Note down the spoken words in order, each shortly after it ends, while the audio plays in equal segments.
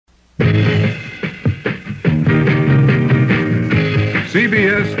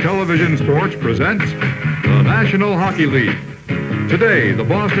CBS Television Sports presents the National Hockey League. Today, the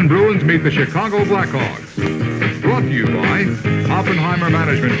Boston Bruins meet the Chicago Black Hawks. Brought to you by Oppenheimer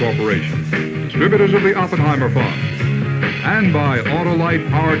Management Corporation, distributors of the Oppenheimer Fund, and by Autolite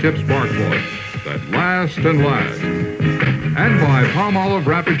Power Tip Spark Plugs that last and last, and by Palmolive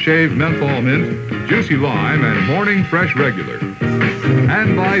Rapid Shave Menthol Mint, Juicy Lime, and Morning Fresh Regular,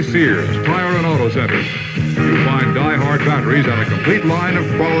 and by Sears Tire and Auto Center. You'll find die-hard batteries and a complete line of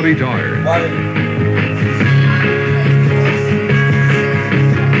quality tires.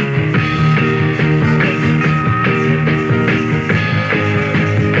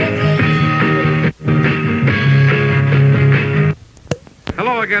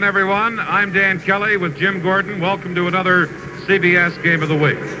 Hello again, everyone. I'm Dan Kelly with Jim Gordon. Welcome to another CBS Game of the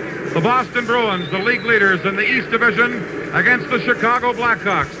Week. The Boston Bruins, the league leaders in the East Division, against the Chicago Black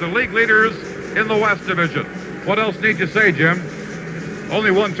Hawks, the league leaders in the West Division. What else need you say, Jim?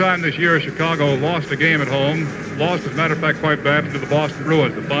 Only one time this year Chicago lost a game at home. Lost, as a matter of fact, quite bad to the Boston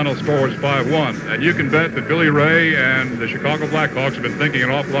Bruins. The final score was 5-1. And you can bet that Billy Ray and the Chicago Black Hawks have been thinking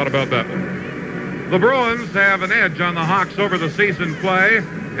an awful lot about that one. The Bruins have an edge on the Hawks over the season play.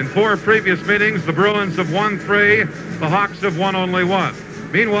 In 4 previous meetings, the Bruins have won 3. The Hawks have won only 1.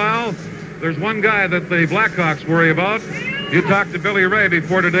 Meanwhile, there's one guy that the Blackhawks worry about. You talked to Billy Ray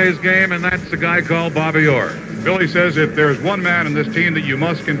before today's game, and that's a guy called Bobby Orr. Billy says if there's one man in this team that you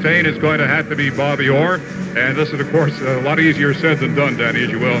must contain, it's going to have to be Bobby Orr. And this is, of course, a lot easier said than done, Danny, as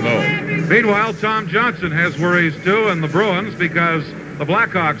you well know. Meanwhile, Tom Johnson has worries, too, in the Bruins, because the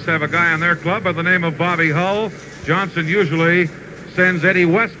Blackhawks have a guy on their club by the name of Bobby Hull. Johnson usually sends Eddie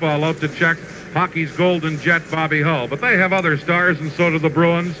Westfall out to check hockey's golden jet, Bobby Hull. But they have other stars, and so do the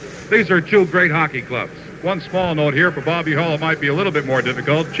Bruins. These are 2 great hockey clubs. One small note here for Bobby Hull, it might be a little bit more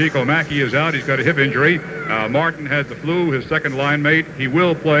difficult. Chico Mackey is out. He's got a hip injury. Martin has the flu, his second line mate. He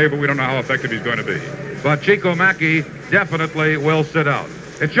will play, but we don't know how effective he's going to be. But Chico Mackey definitely will sit out.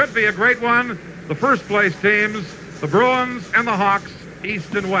 It should be a great one. The first place teams, the Bruins and the Hawks,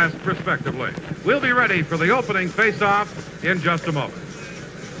 East and West, respectively. We'll be ready for the opening face-off in just a moment.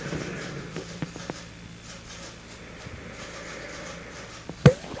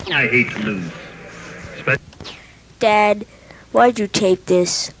 I hate to lose. Dad, why'd you tape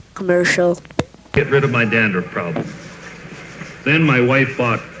this commercial? Get rid of my dandruff problem. Then my wife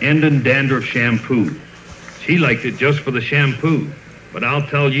bought Endon Dandruff Shampoo. She liked it just for the shampoo. But I'll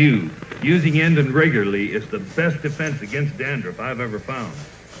tell you, using Endon regularly is the best defense against dandruff I've ever found.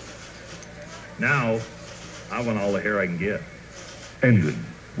 Now, I want all the hair I can get. Endon,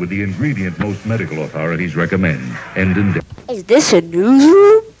 with the ingredient most medical authorities recommend. Endon. Is this a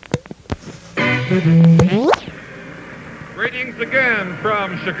newsroom? Greetings again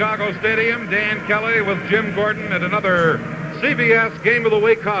from Chicago Stadium. Dan Kelly with Jim Gordon at another CBS Game of the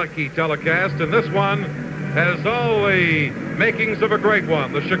Week hockey telecast. And this one has all the makings of a great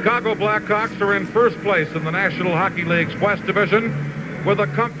one. The Chicago Blackhawks are in first place in the National Hockey League's West Division with a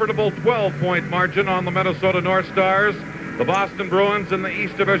comfortable 12-point margin on the Minnesota North Stars. The Boston Bruins in the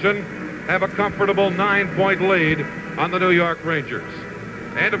East Division have a comfortable 9-point lead on the New York Rangers.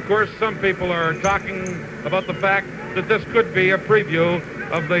 And, of course, some people are talking about the fact that this could be a preview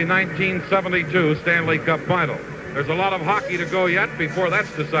of the 1972 Stanley Cup Final. There's a lot of hockey to go yet before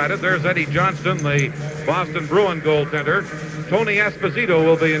that's decided. There's Eddie Johnston, the Boston Bruin goaltender. Tony Esposito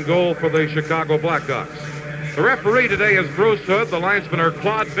will be in goal for the Chicago Blackhawks. The referee today is Bruce Hood. The linesmen are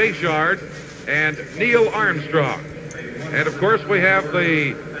Claude Béchard and Neil Armstrong. And, of course, we have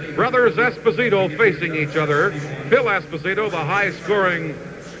the brothers Esposito facing each other. Phil Esposito, the high-scoring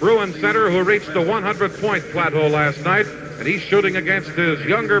Bruin center who reached the 100-point plateau last night, and he's shooting against his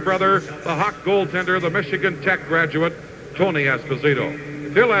younger brother, the Hawk goaltender, the Michigan Tech graduate, Tony Esposito.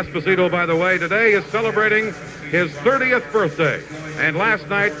 Phil Esposito, by the way, today is celebrating his 30th birthday, and last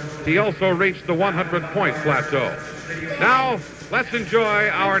night he also reached the 100-point plateau. Now, let's enjoy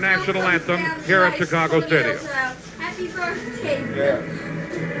our national anthem here at Chicago Stadium. Happy birthday.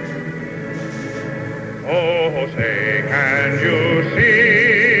 Oh, say, can you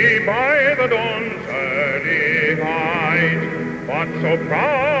see by the dawn's early light what so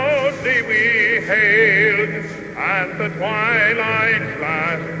proudly we hailed at the twilight's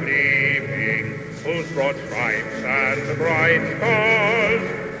last gleaming, whose broad stripes and bright stars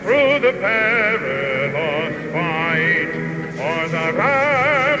through the perilous fight o'er the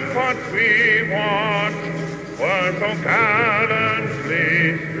ramparts we watched were so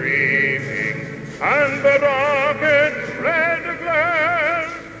gallantly streaming. And the rockets red glare,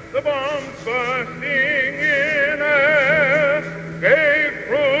 the bombs bursting in air, gave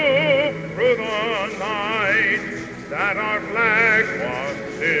proof through the night that our flag was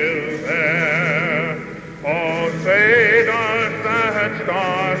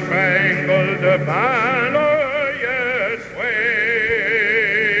banner yet wave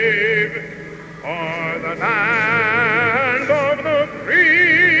o'er the land of the free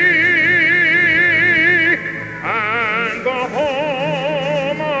and the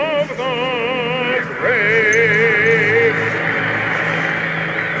home of the brave.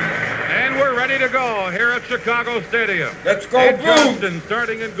 And we're ready to go here at Chicago Stadium. Let's go, Ed Bruins! Johnston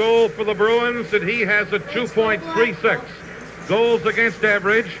starting in goal for the Bruins, and he has a 2.36 goals against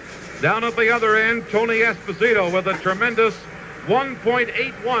average. Down at the other end, Tony Esposito with a tremendous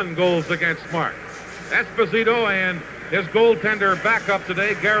 1.81 goals against mark. Esposito and his goaltender backup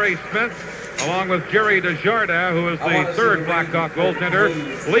today, Gary Smith, along with Jerry Desjardins, who is the third Blackhawk goaltender,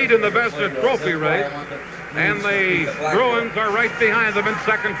 lead in the Vezina Trophy race, and the Bruins are right behind them in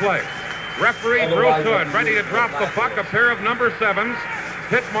second place. Referee Bruce Hood ready to drop the puck, a pair of number 7s.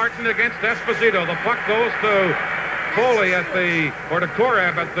 Pitt Martin against Esposito. The puck goes to Foley to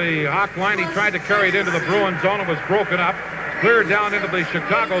Korab at the Hawk line. He tried to carry it into the Bruin zone. It was broken up. Cleared down into the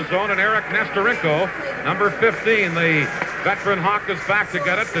Chicago zone, and Eric Nestorenko, number 15, the veteran Hawk, is back to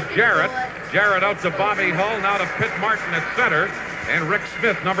get it to Jarrett. Jarrett out to Bobby Hull, now to Pitt Martin at center, and Rick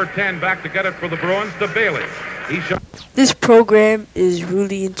Smith, number 10, back to get it for the Bruins to Bailey. This program is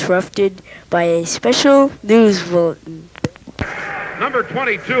rudely interrupted by a special news bulletin. Number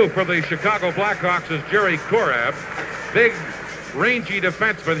 22 for the Chicago Blackhawks is Jerry Korab. Big, rangy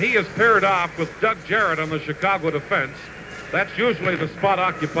defenseman. He is paired off with Doug Jarrett on the Chicago defense. That's usually the spot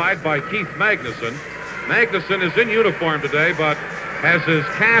occupied by Keith Magnuson. Magnuson is in uniform today, but has his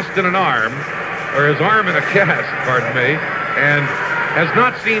cast in an arm, or his arm in a cast, pardon me, and has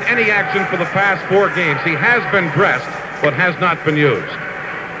not seen any action for the past 4 games. He has been dressed, but has not been used.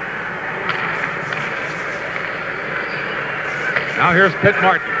 Now here's Pitt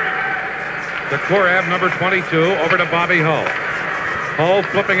Martin. To Korab, number 22, over to Bobby Hull. Hull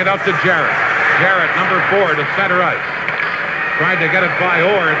flipping it out to Jarrett. Jarrett, number 4, to center ice. Tried to get it by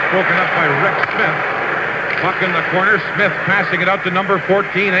Orr. It's broken up by Rick Smith. Puck in the corner. Smith passing it out to number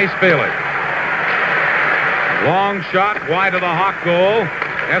 14, Ace Bailey. Long shot wide of the Hawk goal.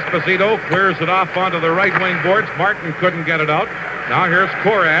 Esposito clears it off onto the right wing boards. Martin couldn't get it out. Now here's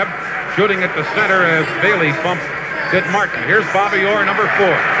Korab shooting at the center as Bailey bumped Pitt Martin. Here's Bobby Orr, number 4.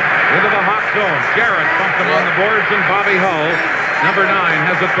 Into the Hawk zone. Jarrett bumped him on the boards, and Bobby Hull, number 9,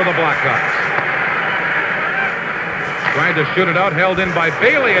 has it for the Blackhawks. Trying to shoot it out, held in by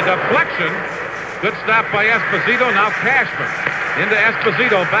Bailey, a deflection. Good stop by Esposito, now Cashman. Into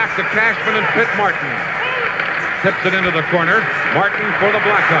Esposito, back to Cashman and Pitt Martin. Tips it into the corner. Martin for the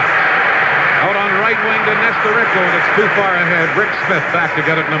Blackhawks. Out on right wing to Nestorenko, and it's too far ahead. Rick Smith back to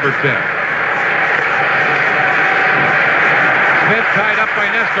get it, number 10. Smith tied up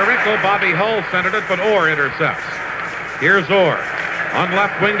by Nestorenko. Bobby Hull centered it, but Orr intercepts. Here's Orr. On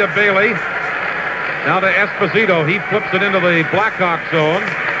left wing to Bailey. Now to Esposito. He flips it into the Blackhawk zone.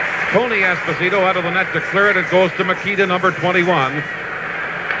 Tony Esposito out of the net to clear it. It goes to Mikita, number 21.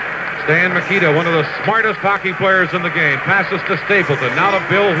 Stan Mikita, one of the smartest hockey players in the game. Passes to Stapleton. Now to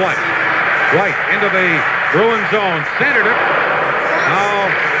Bill White. White into the Bruin zone. Centered it. Now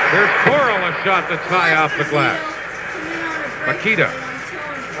there's Coral, a shot that's high off the glass. Mikita.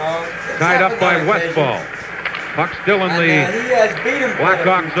 Tied up by Westfall. Puck still in the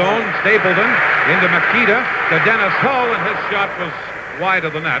Blackhawk zone. Stapleton into Mikita to Dennis Hull, and his shot was wide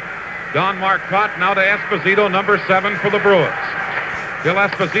of the net. Don Marcotte now to Esposito, number 7 for the Bruins. Bill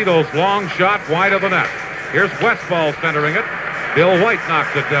Esposito's long shot wide of the net. Here's Westfall centering it. Bill White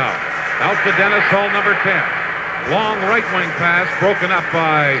knocks it down. Out to Dennis Hull, number 10. Long right wing pass broken up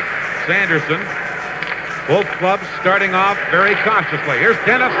by Sanderson. Both clubs starting off very cautiously. Here's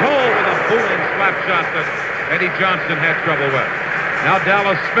Dennis Hull with a booming slap shot that Eddie Johnston had trouble with. Now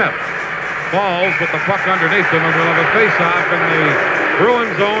Dallas Smith falls with the puck underneath him, and we'll have a face-off in the Bruin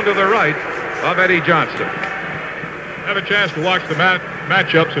zone to the right of Eddie Johnston. Have a chance to watch the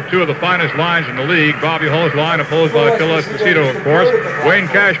matchups of 2 of the finest lines in the league. Bobby Hull's line, opposed by Phil Esposito, of course. Wayne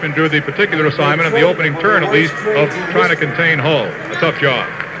Cashman drew the particular assignment in the opening turn, at least, of trying to contain Hull. A tough job.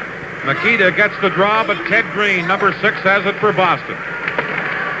 Mikita gets the draw, but Ted Green, number 6, has it for Boston.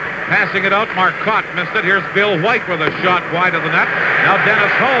 Passing it out, Marcotte missed it. Here's Bill White with a shot wide of the net. Now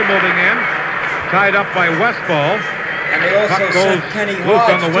Dennis Hull moving in, tied up by Westfall. And they also puck goes loose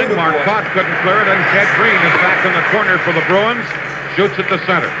on the wing. Marcotte couldn't clear it, and Ted Green is back in the corner for the Bruins. Shoots at the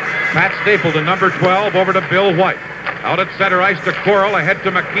center. Pat Stapleton, number 12, over to Bill White. Out at center ice to Coral, ahead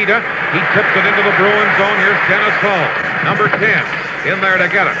to Mikita. He tips it into the Bruin zone. Here's Dennis Hull, number 10, in there to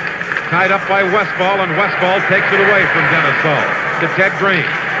get it. Tied up by Westfall, and Westfall takes it away from Dennis Hull to Ted Green.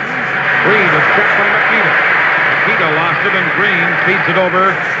 Green is checked by Mikita. Mikita lost it, and Green feeds it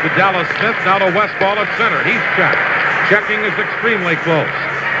over to Dallas Smith. Now to Westfall at center. He's checked. Checking is extremely close.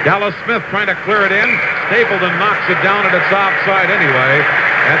 Dallas Smith trying to clear it in. Stapleton knocks it down, and it's offside anyway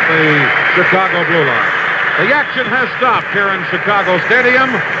at the Chicago blue line. The action has stopped here in Chicago Stadium.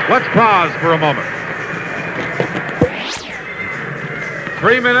 Let's pause for a moment.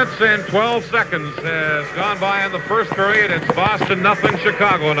 3 minutes and 12 seconds has gone by in the first period. It's Boston nothing,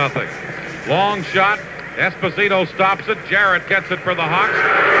 Chicago nothing. Long shot. Esposito stops it. Jarrett gets it for the Hawks.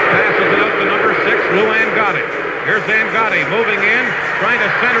 Passes it up to number 6, Lou Angotti. Here's Angotti moving in, trying to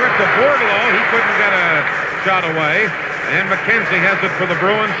center it to Bordelot. He couldn't get a shot away. And McKenzie has it for the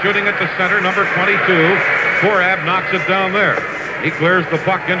Bruins, shooting at the center, number 22. Korab knocks it down there. He clears the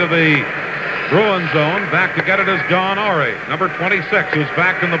puck into the Bruin zone. Back to get it is Don Orey, number 26, who's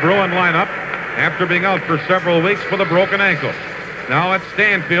back in the Bruin lineup after being out for several weeks with a broken ankle. Now it's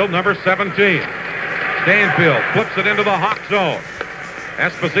Stanfield, number 17. Stanfield flips it into the Hawk zone.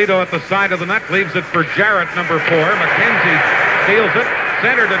 Esposito at the side of the net leaves it for Jarrett, number 4. McKenzie steals it,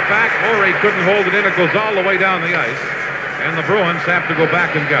 centered it back. Orey couldn't hold it in. It goes all the way down the ice. And the Bruins have to go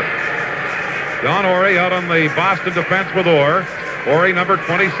back and get it. Don Orey out on the Boston defense with Orr. Orey, number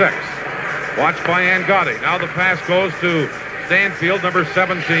 26. Watched by Angotti. Now the pass goes to Stanfield, number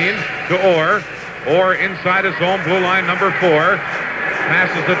 17, to Orr. Orr inside his own blue line, number 4.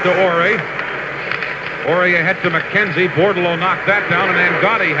 Passes it to Orey. Orey ahead to McKenzie. Bordelot knocked that down, and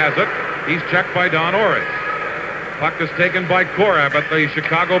Angotti has it. He's checked by Don Orey. Puck is taken by Korab at the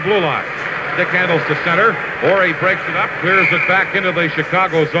Chicago blue line. Stick handles to center. Orey breaks it up, clears it back into the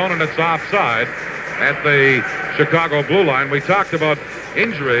Chicago zone, and it's offside at the Chicago blue line. We talked about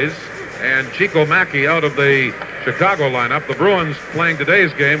injuries and Chico Mackey out of the Chicago lineup. The Bruins playing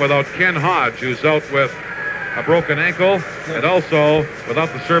today's game without Ken Hodge, who's out with a broken ankle, and also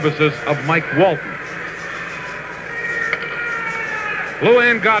without the services of Mike Walton. Lou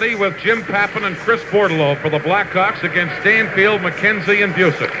Angotti with Jim Pappen and Chris Bordelot for the Blackhawks against Stanfield, McKenzie, and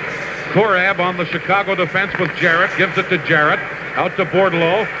Busick. Korab on the Chicago defense with Jarrett. Gives it to Jarrett. Out to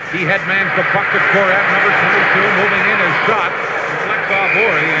Bordelot. He headmans the puck to Korab, number 22. Moving in his shot. Deflects off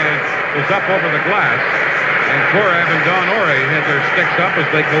Orey and was up over the glass. And Korab and Don Orey had their sticks up as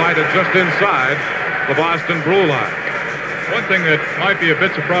they collided just inside the Boston blue line. One thing that might be a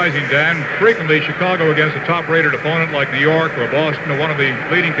bit surprising, Dan, frequently Chicago against a top-rated opponent like New York or Boston or one of the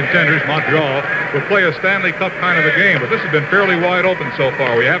leading contenders, Montreal, will play a Stanley Cup kind of a game. But this has been fairly wide open so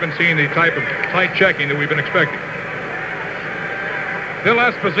far. We haven't seen the type of tight checking that we've been expecting. Phil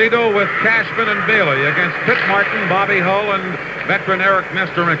Esposito with Cashman and Bailey against Pitt Martin, Bobby Hull, and veteran Eric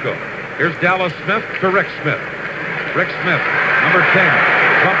Nestorenko. Here's Dallas Smith to Rick Smith. Rick Smith, number 10,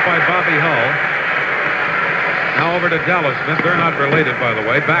 pumped by Bobby Hull. Now over to Dallas Smith. They're not related, by the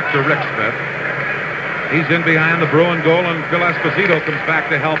way. Back to Rick Smith. He's in behind the Bruin goal, and Phil Esposito comes back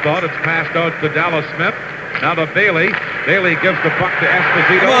to help out. It's passed out to Dallas Smith. Now to Bailey. Bailey gives the puck to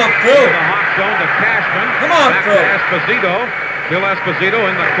Esposito. Come on, Phil. To the Hawk zone to Cashman. Come on, back Phil. to Esposito. Phil Esposito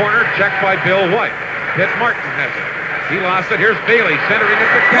in the corner, checked by Bill White. Pitt Martin has it. He lost it. Here's Bailey centering it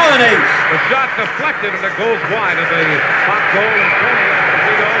to Cashman. Come on, Ace. The shot deflected, and it goes wide of the Hawk goal, and Tony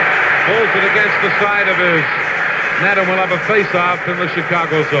Esposito holds it against the side of his net, and will have a face-off in the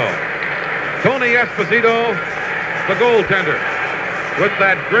Chicago zone. Tony Esposito, the goaltender, with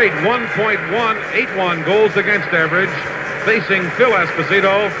that great 1.181 goals against average, facing Phil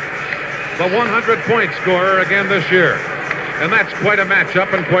Esposito, the 100-point scorer again this year. And that's quite a matchup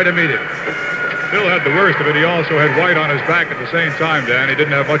and quite a meeting. Phil had the worst of it. He also had White on his back at the same time, Dan. He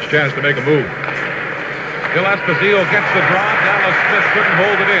didn't have much chance to make a move. Phil Esposito gets the draw. Dallas Smith couldn't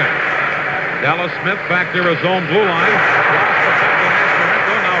hold it in. Dallas Smith back near his own blue line. Lost the puck to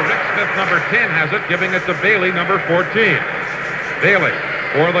Nestorenko. Now Rick Smith, number 10, has it, giving it to Bailey, number 14. Bailey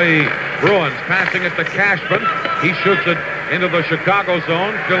for the Bruins, passing it to Cashman. He shoots it into the Chicago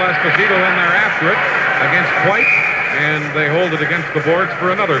zone. Phil Esposito in there after it against White, and they hold it against the boards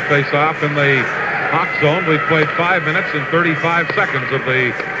for another face-off in the Hawk zone. We've played 5 minutes and 35 seconds of the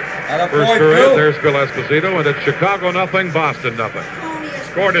first period. There's Phil Esposito, and it's Chicago nothing, Boston nothing.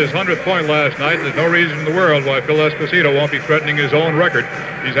 Scored his 100th point last night. There's no reason in the world why Phil Esposito won't be threatening his own record.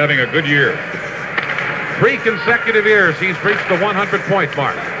 He's having a good year. 3 consecutive years he's reached the 100-point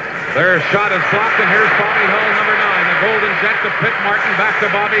mark. Their shot is blocked, and here's Bobby Hull, number 9. The Golden Jet to Pitt Martin, back to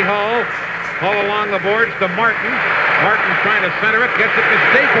Bobby Hull. Hull along the boards to Martin. Martin trying to center it, gets it to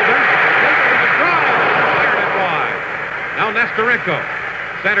Stapleton. Stapleton drives, fired it wide. Now Nestorenko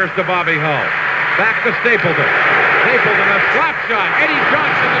centers to Bobby Hull. Back to Stapleton. Stapleton, a slap shot. Eddie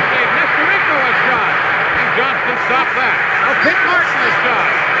Johnston the save. Nestorenko a shot. And Johnston stopped that. Now Pitt Martin a shot.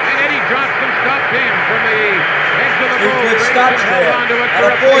 And Eddie Johnston stopped him from the edge held on to it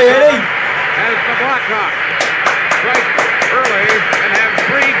terrifically as the Blackhawks strike early and have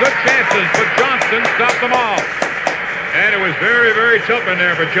 3 good chances, but Johnston stopped them all. And it was very, very tough in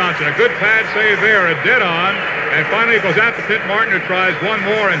there for Johnston. A good pad save there, a dead on. And finally it goes out to Pitt Martin, who tries one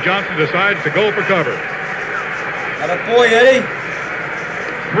more, and Johnston decides to go for cover. Attaboy, Eddie.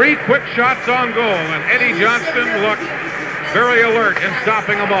 3 quick shots on goal, and Eddie Johnston looked very alert in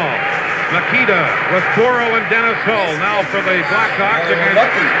stopping them all. Mikita with Toro and Dennis Hull now for the Blackhawks against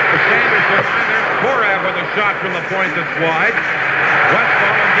the Sanderson. And there's Korab with a shot from the point that's wide.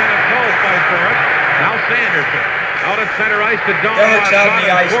 Westphal and Dennis Hull fight for it. Now Sanderson out at center ice to Don Marcotte,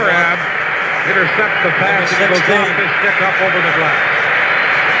 and Korab intercepts the pass and goes off his stick up over the glass.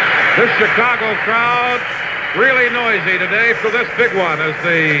 This Chicago crowd really noisy today for this big one as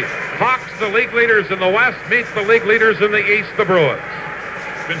the Hawks, the league leaders in the West, meet the league leaders in the East, the Bruins.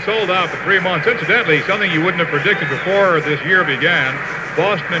 It's been sold out for 3 months. Incidentally, something you wouldn't have predicted before this year began.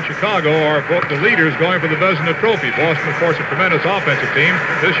 Boston and Chicago are both the leaders going for the Vezina Trophy. Boston, of course, a tremendous offensive team.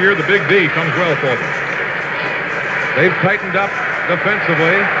 This year, the Big D comes well for them. They've tightened up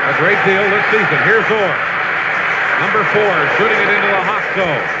defensively a great deal this season. Here's Orr. Number 4, shooting it into the Hawk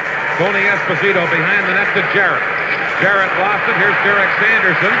zone. Tony Esposito behind the net to Jarrett. Jarrett lost it. Here's Derek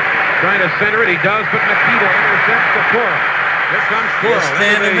Sanderson trying to center it. He does, but Mikita intercepts the Toro. Here comes Toro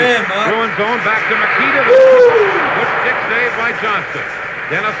into the Bruins zone. Back to Mikita. Good stick save by Johnston.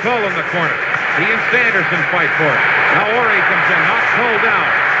 Dennis Hull in the corner. He and Sanderson fight for it. Now Ori comes in, knocks Hull down.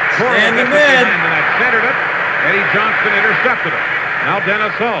 Toro gets it behind the net, centered it. Eddie Johnston intercepted it. Now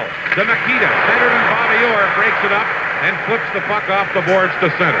Dennis Hull to Mikita. Centered, and Bobby Orr breaks it up and flips the puck off the boards to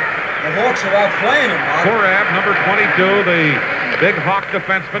center. The Hawks are out playing him, Mark. Korab, number 22, the big Hawk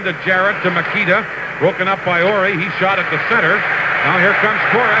defenseman, to Jarrett, to Mikita. Broken up by Ori. He shot at the center. Now here comes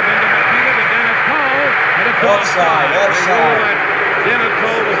Korab into Mikita to Dennis Hull. And it's offside. Dennis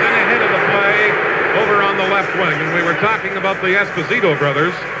Hull was in ahead of the play over on the left wing. And we were talking about the Esposito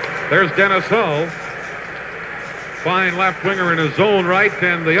brothers. There's Dennis Hull. Fine left winger in his zone right,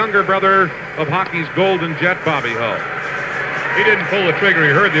 and the younger brother of hockey's Golden Jet, Bobby Hull. He didn't pull the trigger. He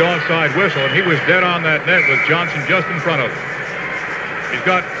heard the onside whistle, and he was dead on that net with Johnson just in front of him. He's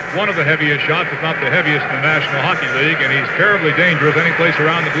got one of the heaviest shots, if not the heaviest in the National Hockey League, and he's terribly dangerous any place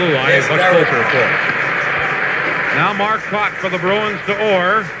around the blue line. He's much closer, of course. Now Marcotte for the Bruins to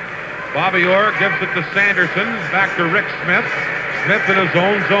Orr. Bobby Orr gives it to Sanderson. Back to Rick Smith. Smith in his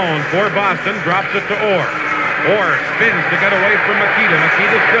own zone for Boston. Drops it to Orr. Orr spins to get away from Mikita.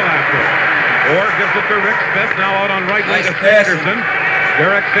 Mikita still after it. Orr gives it to Rick Smith. Now out on right wing to Sanderson.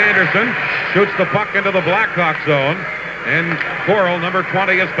 Derek Sanderson shoots the puck into the Blackhawk zone. And Coral, number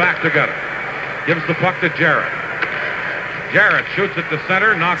 20, is back to get it. Gives the puck to Jarrett. Jarrett shoots it to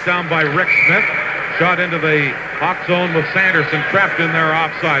center. Knocked down by Rick Smith. Shot into the Hawk zone with Sanderson trapped in there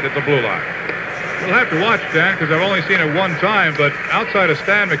offside at the blue line. We'll have to watch, Dan, because I've only seen it one time, but outside of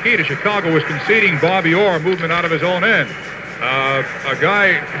Stan Mikita, Chicago was conceding Bobby Orr movement out of his own end. A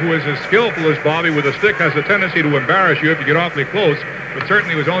guy who is as skillful as Bobby with a stick has a tendency to embarrass you if you get awfully close, but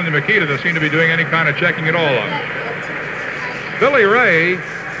certainly it was only Mikita that seemed to be doing any kind of checking at all on him. Billy Ray,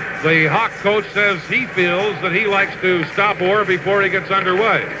 the Hawk coach, says he feels that he likes to stop Orr before he gets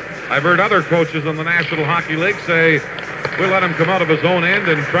underway. I've heard other coaches in the National Hockey League say, we'll let him come out of his own end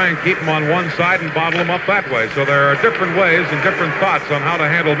and try and keep him on one side and bottle him up that way. So there are different ways and different thoughts on how to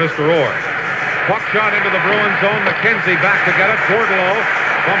handle Mr. Orr. Puck shot into the Bruins zone. McKenzie back to get it. Bordelot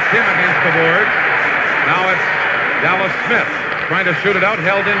bumped him against the boards. Now it's Dallas Smith trying to shoot it out.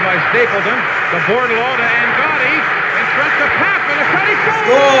 Held in by Stapleton. The Bordelot to Angotti. In front to Papin. A shot. He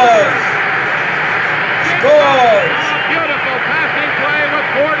scores! Scores! Beautiful passing play with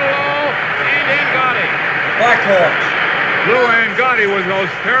Bordelot and Angotti. Blackhawks. Lou Angotti with those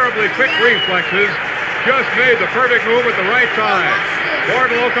terribly quick reflexes just made the perfect move at the right time.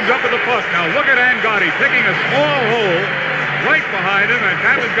 Bordelot comes up with the puck. Now look at Angotti taking a small hole right behind him, and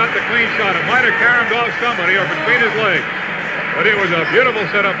Tappan's got the clean shot. It might have caromed off somebody or between his legs. But it was a beautiful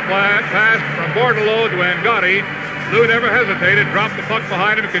setup pass from Bordelot to Angotti. Lou never hesitated, dropped the puck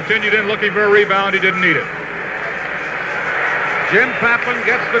behind him, and continued in looking for a rebound. He didn't need it. Jim Papin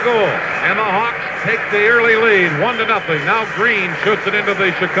gets the goal, and the Hawks take the early lead, 1-0. Now Green shoots it into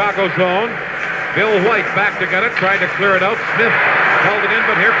the Chicago zone. Bill White back to get it, tried to clear it out. Smith held it in,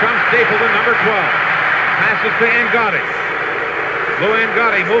 but here comes Stapleton, number 12. Passes to Angotti. Lou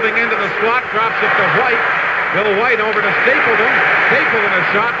Angotti moving into the slot, drops it to White. Bill White over to Stapleton. Stapleton a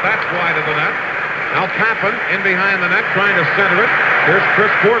shot, that's wide of the net. Now Papin in behind the net, trying to center it. Here's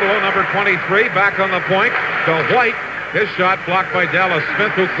Chris Bordelot, number 23, back on the point to White. His shot blocked by Dallas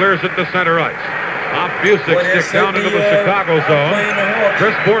Smith, who clears it to center ice. Off Busick, stick down into the Chicago zone.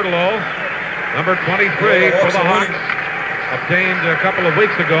 Chris Bordelot, number 23 for the Hawks, obtained a couple of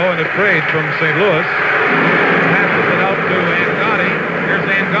weeks ago in a trade from St. Louis. Passes it out to Angotti. Here's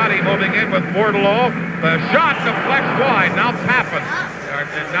Angotti moving in with Bordelot. The shot deflects wide. Now Tappan.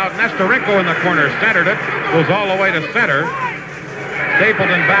 Now Nestorenko in the corner centered it. Goes all the way to center.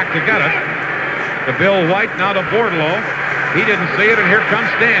 Stapleton back to get it. To Bill White, now to Bordelot. He didn't see it, and here comes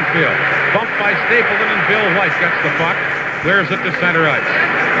Stanfield. Bumped by Stapleton, and Bill White gets the puck. Clears it to center ice.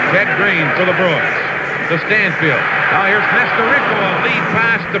 Ted Green for the Bruins. To Stanfield. Now here's Nestorenko, a lead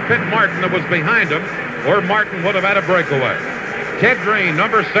pass to Pitt Martin that was behind him, or Martin would have had a breakaway. Ted Green,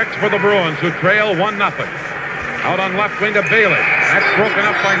 number 6 for the Bruins, who trail 1-0. Out on left wing to Bailey. That's broken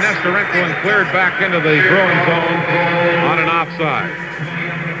up by Nestorenko and cleared back into the Bruins zone on an offside.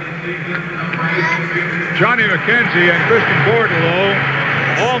 Johnny McKenzie and Christian Bordelot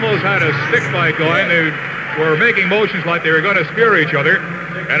almost had a stick fight going. They were making motions like they were going to spear each other.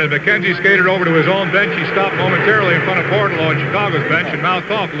 And as McKenzie skated over to his own bench, he stopped momentarily in front of Bordelot on Chicago's bench and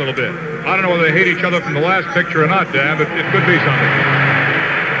mouthed off a little bit. I don't know whether they hate each other from the last picture or not, Dan, but it could be something.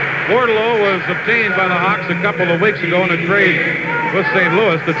 Bordelot was obtained by the Hawks a couple of weeks ago in a trade with St.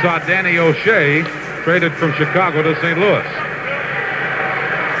 Louis that saw Danny O'Shea traded from Chicago to St. Louis.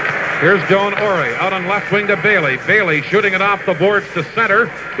 Here's Don Ori out on left wing to Bailey. Bailey shooting it off the boards to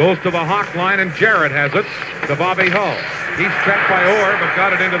center. Goes to the Hawk line, and Jarrett has it to Bobby Hull. He's checked by Orr, but got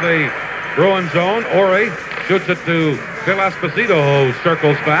it into the Bruin zone. Ori shoots it to Phil Esposito, who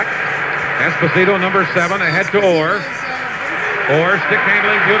circles back. Esposito, number 7, ahead to Orr. Orr stick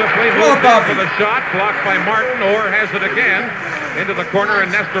handling beautifully. Moved in for the shot. Blocked by Martin. Orr has it again into the corner,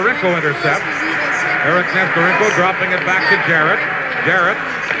 and Nestorenko intercepts. Eric Nestorenko dropping it back to Jarrett. Jarrett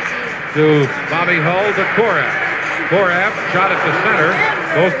to Bobby Hull to Korab. Korab shot it to center.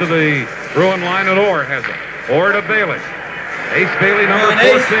 Goes to the Bruin line, and Orr has it. Orr to Bailey. Ace Bailey, number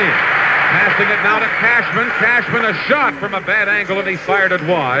 14. Passing it now to Cashman. Cashman, a shot from a bad angle, and he fired it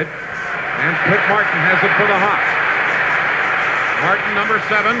wide. And Pitt Martin has it for the Hawks. Martin, number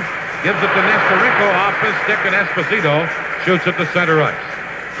 7, gives it to Nestorenko off his stick, and Esposito shoots it to center ice.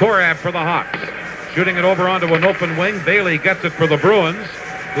 Korab for the Hawks. Shooting it over onto an open wing. Bailey gets it for the Bruins.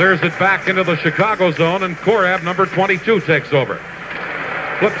 Clears it back into the Chicago zone, and Korab, number 22, takes over.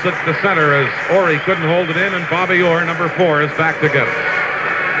 Flips it to center as Ori couldn't hold it in, and Bobby Orr, number 4, is back to get it.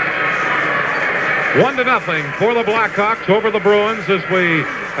 1-0 for the Blackhawks over the Bruins as we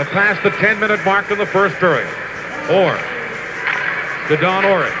have passed the 10-minute mark in the first period. Orr to Don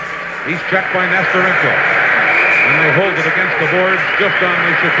Ori. He's checked by Nestorenko. And they hold it against the boards just on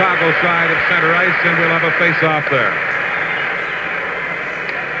the Chicago side of center ice, and we'll have a face-off there.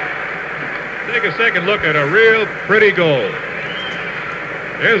 Take a second look at a real pretty goal.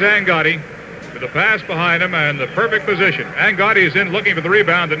 There's Angotti with the pass behind him and the perfect position. Angotti is in looking for the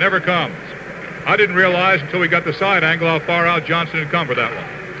rebound that never comes. I didn't realize until we got the side angle how far out Johnston had come for that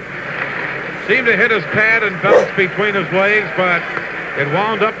one. Seemed to hit his pad and bounce between his legs, but it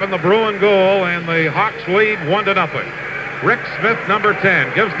wound up in the Bruin goal, and the Hawks lead 1-0. Rick Smith, number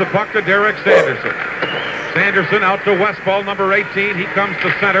 10, gives the puck to Derek Sanderson. Sanderson out to Westfall, number 18. He comes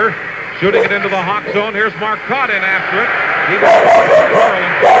to center. Shooting it into the Hawk zone. Here's Marcotte in after it. He was Coral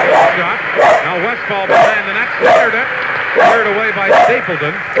and shot. Now Westfall behind the net. Centered it. Cleared away by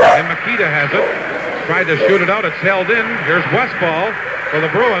Stapleton. And Mikita has it. Tried to shoot it out. It's held in. Here's Westfall for the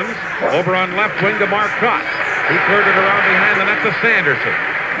Bruins. Over on left wing to Marcotte. He cleared it around behind the net to Sanderson.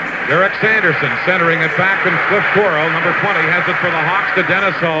 Derek Sanderson centering it back, and Cliff Coral, number 20, has it for the Hawks to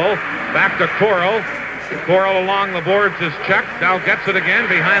Dennis Hull. Back to Coral. Coral along the boards is checked. Now gets it again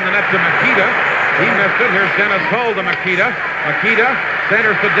behind the net to Mikita. He missed it. Here's Dennis Hull to Mikita. Mikita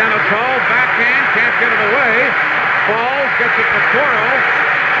centers to Dennis Hull. Backhand. Can't get it away. Falls. Gets it to Coral.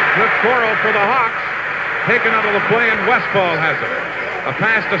 Cliff Coral for the Hawks. Taken out of the play, and Westfall has it. A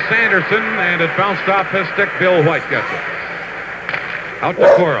pass to Sanderson, and it bounced off his stick. Bill White gets it. Out to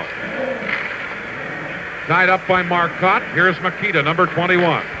Coral. Tied up by Marcotte. Here's Mikita, number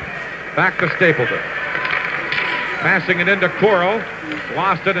 21. Back to Stapleton. Passing it into Coral.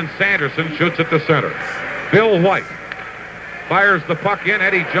 Lost it, and Sanderson shoots it to center. Bill White fires the puck in.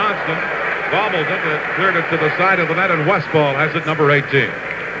 Eddie Johnston bobbled it. It cleared it to the side of the net, and Westfall has it, number 18.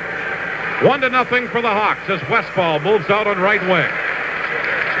 1-0 for the Hawks as Westfall moves out on right wing.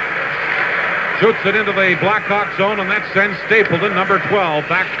 Shoots it into the Blackhawk zone, and that sends Stapleton, number 12,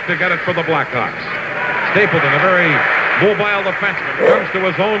 back to get it for the Blackhawks. Stapleton, a very mobile defenseman, comes to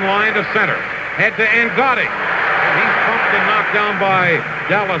his own line to center. Head to Angotti. He's pumped and knocked down by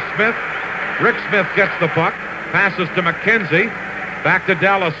Dallas Smith. Rick Smith gets the puck. Passes to McKenzie. Back to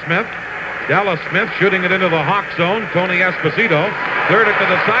Dallas Smith. Dallas Smith shooting it into the Hawk zone. Tony Esposito cleared it to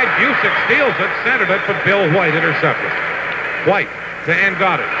the side. Busick steals it, centered it, but Bill White intercepted. White to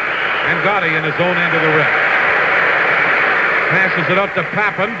Angotti. Angotti in his own end of the red. Passes it up to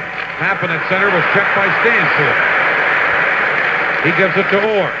Pappen. Pappen at center was checked by Stanfield. He gives it to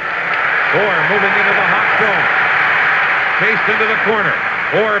Orr. Orr moving into the Hawk zone. Chased into the corner.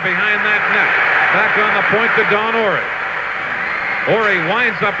 Orr behind that net. Back on the point to Don Orey. Orey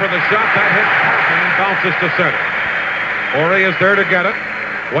winds up for the shot. That hits Pappen and bounces to center. Orey is there to get it.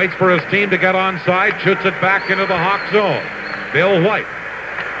 Waits for his team to get onside. Shoots it back into the Hawk zone. Bill White.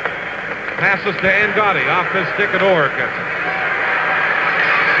 Passes to Angotti. Off his stick and Orr gets it.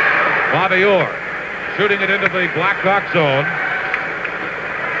 Bobby Orr shooting it into the Blackhawk zone.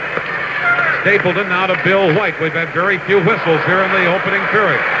 Stapleton now to Bill White. We've had very few whistles here in the opening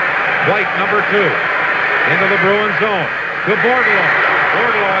period. White, number 2, into the Bruins zone. To Bordelot.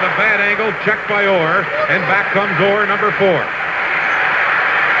 Bordelot at a bad angle, checked by Orr, and back comes Orr, number 4.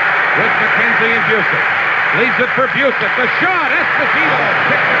 With McKenzie and Busick. Leaves it for Busick. The shot, Esposito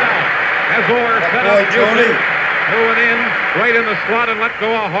picks it out. As Orr set up Busick. Threw it in, right in the slot, and let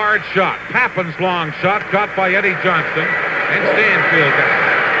go a hard shot. Pappen's long shot caught by Eddie Johnston, and Stanfield gets it.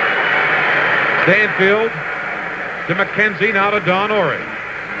 Stanfield to McKenzie, now to Don Orey.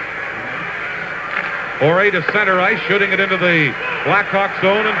 Orey to center ice, shooting it into the Blackhawk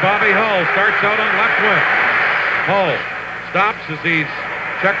zone, and Bobby Hull starts out on left wing. Hull stops as he's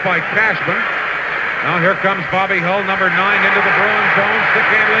checked by Cashman. Now here comes Bobby Hull, number 9, into the Bruins zone, stick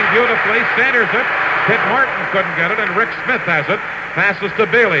handling beautifully, centers it. Pitt Martin couldn't get it, and Rick Smith has it. Passes to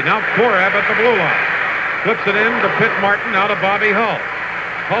Bailey. Now Korab at the blue line. Flips it in to Pitt Martin, now to Bobby Hull.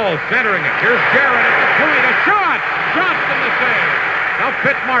 Hull centering it. Here's Jarrett at the point. A shot! Johnston the save. Now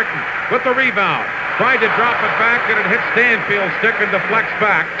Pitt Martin with the rebound. Tried to drop it back, and it hit Stanfield's stick and deflects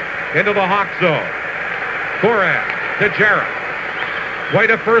back into the Hawk zone. Korab to Jarrett. Quite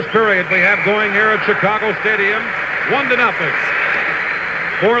a first period we have going here at Chicago Stadium. 1-0.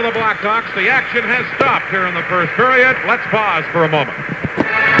 For the Blackhawks, the action has stopped here in the first period. Let's pause for a moment.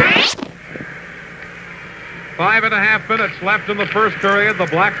 5.5 minutes left in the first period. The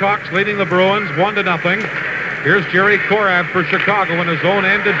Blackhawks leading the Bruins 1-0. Here's Jerry Korab for Chicago in his own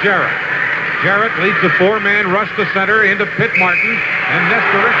end to Jarrett. Jarrett leads the 4-man rush to center into Pitt Martin, and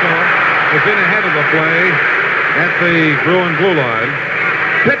Nestorico is in ahead of the play at the Bruin blue line.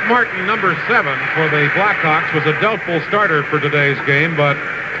 Pitt Martin, number 7 for the Blackhawks, was a doubtful starter for today's game, but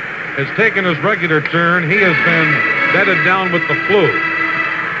has taken his regular turn. He has been bedded down with the flu.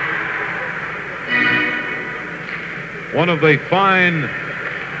 One of the fine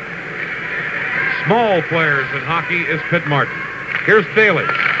small players in hockey is Pitt Martin. Here's Daly.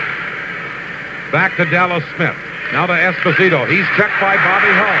 Back to Dallas Smith. Now to Esposito. He's checked by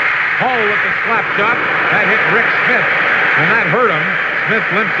Bobby Hull. Hull with the slap shot. That hit Rick Smith, and that hurt him. Smith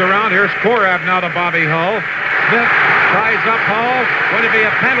limps around. Here's Korab now to Bobby Hull. Smith ties up Hull. Going to be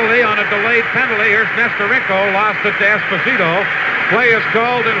a penalty on a delayed penalty. Here's Nestorico. Lost it to Esposito. Play is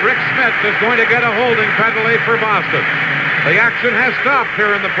called, and Rick Smith is going to get a holding penalty for Boston. The action has stopped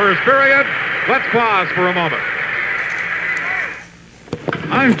here in the first period. Let's pause for a moment.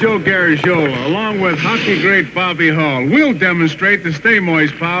 I'm Joe Garagiola, along with hockey great Bobby Hull. We'll demonstrate the Stay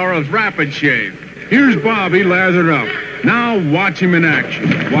Moist power of Rapid Shave. Here's Bobby lathered up. Now watch him in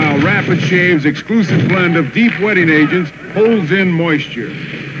action, while Rapid Shave's exclusive blend of deep wetting agents holds in moisture.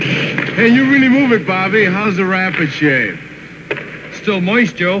 Hey, you really move it, Bobby. How's the Rapid Shave? Still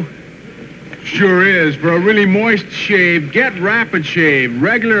moist, Joe. Sure is. For a really moist shave, get Rapid Shave.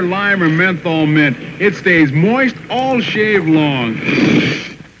 Regular lime or menthol mint. It stays moist all shave long.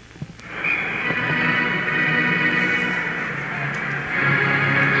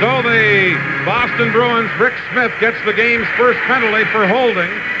 So the Boston Bruins, Rick Smith gets the game's first penalty for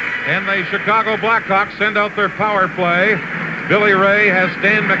holding, and the Chicago Blackhawks send out their power play. Billy Ray has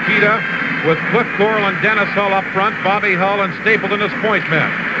Stan Mikita with Cliff Coral and Dennis Hull up front, Bobby Hull and Stapleton as point men.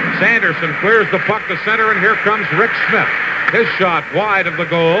 Sanderson clears the puck to center, and here comes Rick Smith. His shot wide of the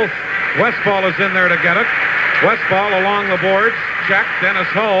goal. Westfall is in there to get it. Westfall along the boards. Check. Dennis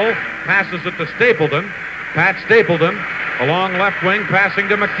Hull passes it to Stapleton. Pat Stapleton along left wing, passing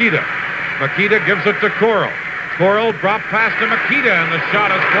to Mikita. Mikita gives it to Coral. Coral drop pass to Mikita, and the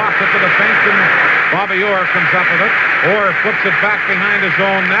shot is blocked at the defense, and Bobby Orr comes up with it. Orr flips it back behind his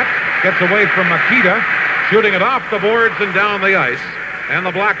own net, gets away from Mikita, shooting it off the boards and down the ice, and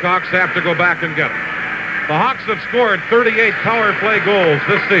the Blackhawks have to go back and get it. The Hawks have scored 38 power play goals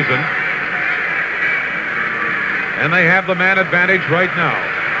this season, and they have the man advantage right now.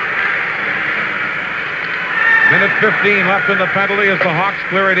 Minute 15 left in the penalty as the Hawks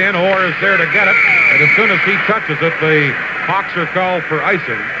clear it in. Orr is there to get it. And as soon as he touches it, the Hawks are called for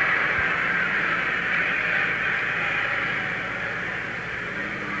icing.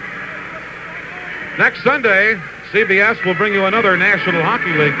 Next Sunday, CBS will bring you another National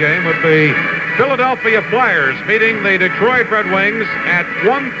Hockey League game with the Philadelphia Flyers meeting the Detroit Red Wings at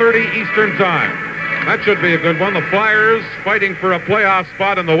 1:30 Eastern Time. That should be a good one. The Flyers fighting for a playoff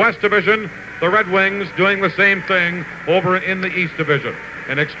spot in the West Division. The Red Wings doing the same thing over in the East Division.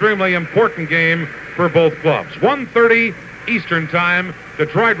 An extremely important game for both clubs. 1:30 Eastern Time,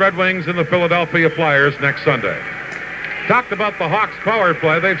 Detroit Red Wings and the Philadelphia Flyers next Sunday. Talked about the Hawks' power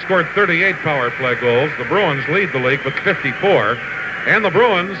play. They've scored 38 power play goals. The Bruins lead the league with 54. And the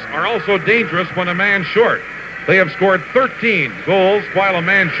Bruins are also dangerous when a man short. They have scored 13 goals while a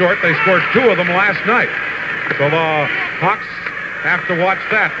man short. They scored 2 of them last night. So the Hawks have to watch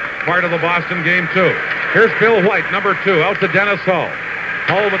that part of the Boston game, too. Here's Bill White, number 2, out to Dennis Hull.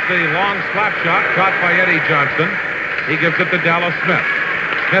 Hull with the long slap shot caught by Eddie Johnston. He gives it to Dallas Smith.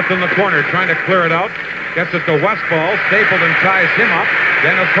 Smith in the corner trying to clear it out. Gets it to Westfall. Stapleton ties him up.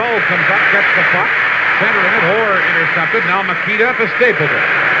 Dennis Hull comes up, gets the puck. Centering it, Orr intercepted. Now Mikita to Stapleton.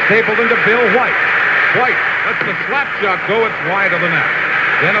 Stapleton to Bill White. White lets the slap shot go. It's wide of the net.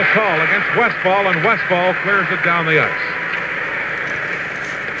 Dennis Hull against Westfall, and Westfall clears it down the ice.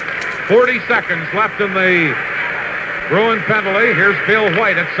 40 seconds left in the Bruin penalty. Here's Bill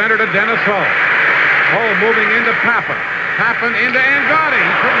White at center to Dennis Hull. Hull moving into Pappen. Pappen into Angotti.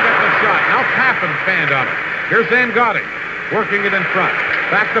 He couldn't get the shot. Now Pappen fanned on it. Here's Angotti working it in front.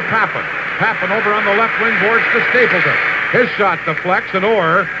 Back to Pappen. Pappen over on the left wing boards to Stapleton. His shot deflects, and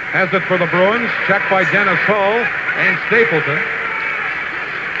Orr has it for the Bruins. Checked by Dennis Hull and Stapleton.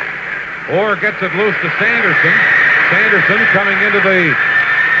 Orr gets it loose to Sanderson. Sanderson coming into the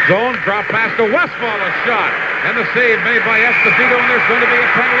zone. Drop pass to Westfall. A shot. And the save made by Esposito, and there's going to be a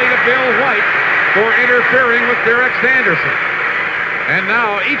penalty to Bill White for interfering with Derek Sanderson. And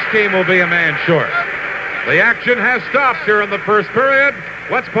now each team will be a man short. The action has stopped here in the first period.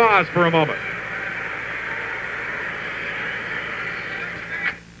 Let's pause for a moment.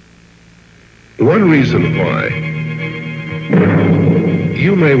 One reason why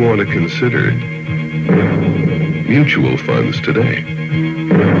you may want to consider mutual funds today,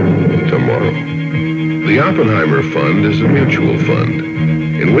 tomorrow. The Oppenheimer Fund is a mutual fund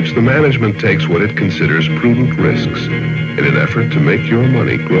in which the management takes what it considers prudent risks in an effort to make your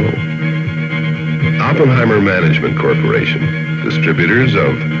money grow. Oppenheimer Management Corporation, distributors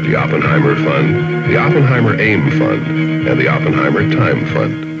of the Oppenheimer Fund, the Oppenheimer AIM Fund, and the Oppenheimer Time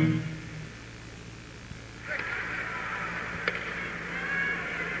Fund.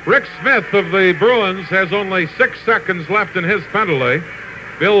 Rick Smith of the Bruins has only 6 seconds left in his penalty.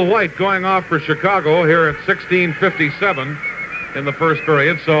 Bill White going off for Chicago here at 16:57 in the first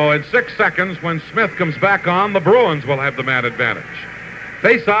period. So in 6 seconds, when Smith comes back on, the Bruins will have the man advantage.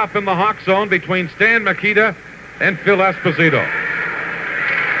 Face-off in the Hawk zone between Stan Mikita and Phil Esposito.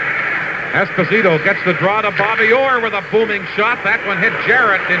 Esposito gets the draw to Bobby Orr with a booming shot. That one hit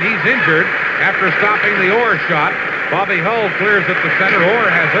Jarrett, and he's injured after stopping the Orr shot. Bobby Hull clears it to center. Orr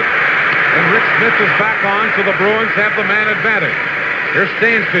has it. And Rick Smith is back on, so the Bruins have the man advantage. Here's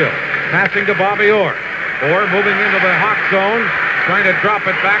Stanfield passing to Bobby Orr. Orr moving into the Hawk zone, trying to drop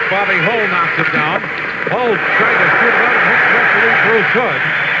it back. Bobby Hull knocks it down. Hull tried to shoot it out and hits referee Bruce Hood.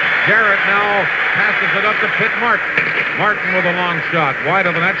 Jarrett now passes it up to Pitt Martin. Martin with a long shot. Wide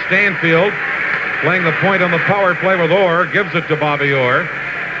of the net. Stanfield playing the point on the power play with Orr. Gives it to Bobby Orr.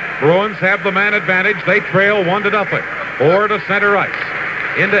 Bruins have the man advantage. They trail 1-0. Orr to center ice.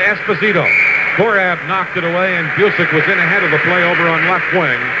 Into Esposito. Korab knocked it away, and Busick was in ahead of the play over on left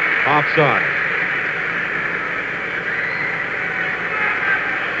wing. Offside.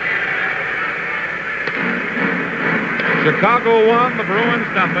 Chicago won, the Bruins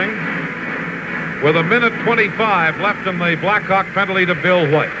nothing. With 1:25 left in the Blackhawk penalty to Bill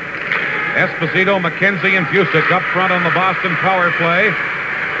White. Esposito, McKenzie, and Busick up front on the Boston power play.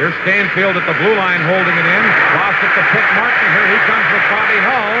 Here's Stanfield at the blue line holding it in. Lost it to Pitt Martin. Here he comes with Bobby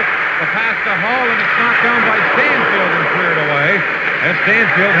Hull. The pass to Hull, and it's knocked down by Stanfield and cleared away. And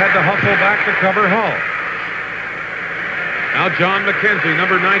Stanfield had to hustle back to cover Hull. Now John McKenzie,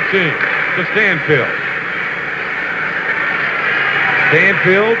 number 19, to Stanfield.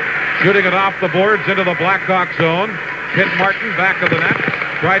 Stanfield shooting it off the boards into the Blackhawk zone. Pitt Martin back of the net.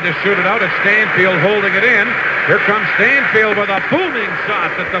 Tried to shoot it out. It's Stanfield holding it in. Here comes Stanfield with a booming shot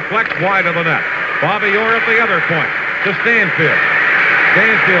that deflects wide of the net. Bobby Orr at the other point to Stanfield.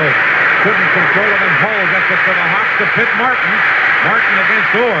 Stanfield couldn't control it, and Hull gets it to the Hawks to Pitt Martin. Martin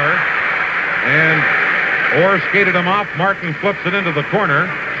against Orr. And Orr skated him off. Martin flips it into the corner.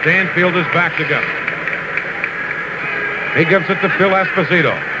 Stanfield is back together. He gives it to Phil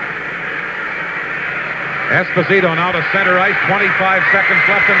Esposito. Esposito now to center ice. 25 seconds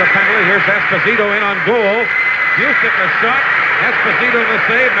left in the penalty. Here's Esposito in on goal. Busick a shot. Esposito the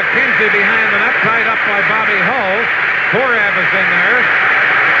save. McKenzie behind the net, tied up by Bobby Hull. Korab is in there.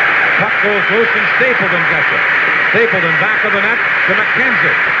 Puck goes loose and Stapleton gets it. Stapleton back of the net to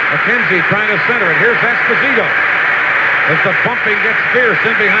McKenzie. McKenzie trying to center it. Here's Esposito. As the bumping gets fierce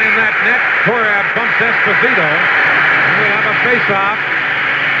in behind that net, Korab bumps Esposito. And we'll have a face-off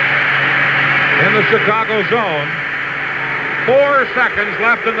in the Chicago zone. 4 seconds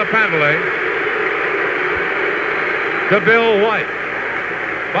left in the penalty to Bill White.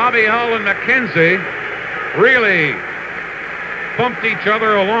 Bobby Hull and McKenzie really bumped each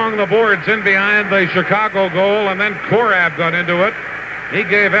other along the boards in behind the Chicago goal, and then Korab got into it. He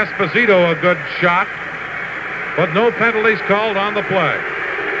gave Esposito a good shot, but no penalties called on the play.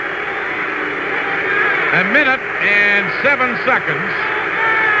 A minute and 7 seconds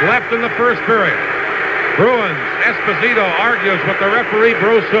left in the first period. Bruins, Esposito argues with the referee,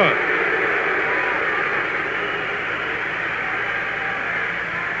 Bruce Hood.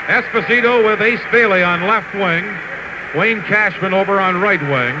 Esposito with Ace Bailey on left wing. Wayne Cashman over on right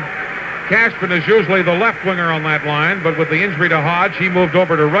wing. Cashman is usually the left winger on that line, but with the injury to Hodge, he moved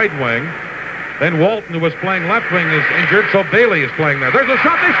over to right wing. Then Walton, who was playing left wing, is injured, so Bailey is playing there. There's a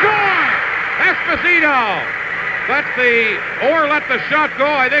shot, they score! Esposito! Let the shot go.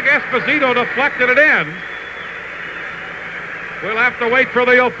 I think Esposito deflected it in. We'll have to wait for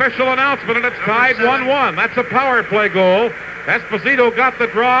the official announcement, and it's tied 1-1. That's a power play goal. Esposito got the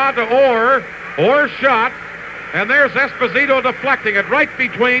draw to Orr. Orr shot, and there's Esposito deflecting it right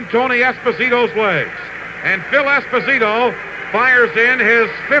between Tony Esposito's legs. And Phil Esposito fires in his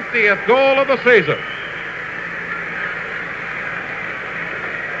 50th goal of the season.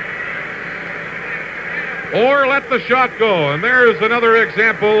 Or let the shot go. And there's another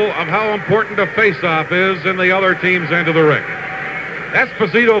example of how important a face-off is in the other team's end of the rink.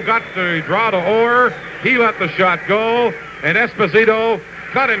 Esposito got the draw to Orr. He let the shot go. And Esposito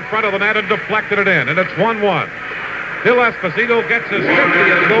cut in front of the net and deflected it in. And it's 1-1. Phil Esposito gets his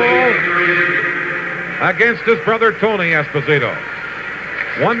 50th goal against his brother Tony Esposito.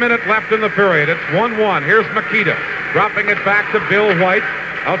 1 minute left in the period. It's 1-1. Here's Mikita dropping it back to Bill White.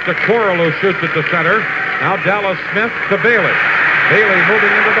 Out to Coral, who shoots at the center. Now Dallas Smith to Bailey. Bailey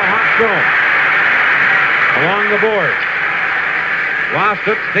moving into the hot zone. Along the board. Lost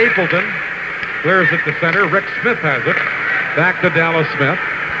it. Stapleton clears it to center. Rick Smith has it. Back to Dallas Smith.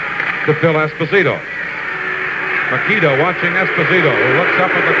 To Phil Esposito. Mikita watching Esposito, who looks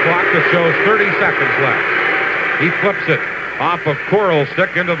up at the clock that shows 30 seconds left. He flips it off of Coral's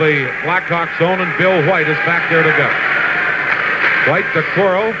stick into the Blackhawk zone, and Bill White is back there to go. White to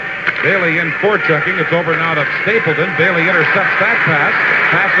Coral. Bailey in forechecking. It's over now to Stapleton. Bailey intercepts that pass.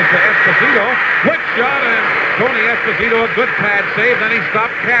 Passes to Esposito. Quick shot, and Tony Esposito a good pad save. Then he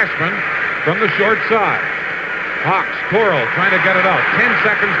stopped Cashman from the short side. Hawks, Coral trying to get it out. 10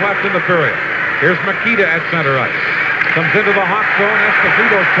 seconds left in the period. Here's Mikita at center ice. Comes into the Hawk zone.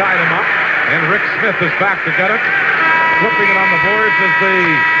 Esposito's tied him up. And Rick Smith is back to get it. Flipping it on the boards as the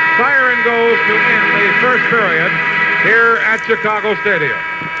siren goes to end the first period here at Chicago Stadium.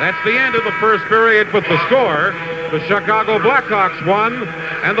 That's the end of the first period with the score. The Chicago Blackhawks won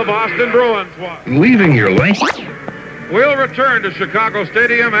and the Boston Bruins won. Leaving your life. We'll return to Chicago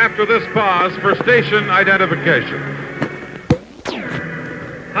Stadium after this pause for station identification.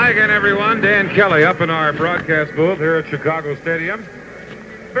 Hi again, everyone. Dan Kelly up in our broadcast booth here at Chicago Stadium.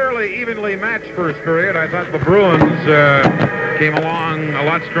 Fairly evenly matched first period. I thought the Bruins came along a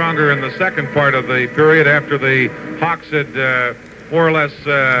lot stronger in the second part of the period after the Hawks had more or less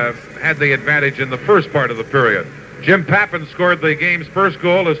had the advantage in the first part of the period. Jim Pappen scored the game's first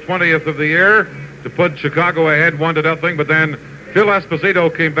goal, his 20th of the year, to put Chicago ahead 1-0, but then Phil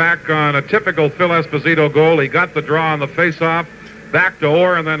Esposito came back on a typical Phil Esposito goal. He got the draw on the face-off, back to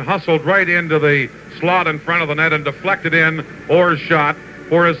Orr, and then hustled right into the slot in front of the net and deflected in Orr's shot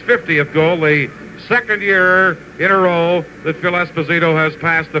for his 50th goal, the second year in a row that Phil Esposito has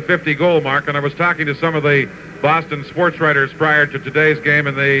passed the 50-goal mark. And I was talking to some of the Boston sports writers prior to today's game,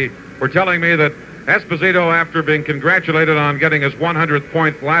 and they were telling me that Esposito, after being congratulated on getting his 100th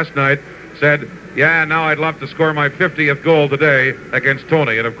point last night, said, yeah, now I'd love to score my 50th goal today against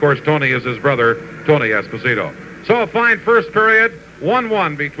Tony. And, of course, Tony is his brother, Tony Esposito. So a fine first period,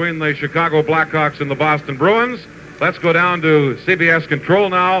 1-1 between the Chicago Blackhawks and the Boston Bruins. Let's go down to CBS Control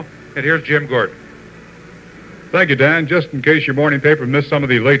now, and here's Jim Gordon. Thank you, Dan. Just in case your morning paper missed some of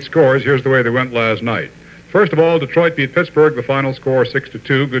the late scores, here's the way they went last night. First of all, Detroit beat Pittsburgh. The final score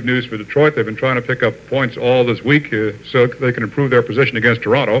 6-2. Good news for Detroit. They've been trying to pick up points all this week so they can improve their position against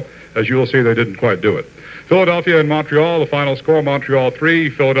Toronto. As you will see, they didn't quite do it. Philadelphia and Montreal, the final score, Montreal 3,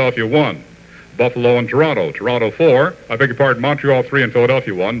 Philadelphia 1. Buffalo and Toronto, Toronto 4. I beg your pardon, Montreal 3 and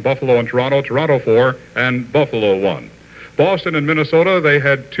Philadelphia 1. Buffalo and Toronto, Toronto 4 and Buffalo 1. Boston and Minnesota, they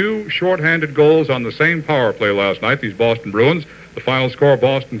had 2 shorthanded goals on the same power play last night, these Boston Bruins. The final score,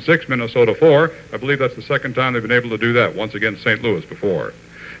 Boston 6, Minnesota 4. I believe that's the second time they've been able to do that, once against St. Louis before.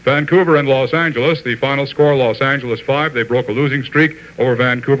 Vancouver and Los Angeles, the final score, Los Angeles 5. They broke a losing streak over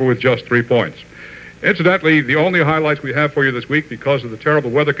Vancouver with just 3 points. Incidentally, the only highlights we have for you this week, because of the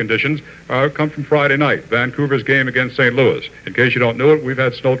terrible weather conditions, come from Friday night, Vancouver's game against St. Louis. In case you don't know it, we've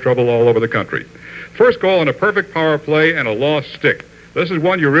had snow trouble all over the country. First goal in a perfect power play and a lost stick. This is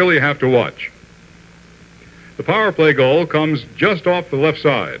one you really have to watch. The power play goal comes just off the left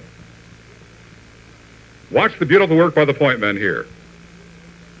side. Watch the beautiful work by the point men here.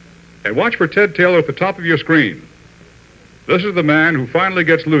 And watch for Ted Taylor at the top of your screen. This is the man who finally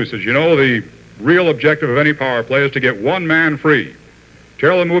gets loose. As you know, the real objective of any power play is to get one man free.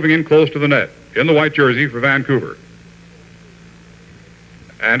 Taylor moving in close to the net, in the white jersey for Vancouver.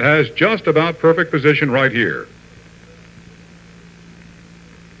 And has just about perfect position right here.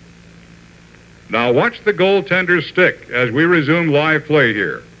 Now watch the goaltender's stick as we resume live play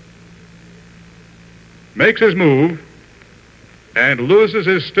here. Makes his move and loses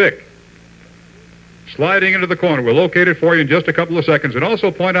his stick. Sliding into the corner. We'll locate it for you in just a couple of seconds, and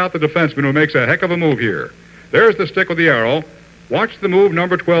also point out the defenseman who makes a heck of a move here. There's the stick with the arrow. Watch the move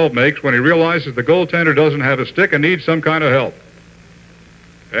number 12 makes when he realizes the goaltender doesn't have a stick and needs some kind of help.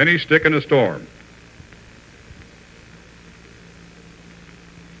 Any stick in a storm.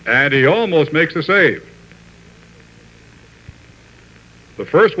 And he almost makes the save. The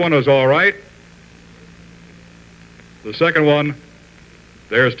first one is all right. The second one,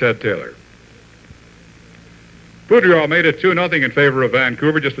 there's Ted Taylor. Boudreau made it 2-0 in favor of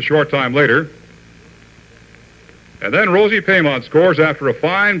Vancouver just a short time later. And then Rosie Paymont scores after a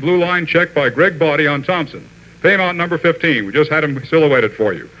fine blue line check by Greg Body on Thompson. Paymont number 15. We just had him silhouetted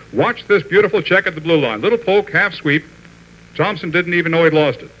for you. Watch this beautiful check at the blue line. Little poke, half sweep. Thompson didn't even know he'd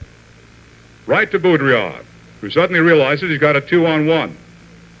lost it. Right to Boudreau, who suddenly realizes he's got a 2-on-1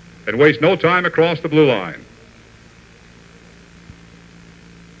 and wastes no time across the blue line.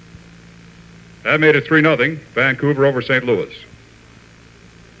 That made it 3-0, Vancouver over St. Louis.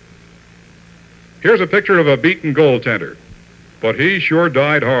 Here's a picture of a beaten goaltender, but he sure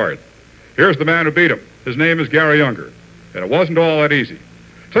died hard. Here's the man who beat him. His name is Gary Younger, and it wasn't all that easy.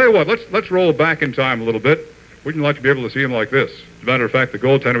 Tell you what, let's roll back in time a little bit. Wouldn't like to be able to see him like this. As a matter of fact, the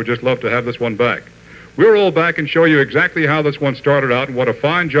goaltender would just love to have this one back. We'll roll back and show you exactly how this one started out and what a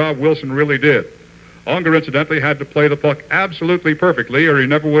fine job Wilson really did. Unger, incidentally, had to play the puck absolutely perfectly or he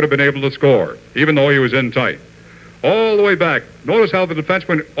never would have been able to score, even though he was in tight. All the way back. Notice how the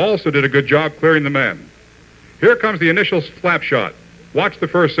defenseman also did a good job clearing the man. Here comes the initial slap shot. Watch the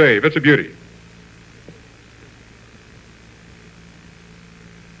first save. It's a beauty.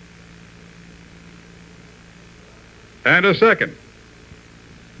 And a second.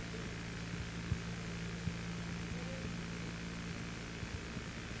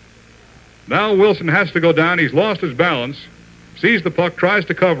 Now Wilson has to go down. He's lost his balance, sees the puck, tries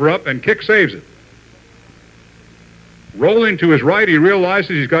to cover up, and kick saves it. Rolling to his right, he realizes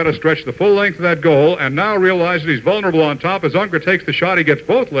he's got to stretch the full length of that goal, and now realizes he's vulnerable on top. As Unger takes the shot, he gets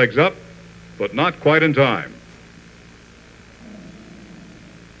both legs up, but not quite in time.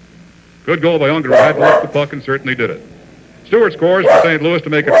 Good goal by Unger, who had to lift the puck and certainly did it. Stewart scores for St. Louis to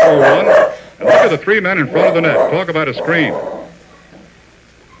make it 4-1. And look at the 3 men in front of the net. Talk about a screen.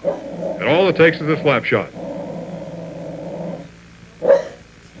 And all it takes is a slap shot.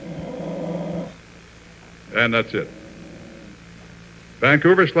 And that's it.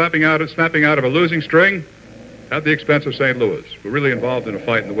 Vancouver snapping out of a losing string at the expense of St. Louis, who are really involved in a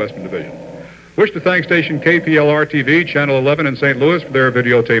fight in the Western Division. Wish to thank station KPLR-TV, Channel 11 in St. Louis for their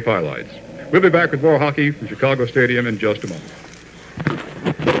videotape highlights. We'll be back with more hockey from Chicago Stadium in just a moment.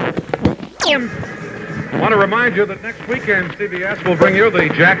 I want to remind you that next weekend CBS will bring you the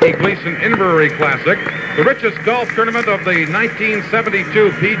Jackie Gleason Inverurie Classic, the richest golf tournament of the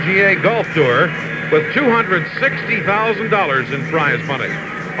 1972 PGA Golf Tour, with $260,000 in prize money.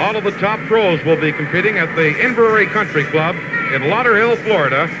 All of the top pros will be competing at the Inverurie Country Club in Lauderhill,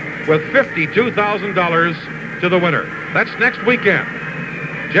 Florida, with $52,000 to the winner. That's next weekend.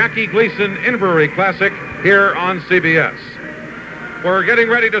 Jackie Gleason Inverurie Classic here on CBS. We're getting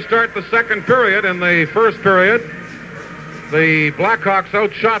ready to start the second period. In the first period, the Blackhawks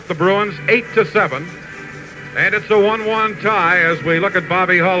outshot the Bruins 8-7. And it's a 1-1 tie as we look at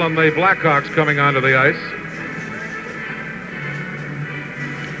Bobby Hull and the Blackhawks coming onto the ice.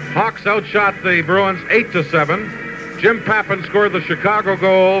 Hawks outshot the Bruins 8-7. Jim Pappin scored the Chicago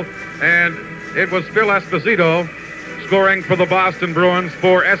goal, and it was Phil Esposito scoring for the Boston Bruins.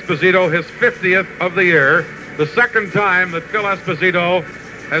 For Esposito, his 50th of the year. The second time that Phil Esposito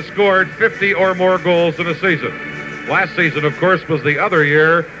has scored 50 or more goals in a season. Last season, of course, was the other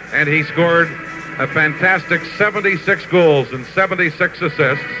year, and he scored a fantastic 76 goals and 76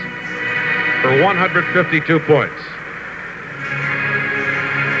 assists for 152 points.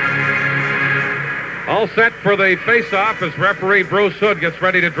 All set for the face-off as referee Bruce Hood gets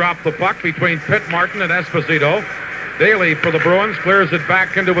ready to drop the puck between Pitt Martin and Esposito. Daly for the Bruins clears it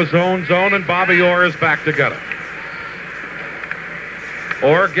back into his own zone, and Bobby Orr is back to get it.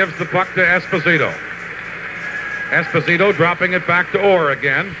 Orr gives the puck to Esposito. Esposito dropping it back to Orr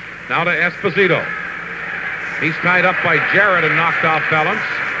again. Now to Esposito. He's tied up by Jarrett and knocked off balance.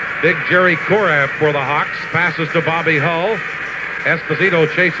 Big Jerry Korab for the Hawks. Passes to Bobby Hull. Esposito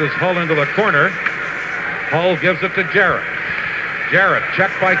chases Hull into the corner. Hull gives it to Jarrett. Jarrett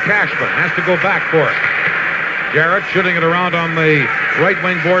checked by Cashman. Has to go back for it. Jarrett shooting it around on the right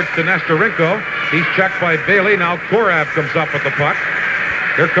wing boards to Nestorenko. He's checked by Bailey. Now Korab comes up with the puck.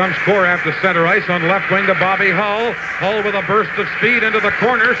 Here comes Korab to center ice on left wing to Bobby Hull. Hull with a burst of speed into the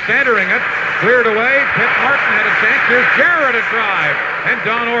corner, centering it. Cleared away. Pitt Martin had a chance. Here's Jarrett at drive. And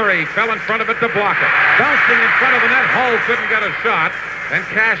Don Orey fell in front of it to block it. Bouncing in front of the net. Hull couldn't get a shot. And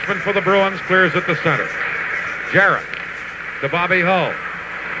Cashman for the Bruins clears it to center. Jarrett to Bobby Hull.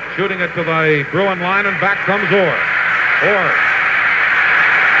 Shooting it to the Bruin line, and back comes Orr. Orr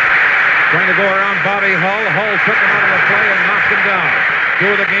trying to go around Bobby Hull. Hull took him out of the play and knocked him down.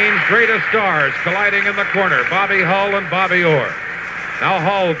 Two of the game's greatest stars colliding in the corner, Bobby Hull and Bobby Orr. Now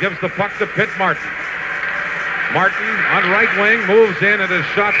Hull gives the puck to Pitt Martin. Martin on right wing moves in, and his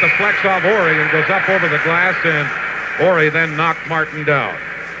shot deflects off Orey and goes up over the glass, and Orey then knocked Martin down.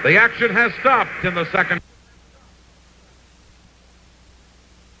 The action has stopped in the second.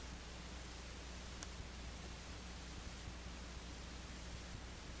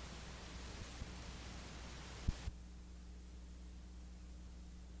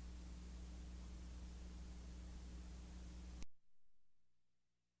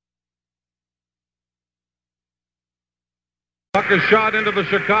 Puck is shot into the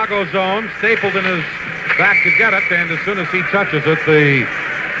Chicago zone. Stapleton is back to get it, and as soon as he touches it, the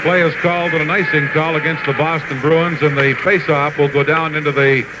play is called an icing call against the Boston Bruins, and the face-off will go down into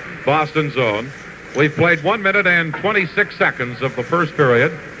the Boston zone. We've played 1 minute and 26 seconds of the first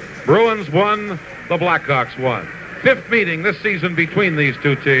period. Bruins won, the Blackhawks won. Fifth meeting this season between these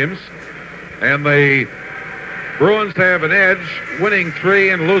two teams, and the Bruins have an edge, winning 3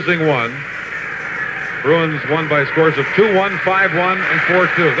 and losing 1. Bruins won by scores of 2-1, 5-1, and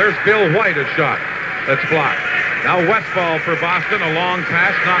 4-2. There's Bill White, a shot that's blocked. Now Westfall for Boston, a long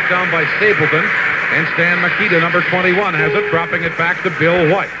pass knocked down by Stapleton, and Stan Mikita, number 21, has it, dropping it back to Bill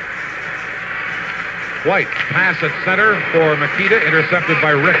White. White, pass at center for Mikita, intercepted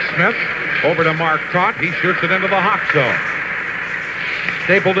by Rick Smith. Over to Mark Trott. He shoots it into the Hawk zone.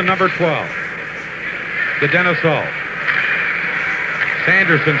 Stapleton, number 12, to Dennis Hull.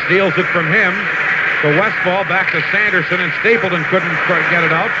 Sanderson steals it from him. So Westfall back to Sanderson, and Stapleton couldn't get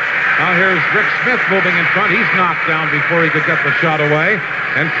it out. Now here's Rick Smith moving in front. He's knocked down before he could get the shot away.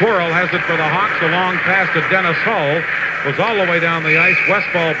 And Quarrel has it for the Hawks. A long pass to Dennis Hull. Was all the way down the ice.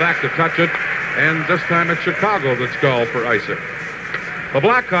 Westfall back to touch it. And this time it's Chicago that's called for icing. The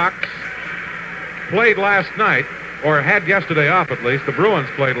Blackhawks played last night, or had yesterday off at least. The Bruins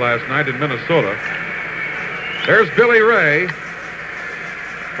played last night in Minnesota. There's Billy Ray,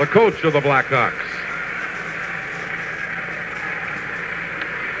 the coach of the Blackhawks.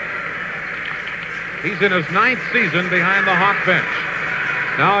 He's in his 9th season behind the Hawk bench.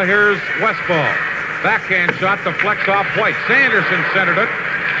 Now here's Westfall. Backhand shot deflects off White. Sanderson centered it.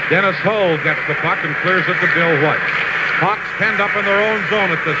 Dennis Hull gets the puck and clears it to Bill White. Hawks penned up in their own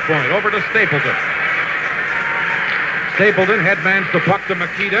zone at this point. Over to Stapleton. Stapleton headmans the puck to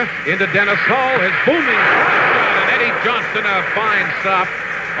Mikita. Into Dennis Hull. His booming shot, and Eddie Johnston, a fine stop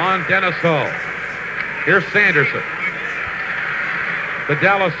on Dennis Hull. Here's Sanderson. To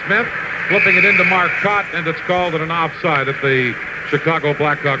Dallas Smith. Flipping it into Mark Trott, and it's called an offside at the Chicago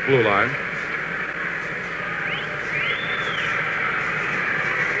Blackhawk blue line.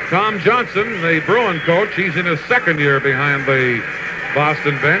 Tom Johnson, the Bruin coach, he's in his 2nd year behind the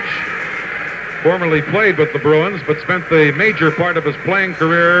Boston bench. Formerly played with the Bruins, but spent the major part of his playing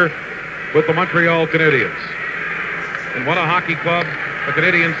career with the Montreal Canadiens. And what a hockey club the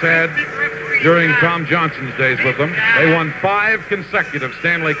Canadiens had during Tom Johnson's days with them. They won 5 consecutive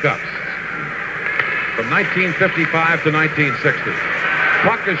Stanley Cups from 1955 to 1960.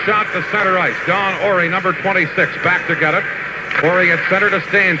 Puck is shot to center ice. Don Orey, number 26, back to get it. Orey at center to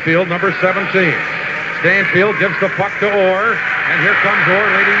Stanfield, number 17. Stanfield gives the puck to Orr, and here comes Orr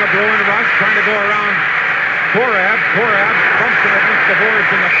leading the Bruin rush, trying to go around Korab. Korab bumps it against the boards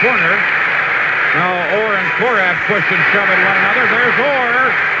in the corner. Now Orr and Korab push and shove at one another. There's Orr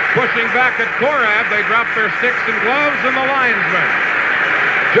pushing back at Korab. They drop their sticks and gloves, and the linesmen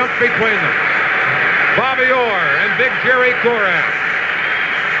jump between them. Bobby Orr and Big Jerry Korab.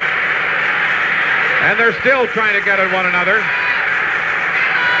 And they're still trying to get at one another.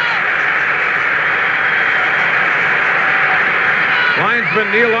 Linesman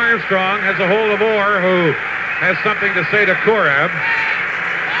Neil Armstrong has a hold of Orr, who has something to say to Korab.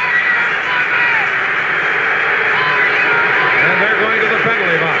 And they're going to the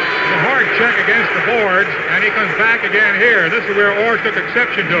penalty box. A hard check against the boards, and he comes back again here. This is where Orr took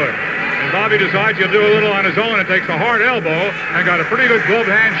exception to it. And Bobby decides he'll do a little on his own and takes a hard elbow and got a pretty good glove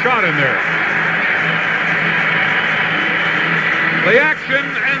hand shot in there. The action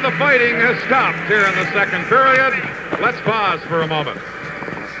and the fighting has stopped here in the second period. Let's pause for a moment.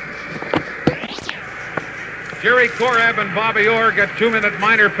 Jerry Korab and Bobby Orr get 2-minute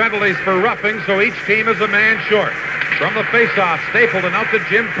minor penalties for roughing, so each team is a man short. From the faceoff, Stapleton out to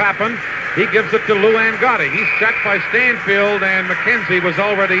Jim Pappen. He gives it to Lou Angotti. He's checked by Stanfield, and McKenzie was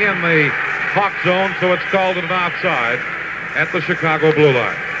already in the Hawk zone, so it's called an offside at the Chicago blue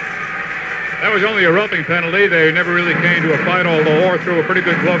line. That was only a roughing penalty. They never really came to a fight, although Orr threw a pretty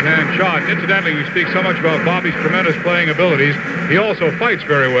good glove hand shot. Incidentally, we speak so much about Bobby's tremendous playing abilities. He also fights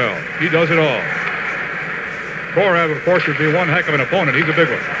very well. He does it all. Korab, of course, would be one heck of an opponent. He's a big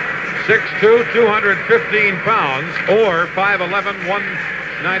one. 6'2", 215 pounds, or 5'11",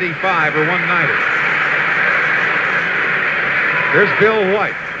 195 or 190. Here's Bill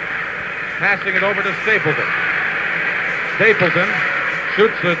White passing it over to Stapleton. Stapleton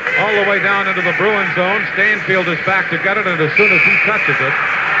shoots it all the way down into the Bruin zone. Stanfield is back to get it, and as soon as he touches it,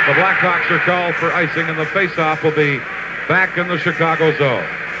 the Blackhawks are called for icing, and the faceoff will be back in the Chicago zone.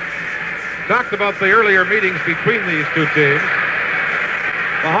 Talked about the earlier meetings between these two teams.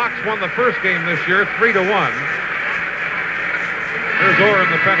 The Hawks won the first game this year 3-1. There's Orr in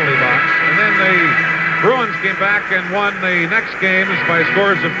the penalty box. And then the Bruins came back and won the next games by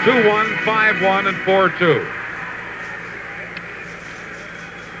scores of 2-1, 5-1, and 4-2.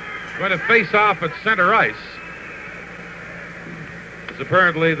 Going to face off at center ice. Because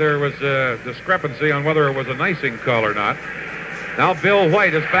apparently there was a discrepancy on whether it was an icing call or not. Now Bill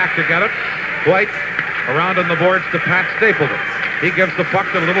White is back to get it. White around on the boards to Pat Stapleton. He gives the puck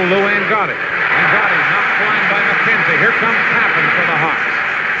to little Lou Angotti. Angotti knocked flying by McKenzie. Here comes Pappen for the Hawks.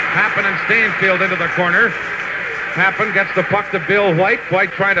 Pappen and Stanfield into the corner. Pappen gets the puck to Bill White.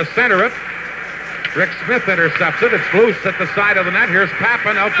 White trying to center it. Rick Smith intercepts it. It's loose at the side of the net. Here's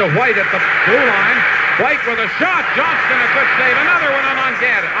Pappen out to White at the blue line. White with a shot. Johnston a good save. Another one on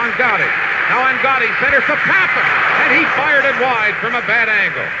Angotti. Now Angotti centers to Pappen. And he fired it wide from a bad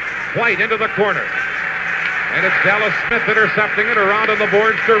angle. White into the corner. And it's Dallas Smith intercepting it around on the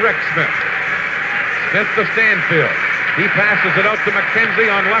boards to Rick Smith. Smith to Stanfield. He passes it out to McKenzie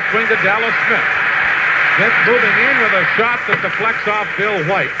on left wing to Dallas Smith. Smith moving in with a shot that deflects off Bill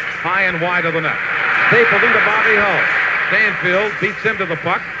White, high and wide of the net. Stapleton to Bobby Hull. Stanfield beats him to the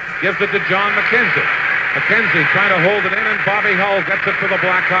puck, gives it to John McKenzie. McKenzie trying to hold it in, and Bobby Hull gets it to the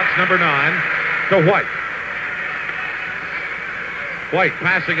Blackhawks, number 9, to White. White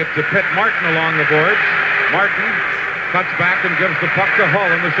passing it to Pitt Martin along the boards. Martin cuts back and gives the puck to Hull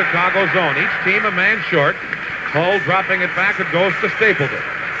in the Chicago zone. Each team a man short. Hull dropping it back. It goes to Stapleton.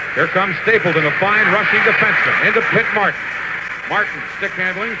 Here comes Stapleton, a fine rushing defenseman, into Pitt Martin. Martin, stick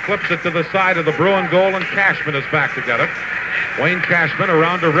handling, flips it to the side of the Bruin goal, and Cashman is back to get it. Wayne Cashman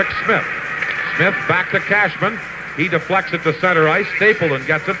around to Rick Smith. Smith back to Cashman. He deflects it to center ice. Stapleton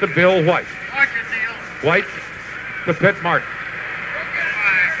gets it to Bill White. White to Pitt Martin.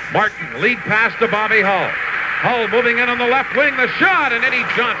 Martin, lead pass to Bobby Hull. Hull moving in on the left wing. The shot, and Eddie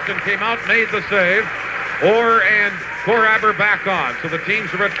Johnston came out, made the save. Orr and Korab are back on, so the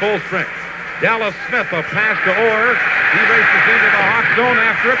teams are at full strength. Dallas Smith, a pass to Orr. He races into the Hawk zone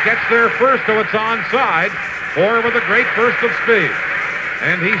after it. Gets there first, so it's onside. Orr with a great burst of speed.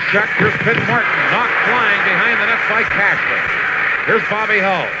 And he's checked. Here's Pitt Martin, knocked flying behind the net by Cashman. Here's Bobby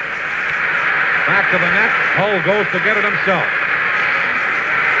Hull. Back to the net. Hull goes to get it himself.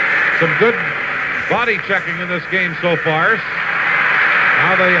 Some good body checking in this game so far.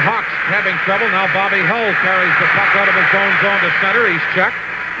 Now the Hawks having trouble. Now Bobby Hull carries the puck out of his own zone to center. He's checked.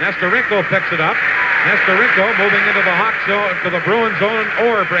 Nestorenko picks it up. Nestorenko moving into the Hawks zone, to the Bruins zone.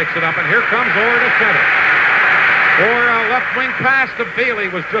 Orr breaks it up, and here comes Orr to center. Orr, a left wing pass to Bailey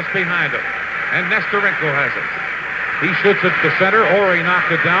was just behind him, and Nestorenko has it. He shoots it to center. Orr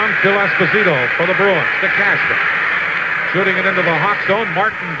knocked it down. Phil Esposito for the Bruins to Cashman. Shooting it into the Hawks zone.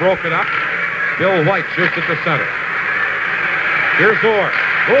 Martin broke it up. Bill White shoots it to center. Here's Orr.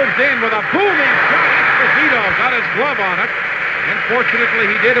 Moves in with a booming shot. Esposito got his glove on it. Unfortunately,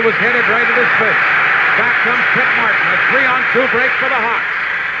 he did. It was headed right at his face. Back comes Pitt Martin. A 3-on-2 break for the Hawks.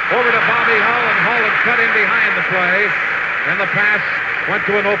 Over to Bobby Hull, and Hull had cut in behind the play. And the pass went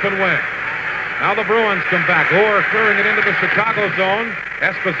to an open wing. Now the Bruins come back. Orr clearing it into the Chicago zone.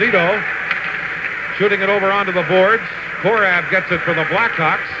 Esposito shooting it over onto the boards. Korab gets it for the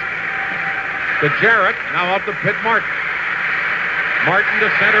Blackhawks. To Jarrett. Now up to Pitt Martin. Martin to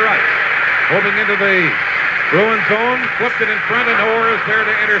center ice. Moving into the Bruins zone. Flipped it in front, and Orr is there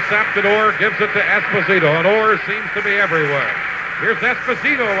to intercept it. Orr gives it to Esposito, and Orr seems to be everywhere. Here's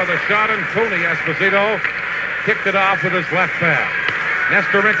Esposito with a shot, and Tony Esposito kicked it off with his left pad.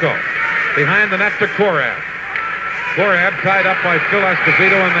 Nestorenko behind the net to Korab. Korab tied up by Phil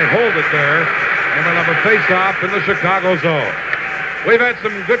Esposito, and they hold it there. And we'll have a face-off in the Chicago zone. We've had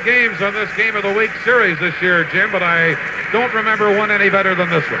some good games on this Game of the Week series this year, Jim, but I don't remember one any better than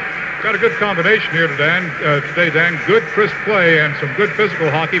this one. Got a good combination here today, Dan. Good, crisp play and some good physical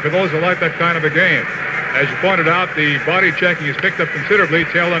hockey for those who like that kind of a game. As you pointed out, the body checking has picked up considerably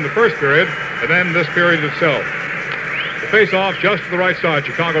tail end the first period, and then this period itself. The face-off just to the right side,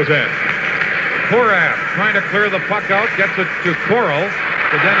 Chicago's end. Korab trying to clear the puck out, gets it to Coral,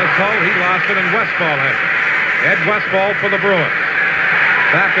 to Dennis Hull. He lost it, and Westfall has it. Ed Westfall for the Bruins.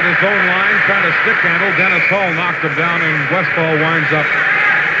 Back at his own line, trying to stick handle. Dennis Hull knocked him down, and Westfall winds up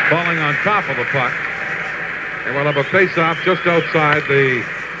falling on top of the puck. And we'll have a face-off just outside the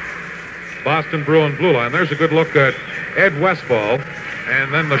Boston Bruin blue line. There's a good look at Ed Westfall,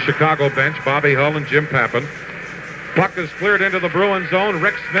 and then the Chicago bench, Bobby Hull and Jim Pappen. Puck is cleared into the Bruin zone.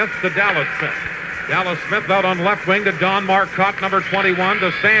 Rick Smith to Dallas Smith. Dallas Smith out on left wing to Don Marcotte, number 21,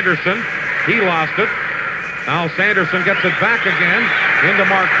 to Sanderson. He lost it. Now Sanderson gets it back again into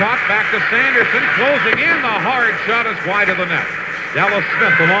Marcotte, back to Sanderson, closing in. The hard shot is wide of the net. Dallas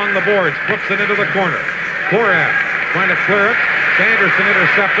Smith along the boards, flips it into the corner. Korab trying to clear it. Sanderson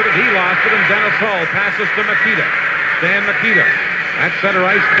intercepted it. He lost it, and Dennis Hull passes to Mikita. Stan Mikita at center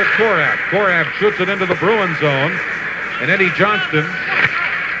ice to Korab. Korab shoots it into the Bruin zone, and Eddie Johnston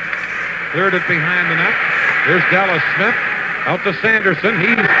cleared it behind the net. Here's Dallas Smith out to Sanderson.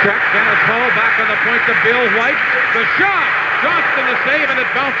 He's checked. Dennis Hull back on the point to Bill White. The shot! Johnston the save, and it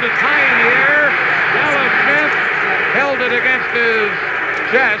bounces high in the air. Dallas Smith held it against his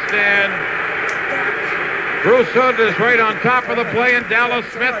chest, and Bruce Hood is right on top of the play, and Dallas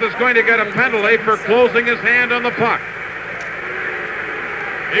Smith is going to get a penalty for closing his hand on the puck.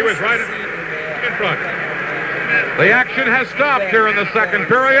 He was right in front. The action has stopped here in the second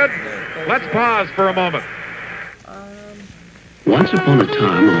period. Let's pause for a moment. Once upon a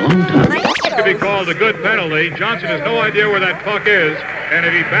time, a long time ago. This could be called a good penalty. Johnson has no idea where that puck is, and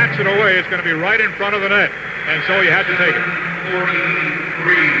if he bats it away, it's going to be right in front of the net, and so he had to take it.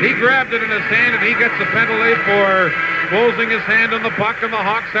 He grabbed it in his hand, and he gets the penalty for closing his hand on the puck, and the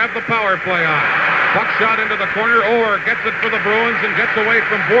Hawks have the power play on. Puck shot into the corner. Orr gets it for the Bruins and gets away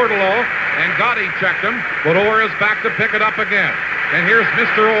from Bordelot, and Gotti checked him, but Orr is back to pick it up again. And here's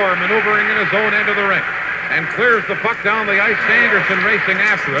Mr. Orr maneuvering in his own end of the rink and clears the puck down the ice. Sanderson racing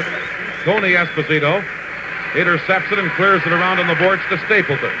after it. Tony Esposito intercepts it and clears it around on the boards to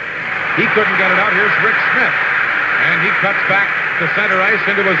Stapleton. He couldn't get it out. Here's Rick Smith, and he cuts back to center ice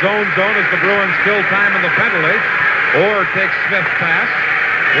into his own zone as the Bruins kill time in the penalty. Orr takes Smith's pass.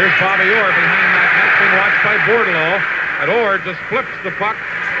 Here's Bobby Orr behind that net, being watched by Bordelot, and Orr just flips the puck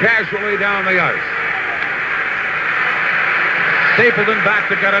casually down the ice. Stapleton back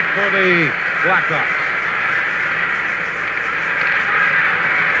to get it for the Blackhawks.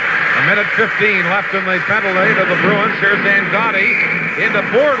 A minute 15 left in the penalty to the Bruins. Here's Angotti into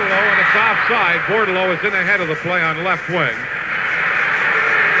Bordelot, and it's offside. Bordelot is in ahead of the play on left wing.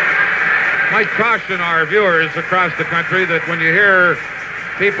 Might caution our viewers across the country that when you hear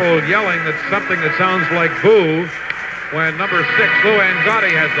people yelling that something that sounds like boo, when number 6, Lou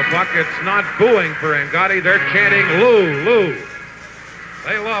Angotti, has the puck, it's not booing for Angotti. They're chanting Lou, Lou.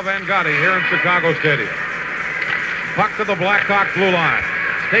 They love Angotti here in Chicago Stadium. Puck to the Blackhawk blue line.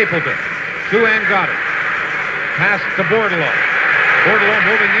 Stapleton to Angotti. Pass to Bordelot. Bordelot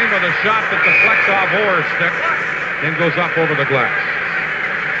moving in with a shot that deflects off Orr's stick and goes up over the glass.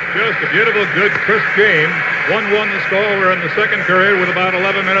 Just a beautiful, good, crisp game. 1-1 the score. We're in the second period with about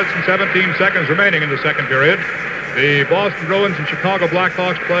 11 minutes and 17 seconds remaining in the second period. The Boston Bruins and Chicago Black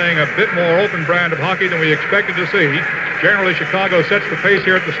Hawks playing a bit more open brand of hockey than we expected to see. Generally, Chicago sets the pace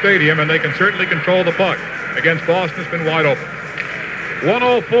here at the stadium, and they can certainly control the puck. Against Boston, it's been wide open.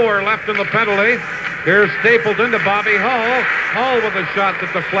 1:04 left in the penalty. Here's Stapleton to Bobby Hull. Hull with a shot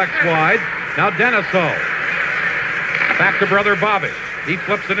that deflects wide. Now Dennis Hull. Back to brother Bobby. He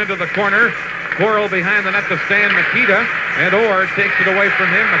flips it into the corner. Coral behind the net to Stan Mikita. And Orr takes it away from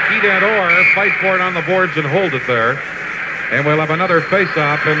him. Mikita and Orr fight for it on the boards and hold it there. And we'll have another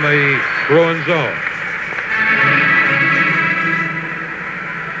face-off in the Bruins zone.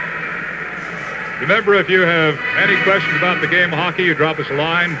 Remember, if you have any questions about the game of hockey, you drop us a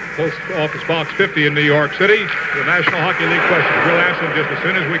line, Post Office Box 50 in New York City. The National Hockey League questions. We'll answer them just as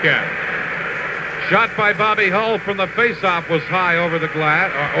soon as we can. Shot by Bobby Hull from the face-off was high over the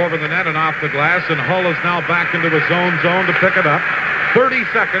glass, over the net and off the glass, and Hull is now back into his own zone to pick it up. 30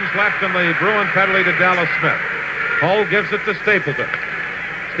 seconds left in the Bruin penalty to Dallas Smith. Hull gives it to Stapleton.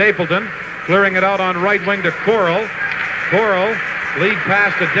 Stapleton clearing it out on right wing to Coral. Coral lead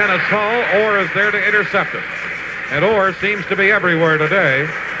pass to Dennis Hull. Orr is there to intercept it. And Orr seems to be everywhere today,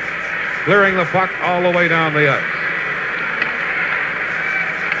 clearing the puck all the way down the ice.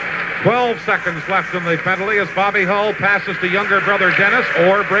 12 seconds left in the penalty as Bobby Hull passes to younger brother Dennis.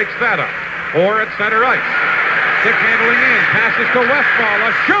 Orr breaks that up. Orr at center ice. Stick handling in. Passes to Westfall.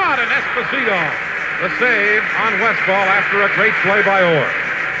 A shot, and Esposito. The save on Westfall after a great play by Orr.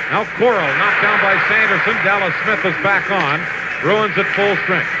 Now Coral knocked down by Sanderson. Dallas Smith is back on. Bruins at full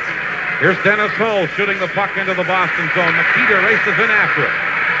strength. Here's Dennis Hull shooting the puck into the Boston zone. Mikita races in after it.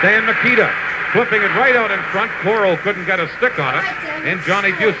 Stan Mikita flipping it right out in front. Coral couldn't get a stick on it. And Johnny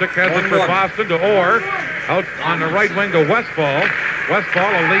Busick has it for Boston to Orr. Out on the right wing to Westfall.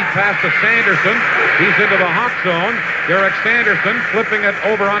 Westfall, a lead pass to Sanderson. He's into the Hawk zone. Derek Sanderson flipping it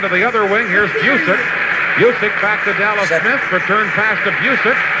over onto the other wing. Here's Busick. Busick back to Dallas Smith. Return pass to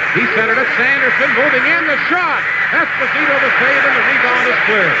Busick. He centered it. Sanderson moving in. The shot. Esposito the save, and the rebound is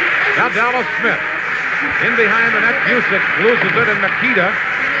clear. Now Dallas Smith. In behind the net. Busick loses it, and Mikita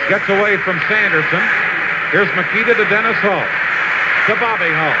gets away from Sanderson. Here's Mikita to Dennis Hull. To Bobby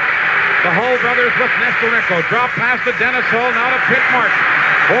Hull. The Hull brothers with Nestorenko. Drop pass to Dennis Hull. Now to Pitt Martin.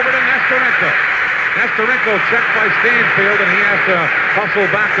 Over to Nestorenko. Nestorenko checked by Stanfield, and he has to hustle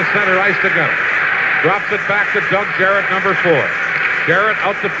back to center ice to get it. Drops it back to Doug Jarrett, number 4. Jarrett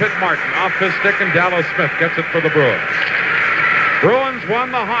out to Pitt Martin. Off his stick, and Dallas Smith gets it for the Bruins. Bruins won.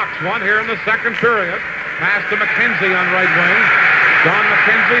 The Hawks won here in the second period. Pass to McKenzie on right wing. John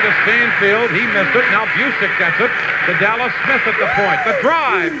McKenzie to Stanfield. He missed it. Now Busick gets it to Dallas Smith at the point. The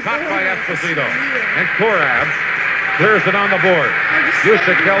drive caught by Esposito. And Korab clears it on the board.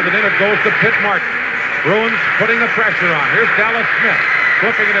 Busick held it in. It goes to Pitt Martin. Bruins putting the pressure on. Here's Dallas Smith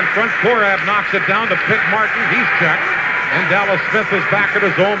flipping it in front. Korab knocks it down to Pitt Martin. He's checked. And Dallas Smith is back at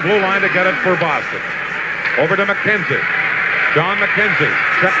his own blue line to get it for Boston. Over to McKenzie. John McKenzie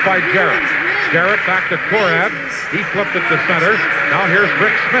checked by Jarrett. Jarrett back to Korab. He flipped it to center. Now here's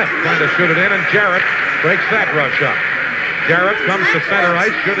Rick Smith trying to shoot it in, and Jarrett breaks that rush up. Jarrett comes to center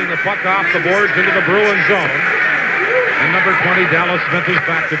ice, shooting the puck off the boards into the Bruin zone. And number 20, Dallas Smith, is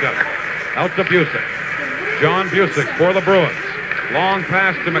back to get it. Out to Busick. John Busick for the Bruins. Long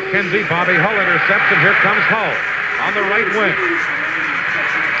pass to McKenzie. Bobby Hull intercepts, and here comes Hull on the right wing.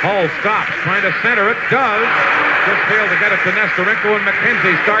 Hull stops, trying to center it. Does. Just failed to get it to Nestorenko, and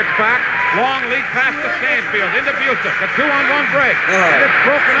McKenzie starts back. Long lead pass to Stanfield. Into Busick. A 2-on-1 break. And it's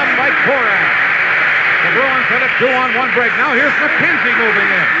broken up by Korab. The Bruins had a 2-on-1 break. Now here's McKenzie moving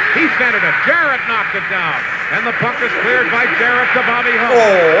in. He centered it. Jarrett knocked it down. And the puck is cleared by Jarrett to Bobby Hull.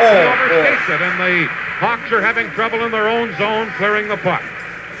 He overstates it, and the Hawks are having trouble in their own zone clearing the puck.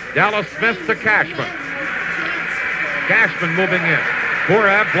 Dallas Smith to Cashman. Cashman moving in.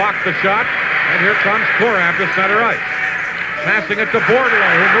 Korab blocked the shot, and here comes Korab to center ice. Passing it to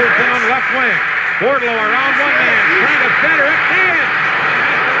Bordelow, who moves in on left wing. Bordelow around one man, trying to center it. In!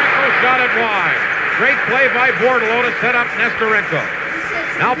 Nestorenko shot it wide. Great play by Bordelow to set up Nestorenko.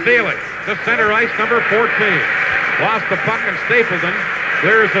 Now Bailey to center ice, number 14. Lost the puck, and Stapleton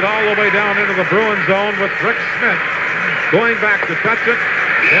clears it all the way down into the Bruin zone with Rick Smith going back to touch it.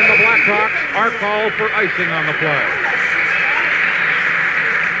 Then the Blackhawks are called for icing on the play.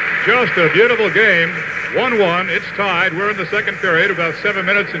 Just a beautiful game. 1-1. It's tied. We're in the second period. About 7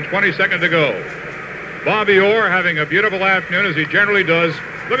 minutes and 20 seconds to go. Bobby Orr having a beautiful afternoon, as he generally does.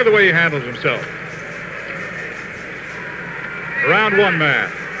 Look at the way he handles himself. Around one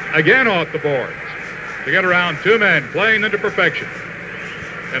man. Again off the boards. To get around two men, playing into perfection.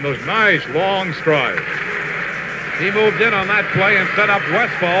 And those nice long strides. He moved in on that play and set up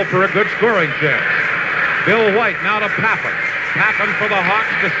Westfall for a good scoring chance. Bill White now to Pappen. Pappen for the Hawks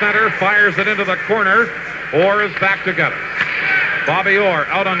to center, fires it into the corner. Orr is back to get it. Bobby Orr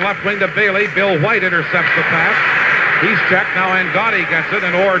out on left wing to Bailey. Bill White intercepts the pass. He's checked. Now Angotti gets it,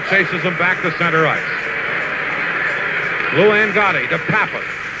 and Orr chases him back to center ice. Lou Angotti to Pappen.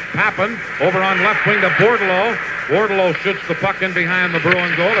 Pappen over on left wing to Bordelot. Bordelot shoots the puck in behind the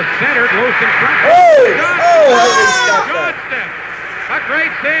Bruin goal. It's centered, loose in front. Johnston! A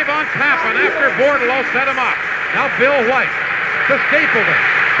great save on Pappen after Bordelot set him up. Now Bill White to Stapleton.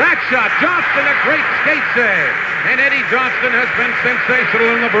 Back shot. Johnston, a great skate save. And Eddie Johnston has been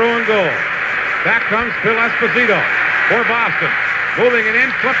sensational in the Bruin goal. Back comes Phil Esposito for Boston. Moving it in,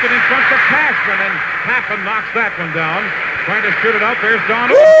 flipped it in front of Cashman, and Pappen knocks that one down. Trying to shoot it out. There's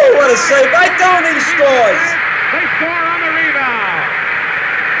Don. Ooh, what a save. Right down, he scores. They score on the rebound.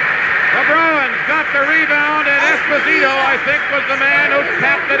 The Bruins got the rebound, and Esposito, I think, was the man who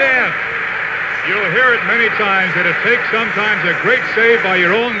tapped it in. You'll hear it many times that it takes sometimes a great save by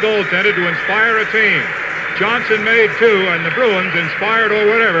your own goaltender to inspire a team. Johnson made two, and the Bruins, inspired or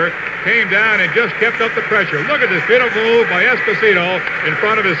whatever, came down and just kept up the pressure. Look at this beautiful move by Esposito in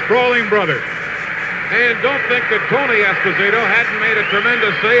front of his sprawling brother. And don't think that Tony Esposito hadn't made a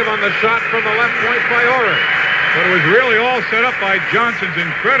tremendous save on the shot from the left point by Orr. But it was really all set up by Johnson's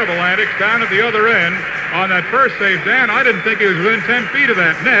incredible antics down at the other end on that first save. Dan, I didn't think he was within 10 feet of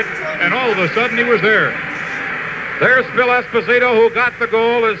that net, and all of a sudden he was there. There's Phil Esposito, who got the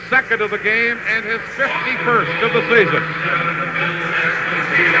goal, his second of the game, and his 51st of the season.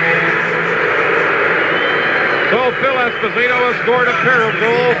 So Phil Esposito has scored a pair of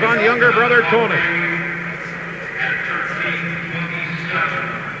goals on younger brother Tony.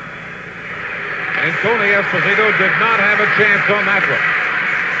 And Tony Esposito did not have a chance on that one.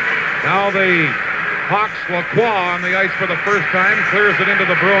 Now the Hawks, Lacroix on the ice for the first time, clears it into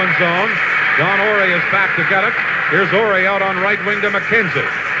the Bruin zone. Don Orre is back to get it. Here's Orre out on right wing to McKenzie.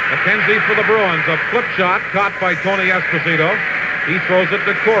 McKenzie for the Bruins. A flip shot caught by Tony Esposito. He throws it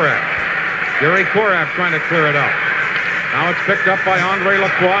to Korab. Gary Korab trying to clear it out. Now it's picked up by Andre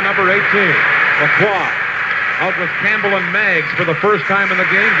Lacroix, number 18. Lacroix out with Campbell and Maggs for the first time in the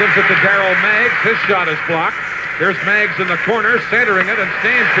game. Gives it to Darryl Maggs. His shot is blocked. There's Maggs in the corner, centering it, and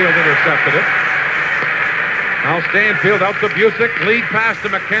Stanfield intercepted it. Now Stanfield out to Busick. Lead pass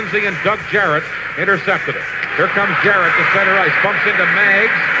to McKenzie, and Doug Jarrett intercepted it. Here comes Jarrett to center ice. Bumps into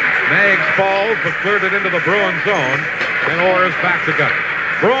Maggs. Maggs falls, but cleared it into the Bruin zone. And Orr is back to get it.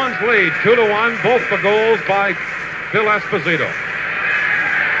 Bruins lead 2-1. Both the goals by Phil Esposito.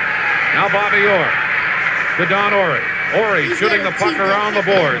 Now Bobby Orr to Don Orre. Orre shooting the puck around the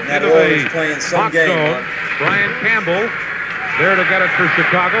boards into the Hawk zone. Brian Campbell there to get it for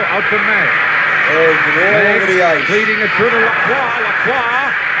Chicago. Out to Maggs. Maggs leading it through to Lacroix. Lacroix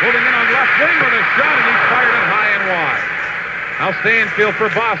moving in on left wing with a shot, and he's fired it high and wide. Now Stanfield for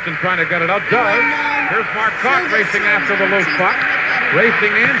Boston trying to get it out. Does. Here's Marcotte racing after the loose puck.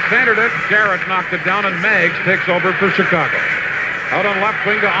 Racing in, centered it. Jarrett knocked it down, and Maggs takes over for Chicago. Out on left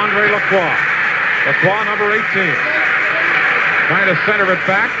wing to Andre Lacroix. Lacroix, number 18. Trying to center it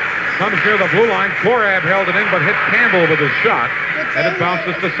back. Comes near the blue line. Korab held it in, but hit Campbell with his shot, and it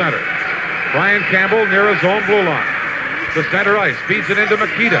bounces to center. Brian Campbell near his own blue line. To center ice. Feeds it into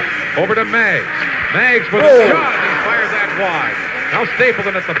Mikita. Over to Maggs. Maggs with a shot, and he fired that wide. Now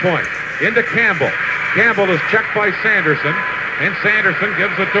Stapleton at the point. Into Campbell. Campbell is checked by Sanderson. And Sanderson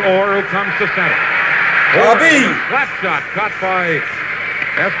gives it to Orr, who comes to center. Bobby! Flat shot caught by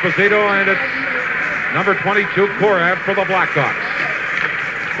Esposito, and it's number 22, Korab, for the Blackhawks.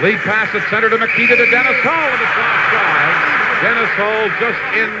 Lead pass at center to Mikita to Dennis Hall, and it's offside. Dennis Hall just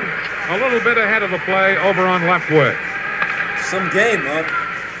in a little bit ahead of the play over on left wing. Some game, huh?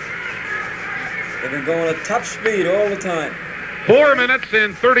 They've been going at top speed all the time. 4 minutes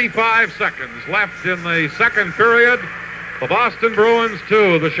and 35 seconds left in the second period. The Boston Bruins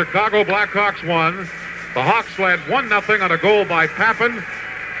 2, the Chicago Blackhawks 1. The Hawks led 1-0 on a goal by Pappen.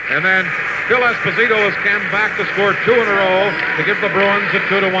 And then Phil Esposito has come back to score 2 in a row to give the Bruins a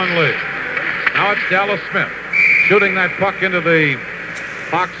 2-1 lead. Now it's Dallas Smith shooting that puck into the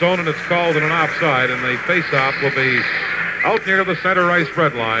Hawk zone, and it's called an offside, and the faceoff will be out near the center ice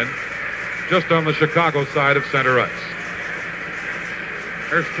red line, just on the Chicago side of center ice.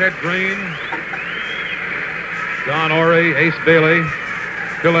 There's Ted Green, Don Orre, Ace Bailey,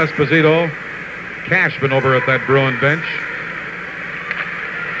 Phil Esposito, Cashman over at that Bruin bench.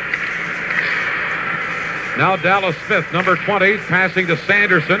 Now Dallas Smith, number 20, passing to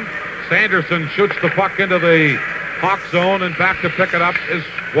Sanderson. Sanderson shoots the puck into the Hawk zone, and back to pick it up is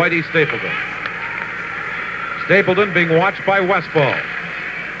Whitey Stapleton. Stapleton being watched by Westfall.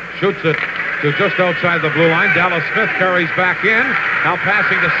 Shoots it to just outside the blue line. Dallas Smith carries back in. Now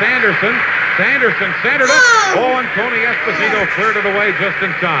passing to Sanderson. Sanderson centered it. Oh, and Tony Esposito cleared it away just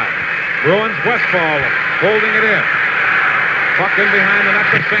in time. Bruins Westfall holding it in. Puck in behind the net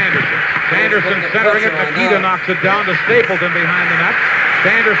to Sanderson. Sanderson centering it. Mikita knocks it down to Stapleton behind the net.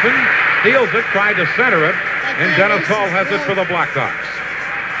 Sanderson steals it, tried to center it, and Dennis Hull has it for the Blackhawks.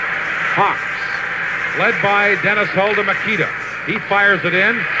 Hawks, led by Dennis Hull to Mikita. He fires it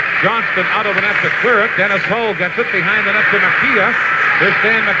in. Johnston out of the net to clear it. Dennis Hull gets it behind the net to Mikita. There's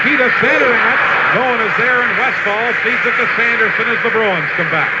Stan Mikita centering it. No one is there, and Westfall feeds it to Sanderson as the Bruins come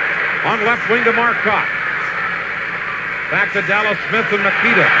back. On left wing to Marcotte. Back to Dallas Smith and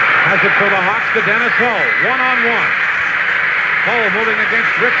Mikita. Has it for the Hawks to Dennis Hull. One-on-one. Hull moving against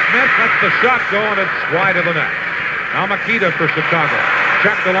Rick Smith. Lets the shot go, and it's wide of the net. Now Mikita for Chicago.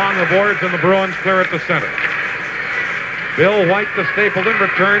 Checked along the boards, and the Bruins clear it to center. Bill White to Stapleton.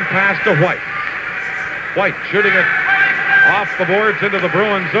 Return pass to White. White shooting it off the boards into the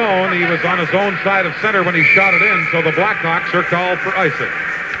Bruins zone. He was on his own side of center when he shot it in, so the Blackhawks are called for icing.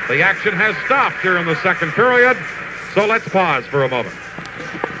 The action has stopped here in the second period, so let's pause for a moment.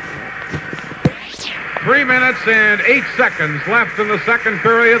 3 minutes and 8 seconds left in the second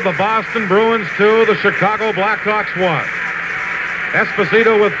period. The Boston Bruins 2, the Chicago Blackhawks 1.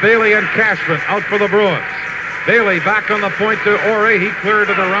 Esposito with Bailey and Cashman out for the Bruins. Bailey back on the point to Ore. He cleared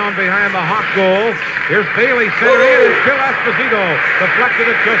it around behind the Hawk goal. Here's Bailey centered in, and Phil Esposito deflected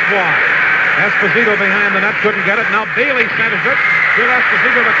it just wide. Esposito behind the net, couldn't get it. Now Bailey centers it. Phil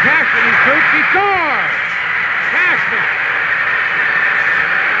Esposito to Cashman. He shoots, he scores! Cashman!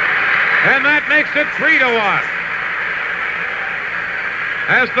 And that makes it 3-1.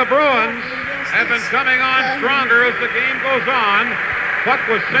 As the Bruins have been coming on stronger as the game goes on. Puck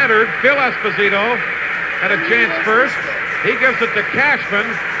was centered. Phil Esposito had a chance first. He gives it to Cashman,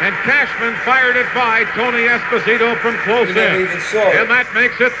 and Cashman fired it by Tony Esposito from close in. And that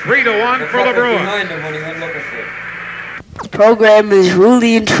makes it 3-1 for the Bruins. The program is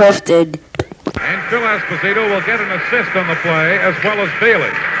rudely interrupted. And Phil Esposito will get an assist on the play, as well as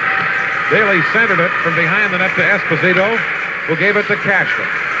Bailey. Bailey centered it from behind the net to Esposito, who gave it to Cashman.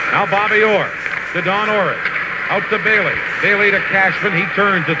 Now Bobby Orr to Don Orr. Out to Bailey. Bailey to Cashman. He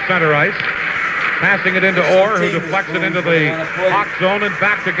turns at center ice. Passing it into Orr, who deflects it into the Hawk zone, and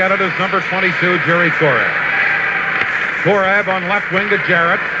back to get it is number 22, Jerry Korab. Korab on left wing to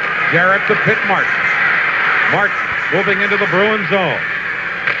Jarrett. Jarrett to Pitt Martin. Martin moving into the Bruins zone.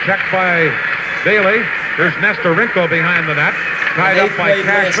 Checked by Bailey. There's Nestorenko behind the net. Tied up by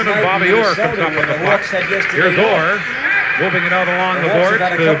Cashman, and Bobby Orr comes up with the puck. Here's Orr, moving it out along the boards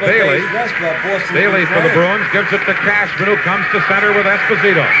to Bailey. Bailey for the Bruins, gives it to Cashman, who comes to center with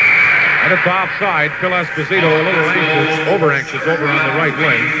Esposito. And it's offside. Phil Esposito a little anxious, over on the right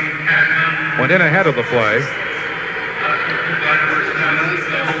wing. Went in ahead of the play.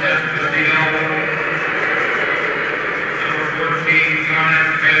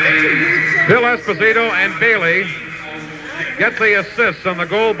 Phil Esposito and Bailey get the assists on the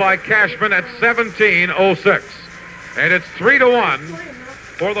goal by Cashman at 17:06. And it's 3-1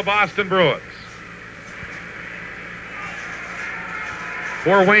 for the Boston Bruins.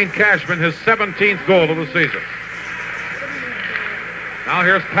 For Wayne Cashman, his 17th goal of the season. Now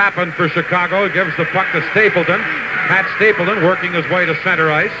here's Pappen for Chicago. He gives the puck to Stapleton. Pat Stapleton working his way to center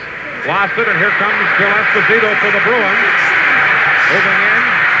ice. Lost it, and here comes Phil Esposito for the Bruins. Moving in,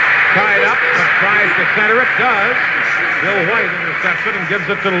 tied up, but tries to center it. Does. Bill White intercepts it and gives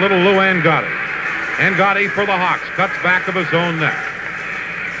it to the little Lou Angotti. Angotti for the Hawks. Cuts back of his own net.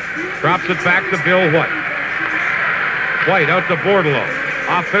 Drops it back to Bill White. White out to Bordelot.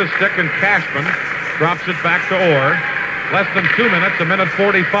 Off his stick, and Cashman drops it back to Orr. Less than 2 minutes,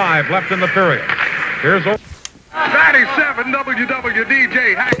 1:45 left in the period. Here's Orr. 97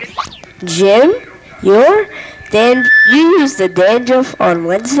 WWDJ Hackett. Jim, you used the dandruff on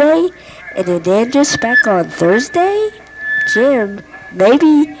Wednesday and the dandruff's back on Thursday? Jim,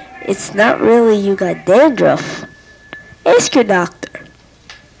 maybe it's not really you got dandruff. Ask your doctor.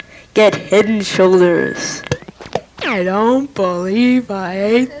 Get Head and Shoulders. I don't believe I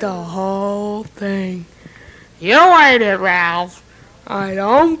ate the whole thing. You ate it, Ralph. I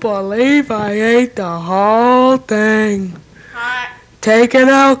don't believe I ate the whole thing. Take an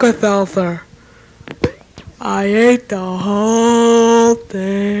Alka-Seltzer. I ate the whole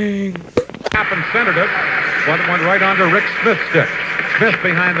thing. Pappen centered it, but it went right onto Rick Smith's stick. Smith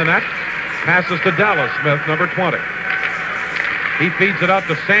behind the net. Passes to Dallas Smith, number 20. He feeds it out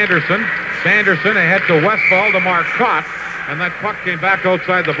to Sanderson. Sanderson ahead to Westfall to Marcotte. and that puck came back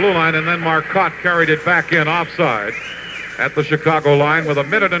outside the blue line, and then Marcotte carried it back in offside at the Chicago line with 1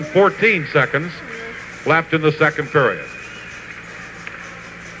 minute and 14 seconds left in the second period.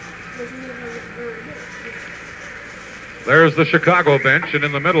 There's the Chicago bench, and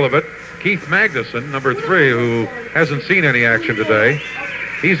in the middle of it, Keith Magnuson, number 3, who hasn't seen any action today.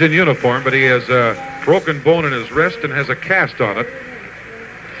 He's in uniform, but he has a broken bone in his wrist and has a cast on it.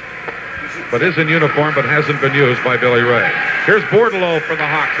 But is in uniform, but hasn't been used by Billy Ray. Here's Bordelot for the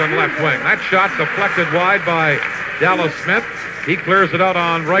Hawks on left wing. That shot deflected wide by Dallas Smith. He clears it out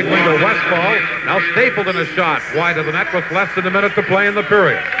on right wing to Westfall. Now Stapleton a shot wide of the net with less than a minute to play in the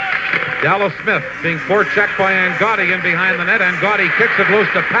period. Dallas Smith being forechecked by Angotti in behind the net. Angotti kicks it loose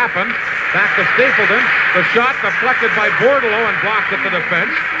to Papin. Back to Stapleton. The shot deflected by Bordelot and blocked at the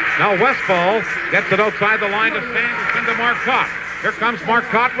defense. Now Westfall gets it outside the line to Sanderson to Marcotte. Here comes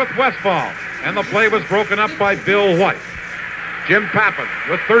Marcotte with Westfall. And the play was broken up by Bill White. Jim Papin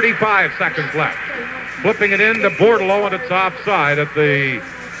with 35 seconds left. Flipping it in to Bordelot, and it's offside at the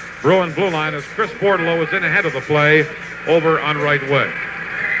Bruin blue line as Chris Bordelot is in ahead of the play over on right wing.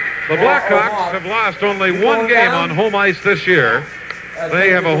 The Blackhawks have lost only one game on home ice this year. They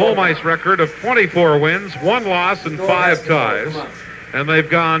have a home ice record of 24 wins, 1 loss, and 5 ties. And they've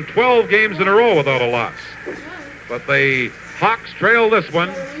gone 12 games in a row without a loss. But the Hawks trail this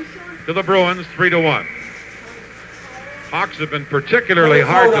one to the Bruins 3-1. Hawks have been particularly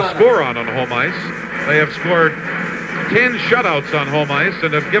hard to score on home ice. They have scored 10 shutouts on home ice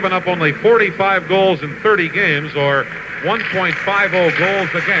and have given up only 45 goals in 30 games, or 1.50 goals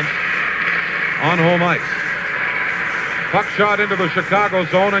against on home ice. Puck shot into the Chicago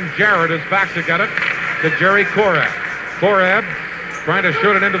zone, and Jarrett is back to get it to Jerry Korab. Korab trying to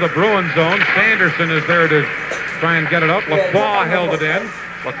shoot it into the Bruin zone. Sanderson is there to try and get it up. Lacroix held it in.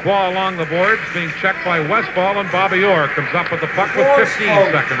 Lacroix along the boards, being checked by Westfall, and Bobby Orr comes up with the puck with 15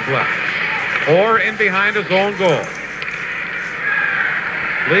 seconds left. Orr in behind his own goal.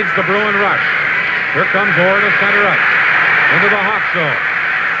 Leads the Bruin rush. Here comes Orr to center ice. Into the Hawk zone.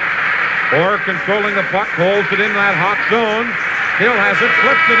 Orr controlling the puck, holds it in that Hawk zone. Hill has it,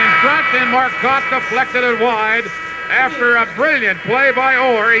 flips it in front, and Marcotte deflected it wide. After a brilliant play by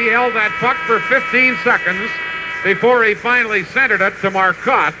Orr, he held that puck for 15 seconds before he finally centered it to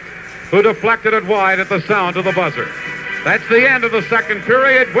Marcotte, who deflected it wide at the sound of the buzzer. That's the end of the second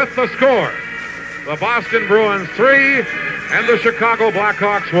period with the score. The Boston Bruins 3 and the Chicago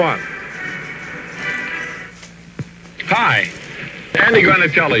Blackhawks 1. Hi, Andy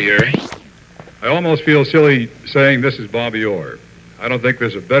Granatelli here. I almost feel silly saying this is Bobby Orr. I don't think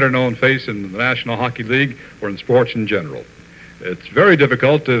there's a better-known face in the National Hockey League or in sports in general. It's very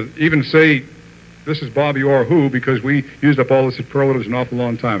difficult to even say this is Bobby Orr who, because we used up all the superlatives an awful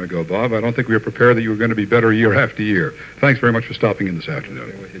long time ago, Bob. I don't think we were prepared that you were going to be better year after year. Thanks very much for stopping in this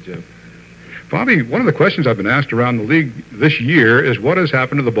afternoon. With you, Jim. Bobby, one of the questions I've been asked around the league this year is what has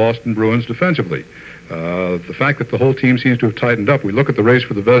happened to the Boston Bruins defensively. The fact that the whole team seems to have tightened up. We look at the race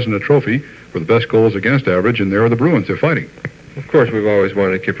for the Vezina Trophy for the best goals against average, and there are the Bruins. They're fighting. Of course, we've always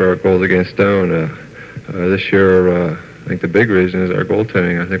wanted to keep our goals against down. This year, I think the big reason is our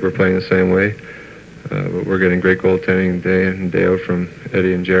goaltending. I think we're playing the same way. But we're getting great goaltending day in and day out from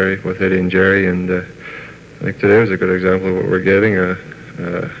Eddie and Jerry, and I think today was a good example of what we're getting. I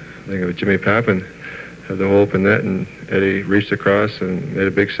think it was Jimmy Papin had the whole open net, and Eddie reached across and made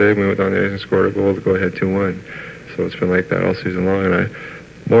a big save. We went down the ice and scored a goal to go ahead 2-1. So it's been like that all season long, and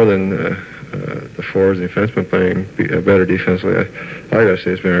more than the forwards and defensemen playing better defensively, I gotta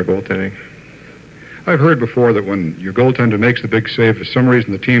say it's been our goaltending. I've heard before that when your goaltender makes the big save, for some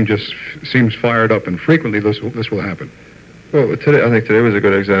reason the team just seems fired up, and frequently this will happen. Well, today, I think today was a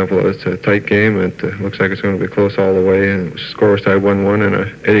good example. It's a tight game, and it looks like it's going to be close all the way, and the score was tied 1-1,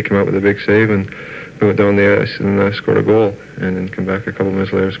 and Eddie came out with a big save, and we went down the ice and scored a goal, and then come back a couple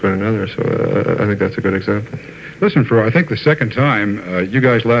minutes later, scored another. So I think that's a good example. Listen, for I think the second time, you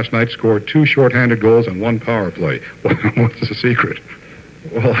guys last night scored 2 shorthanded goals and 1 power play. What's the secret?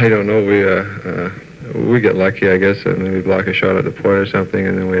 Well, I don't know. We get lucky, I guess, and maybe block a shot at the point or something,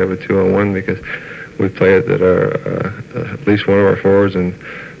 and then we have a 2-on-1 because we play it that at least one of our forwards, and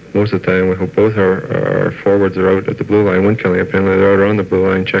most of the time we hope both our forwards are out at the blue line when killing a penalty. They're out around the blue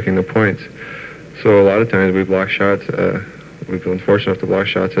line checking the points. So a lot of times we block shots. We've been fortunate enough to block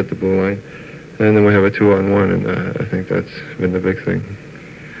shots at the blue line, and then we have a 2-on-1, and I think that's been the big thing.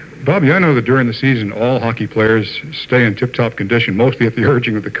 Bobby, I know that during the season all hockey players stay in tip-top condition, mostly at the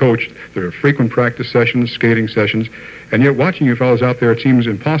urging of the coach. There are frequent practice sessions, skating sessions, and yet watching you fellows out there, it seems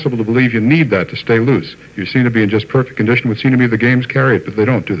impossible to believe you need that to stay loose. You seem to be in just perfect condition. Would seem to me the games carry it, but they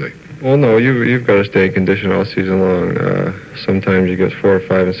don't, do they? Well, no, you've got to stay in condition all season long. Sometimes you get 4,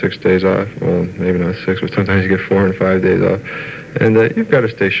 5, and 6 days off. Well, maybe not 6, but sometimes you get 4 and 5 days off. And you've got to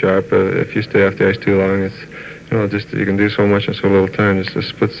stay sharp. If you stay off the ice too long, it's, just you can do so much in so little time. Just a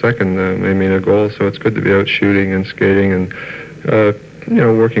split second may mean a goal. So it's good to be out shooting and skating and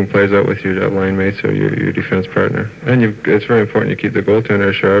working plays out with your line mates or your defense partner. And it's very important you keep the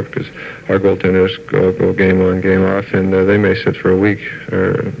goaltender sharp, because our goaltenders go game on, game off, and they may sit for a week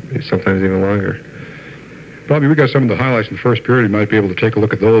or sometimes even longer. Bobby, we got some of the highlights in the first period. You might be able to take a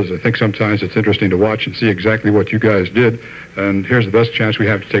look at those. I think sometimes it's interesting to watch and see exactly what you guys did. And here's the best chance we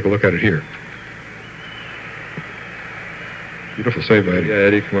have to take a look at it here. Beautiful save by Eddie. Yeah,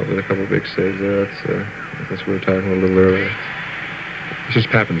 Eddie came up with a couple of big saves there. That's what we were talking about a little earlier. This is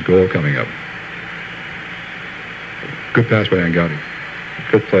Pappin's goal coming up. Good pass by Angotti.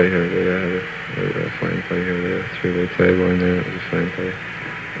 Good play here. They had a fine play here. They had a three-way play going there. It was a fine play.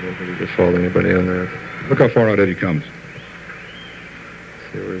 I don't think he could fault anybody on that. Look how far out Eddie comes.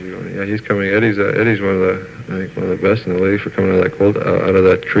 See, where's he going? Yeah, he's coming. Eddie's one of the best in the league for coming out of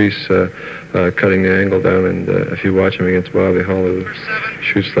that crease, cutting the angle down. And if you watch him against Bobby Hull, who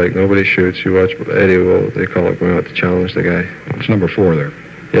shoots like nobody shoots, you watch Eddie. Well, they call it going out to challenge the guy. It's number 4 there.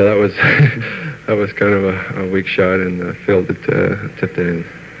 Yeah, that was that was kind of a weak shot, and Phil tipped it in.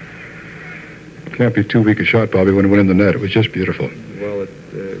 Can't be too weak a shot, Bobby, when it went in the net. It was just beautiful. Well,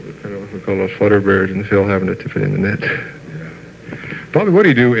 we call it a flutter bird, and Phil having to tip it in the net. Bobby, what do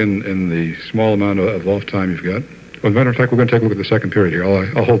you do in the small amount of off time you've got? Well, as a matter of fact, we're going to take a look at the second period here.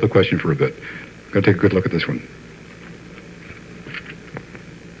 I'll hold the question for a bit. I'm going to take a good look at this one.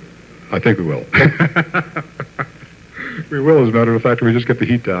 I think we will. We will, as a matter of fact. We just get the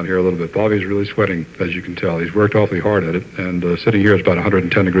heat down here a little bit. Bobby's really sweating, as you can tell. He's worked awfully hard at it, and sitting here is about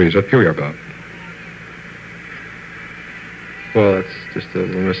 110 degrees. Here we are, Bob. Well, that's just a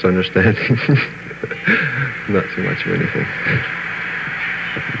little misunderstanding. Not too much of anything.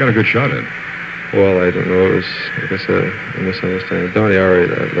 You got a good shot in. Well, I don't know. It was, like I said, a misunderstanding. Donnie already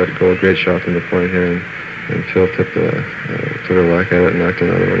let go a great shot from the point here, and Phil took a whack at it and knocked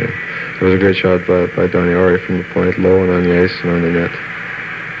another one in. It was a great shot by Donnie Ori from the point, low and on the ice and on the net.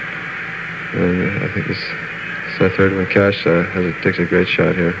 And I think it's the third one. Cash takes a great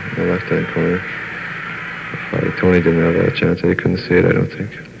shot here in the left-hand corner. Tony didn't have a chance. He couldn't see it, I don't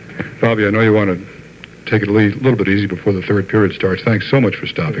think. Bobby, I know you want to take it a little bit easy before the third period starts. Thanks so much for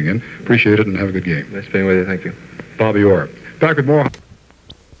stopping in. Appreciate it, and have a good game. Nice being with you. Thank you. Bobby Orr. Back with more.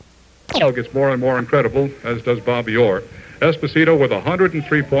 It gets more and more incredible, as does Bobby Orr. Esposito with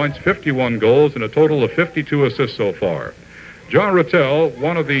 103 points, 51 goals, and a total of 52 assists so far. John Rattel,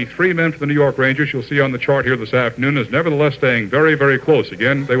 one of the 3 men for the New York Rangers you'll see on the chart here this afternoon, is nevertheless staying very, very close.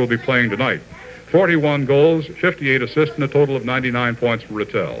 Again, they will be playing tonight. 41 goals, 58 assists, and a total of 99 points for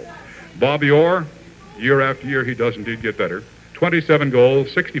Rattel. Bobby Orr, year after year, he does indeed get better. 27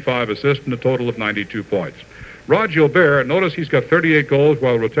 goals, 65 assists, and a total of 92 points. Rod Gilbert, notice he's got 38 goals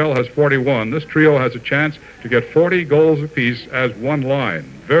while Rattel has 41. This trio has a chance to get 40 goals apiece as one line.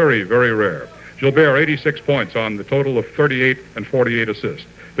 Very, very rare. Gilbert, 86 points on the total of 38 and 48 assists.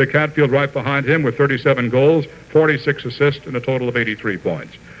 Vic Hatfield right behind him with 37 goals, 46 assists, and a total of 83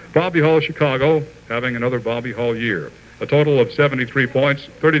 points. Bobby Hull, Chicago, having another Bobby Hull year. A total of 73 points,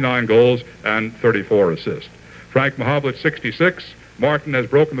 39 goals, and 34 assists. Frank Mahovlich, 66. Martin has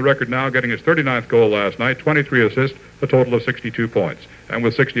broken the record now, getting his 39th goal last night, 23 assists, a total of 62 points. And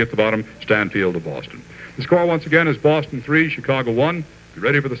with 60 at the bottom, Stanfield of Boston. The score once again is Boston 3, Chicago 1. Be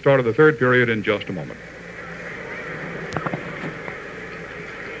ready for the start of the third period in just a moment.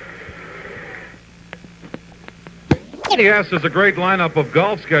 CBS is a great lineup of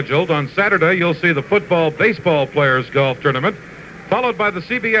golf scheduled. On Saturday, you'll see the football-baseball players golf tournament, followed by the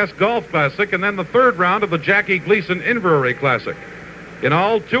CBS Golf Classic, and then the third round of the Jackie Gleason Inverurie Classic. In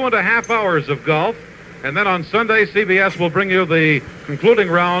all, 2.5 hours of golf, and then on Sunday, CBS will bring you the concluding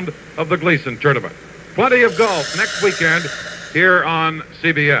round of the Gleason tournament. Plenty of golf next weekend here on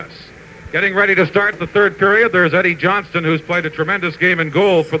CBS. Getting ready to start the third period, there's Eddie Johnston, who's played a tremendous game in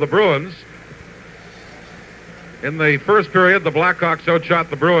goal for the Bruins. In the first period, the Blackhawks outshot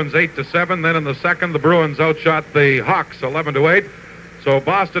the Bruins 8-7. Then in the second, the Bruins outshot the Hawks 11-8. So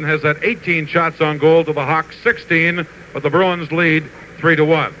Boston has had 18 shots on goal to the Hawks 16, but the Bruins lead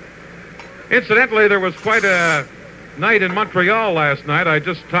 3-1. Incidentally, there was quite a night in Montreal last night. I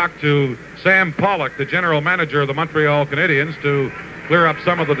just talked to Sam Pollock, the general manager of the Montreal Canadiens, to clear up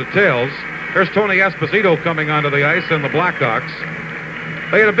some of the details. There's Tony Esposito coming onto the ice and the Blackhawks.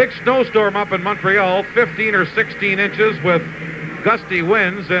 They had a big snowstorm up in Montreal, 15 or 16 inches with gusty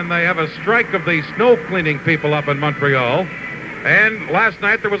winds, and they have a strike of the snow cleaning people up in Montreal. And last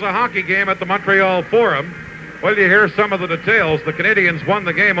night there was a hockey game at the Montreal Forum. Well, you hear some of the details. The Canadiens won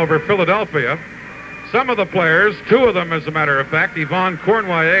the game over Philadelphia. Some of the players, two of them as a matter of fact, Yvon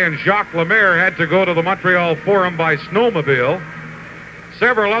Cournoyer and Jacques Lemaire, had to go to the Montreal Forum by snowmobile.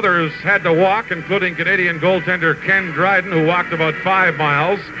 Several others had to walk, including Canadian goaltender Ken Dryden, who walked about 5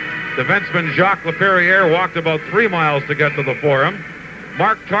 miles. Defenseman Jacques Laperriere walked about 3 miles to get to the Forum.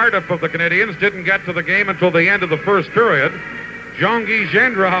 Mark Tardif of the Canadiens didn't get to the game until the end of the first period. Jean-Guy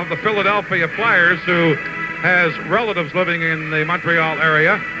Gendra of the Philadelphia Flyers, who has relatives living in the Montreal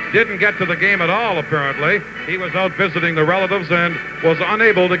area, didn't get to the game at all, apparently. He was out visiting the relatives and was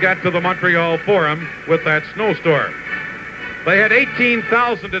unable to get to the Montreal Forum with that snowstorm. They had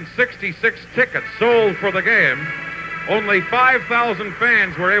 18,066 tickets sold for the game. Only 5,000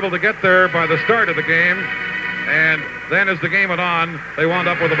 fans were able to get there by the start of the game. And then as the game went on, they wound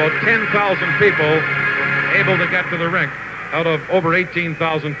up with about 10,000 people able to get to the rink out of over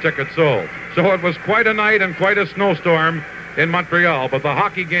 18,000 tickets sold. So it was quite a night and quite a snowstorm in Montreal, but the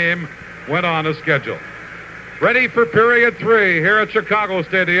hockey game went on as scheduled. Ready for period 3 here at Chicago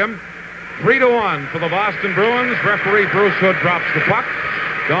Stadium. 3-1 for the Boston Bruins. Referee Bruce Hood drops the puck.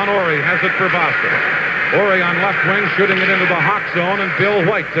 Don Ory has it for Boston. Ory on left wing, shooting it into the Hawk zone, and Bill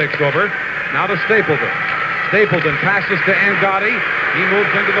White takes over. Now to Stapleton. Stapleton passes to Angotti. He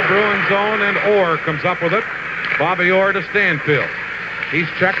moves into the Bruin zone, and Orr comes up with it. Bobby Orr to Stanfield. He's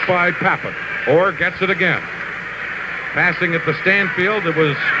checked by Papin. Orr gets it again. Passing it to Stanfield. It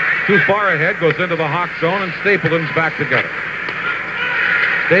was too far ahead. Goes into the Hawk zone, and Stapleton's back to get it.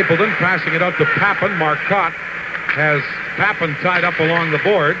 Stapleton passing it out to Papin. Marcotte has Papin tied up along the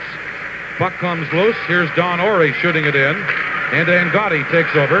boards. Puck comes loose. Here's Don Ory shooting it in. And Angotti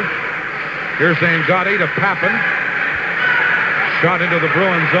takes over. Here's Angotti to Papin. Shot into the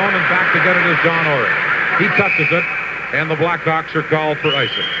Bruin zone, and back to get it is Don Ory. He touches it, and the Blackhawks are called for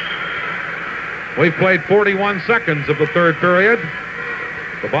icing. We've played 41 seconds of the third period.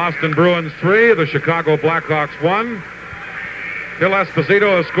 The Boston Bruins 3, the Chicago Blackhawks 1. Phil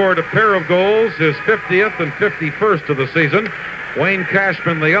Esposito has scored a pair of goals, his 50th and 51st of the season. Wayne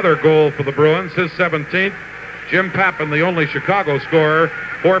Cashman, the other goal for the Bruins, his 17th. Jim Papin, the only Chicago scorer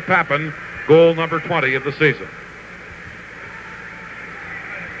for Papin, goal number 20 of the season.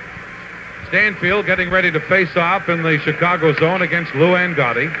 Stanfield getting ready to face off in the Chicago zone against Lou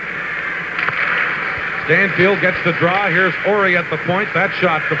Angotti. Stanfield gets the draw. Here's Ory at the point. That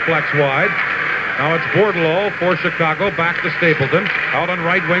shot deflects wide. Now it's Bordelot for Chicago. Back to Stapleton. Out on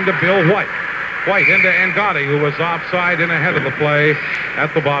right wing to Bill White. White into Angotti, who was offside in ahead of the play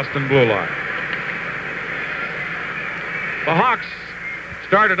at the Boston blue line. The Hawks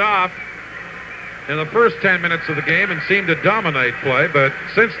started off in the first 10 minutes of the game and seemed to dominate play, but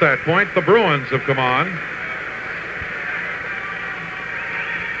since that point, the Bruins have come on.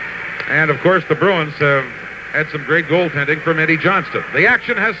 And, of course, the Bruins have had some great goaltending from Eddie Johnston. The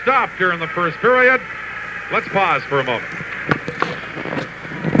action has stopped during the first period. Let's pause for a moment.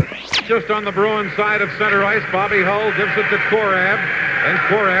 Just on the Bruins side of center ice, Bobby Hull gives it to Korab, and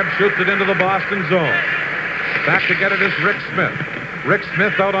Korab shoots it into the Boston zone. Back to get it is Rick Smith. Rick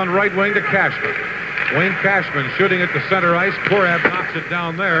Smith out on right wing to Cashman. Wayne Cashman shooting it to center ice. Korab knocks it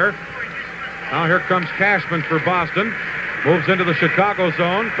down there. Now here comes Cashman for Boston. Moves into the Chicago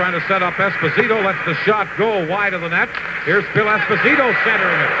zone, trying to set up Esposito. Lets the shot go wide of the net. Here's Phil Esposito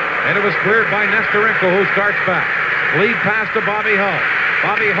centering it. And it was cleared by Nestorenko, who starts back. Lead pass to Bobby Hull.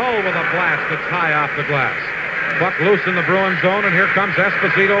 Bobby Hull with a blast that's high off the glass. Puck loose in the Bruin zone, and here comes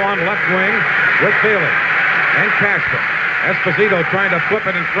Esposito on left wing with Bailey. And Cashman. Esposito trying to flip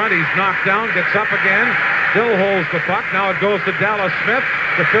it in front. He's knocked down, gets up again, still holds the puck. Now it goes to Dallas Smith,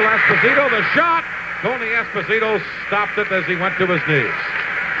 to Phil Esposito. The shot! Tony Esposito stopped it as he went to his knees.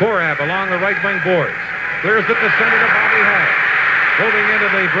 Korab along the right wing boards. Clears it to center to Bobby Hull. Moving into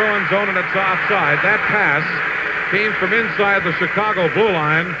the Bruin zone, and it's offside. That pass came from inside the Chicago blue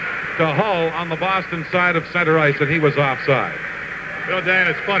line to Hull on the Boston side of center ice, and he was offside. You know, Dan,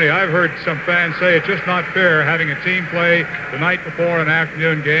 it's funny. I've heard some fans say it's just not fair having a team play the night before an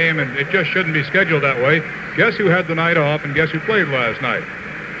afternoon game, and it just shouldn't be scheduled that way. Guess who had the night off, and guess who played last night?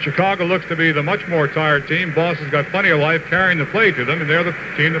 Chicago looks to be the much more tired team. Boston's got plenty of life carrying the play to them, and they're the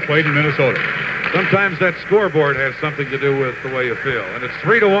team that played in Minnesota. Sometimes that scoreboard has something to do with the way you feel, and it's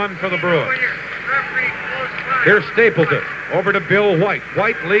 3-1 for the Bruins. Here's Stapleton over to Bill White.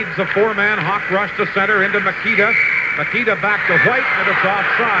 White leads the four-man Hawk rush to center into Mikita. Mikita back to White, and it's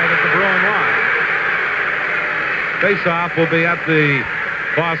offside at the Bruin line. Face-off will be at the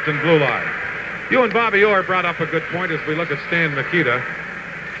Boston blue line. You and Bobby Orr brought up a good point as we look at Stan Mikita.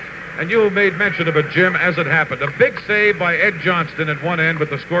 And you made mention of it, Jim, as it happened. A big save by Ed Johnston at one end, but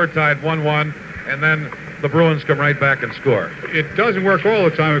the score tied 1-1, and then the Bruins come right back and score. It doesn't work all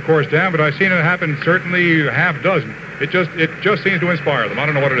the time, of course, Dan, but I've seen it happen certainly half dozen. It just seems to inspire them. I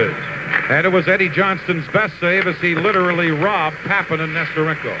don't know what it is. And it was Eddie Johnston's best save as he literally robbed Pappen and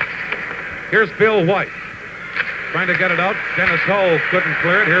Nestorenko. Here's Bill White. Trying to get it out. Dennis Hull couldn't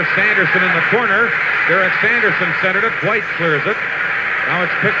clear it. Here's Sanderson in the corner. Derek Sanderson centered it. White clears it. Now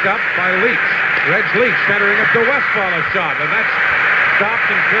it's picked up by Leach. Reg Leach centering it to Westfall, a shot. And that's stopped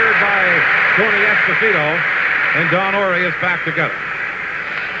and cleared by Tony Esposito. And Don Orey is back to get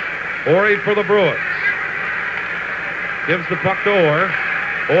it. Orey for the Bruins. Gives the puck to Orr.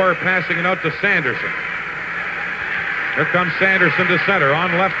 Orr passing it out to Sanderson. Here comes Sanderson to center.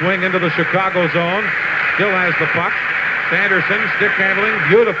 On left wing into the Chicago zone. Still has the puck. Sanderson stick handling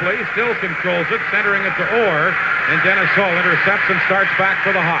beautifully. Still controls it. Centering it to Orr. And Dennis Hull intercepts and starts back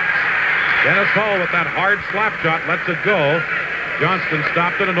for the Hawks. Dennis Hull with that hard slap shot lets it go. Johnston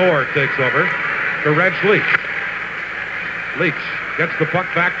stopped it and Orr takes over to Reg Leach. Leach gets the puck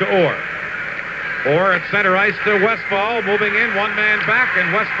back to Orr. Orr at center ice to Westfall, moving in, one man back, and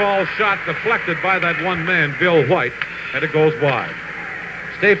Westfall's shot deflected by that one man, Bill White, and it goes wide.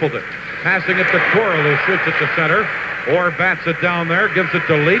 Stapleton passing it to Coral, who shoots it to center. Orr bats it down there, gives it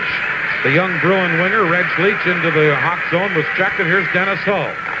to Leach. The young Bruin winger, Reg Leach, into the Hawk zone, was checked, and here's Dennis Hull.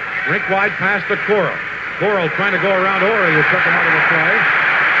 Rink wide pass to Coral. Coral trying to go around Orr, who took him out of the play.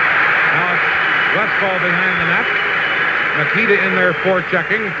 Now it's Westfall behind the net. Mikita in there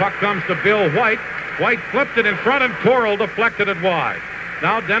forechecking. Puck comes to Bill White. White flipped it in front, and Coral deflected it wide.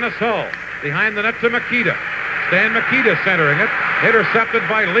 Now Dennis Hull behind the net to Mikita. Stan Mikita centering it. Intercepted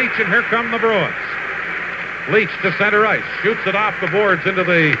by Leach, and here come the Bruins. Leach to center ice. Shoots it off the boards into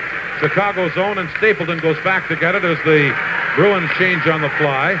the Chicago zone, and Stapleton goes back to get it as the Bruins change on the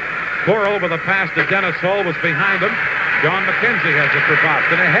fly. Coral with a pass to Dennis Hull was behind him. John McKenzie has it for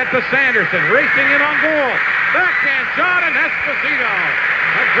Boston. Ahead to Sanderson, racing in on goal. Backhand shot, and Esposito.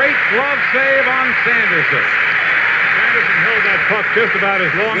 A great glove save on Sanderson. Sanderson held that puck just about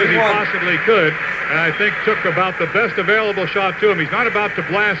as long as he possibly could, and I think took about the best available shot to him. He's not about to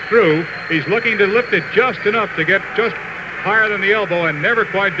blast through. He's looking to lift it just enough to get just higher than the elbow, and never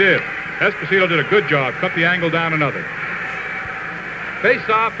quite did. Esposito did a good job, cut the angle down another.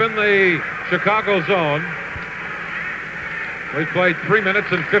 Face-off in the Chicago zone. We played 3 minutes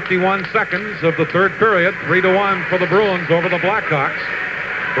and 51 seconds of the third period. 3-1 for the Bruins over the Blackhawks.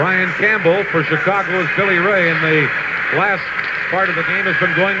 Brian Campbell for Chicago is Billy Ray, and the last part of the game has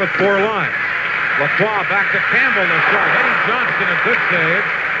been going with 4 lines. Lacroix back to Campbell, the shot. Eddie Johnston, a good save.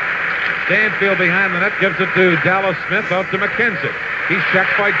 Stanfield behind the net gives it to Dallas Smith, out to McKenzie. He's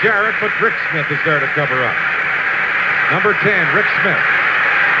checked by Jarrett, but Rick Smith is there to cover up. Number 10, Rick Smith.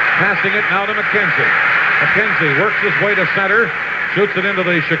 Passing it now to McKenzie. McKenzie works his way to center, shoots it into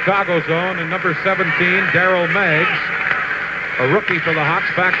the Chicago zone, and number 17, Darryl Maggs, a rookie for the Hawks,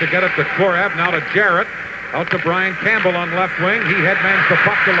 back to get it to Korab, now to Jarrett, out to Brian Campbell on left wing. He headmans the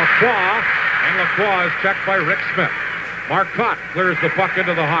puck to Lacroix, and Lacroix is checked by Rick Smith. Marcotte clears the puck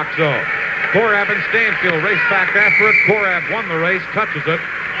into the Hawk zone. Korab and Stanfield race back after it. Korab won the race, touches it,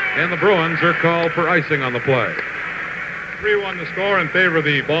 and the Bruins are called for icing on the play. 3-1 the score in favor of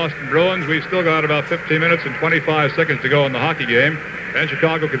the Boston Bruins. We've still got about 15 minutes and 25 seconds to go in the hockey game, and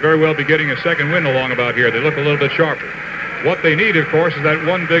Chicago could very well be getting a second win along about here. They look a little bit sharper. What they need, of course, is that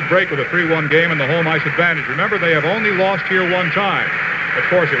one big break with a 3-1 game and the home ice advantage. Remember, they have only lost here one time. Of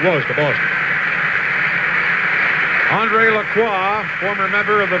course, it was to Boston. Andre Lacroix, former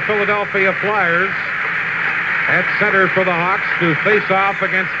member of the Philadelphia Flyers, at center for the Hawks to face off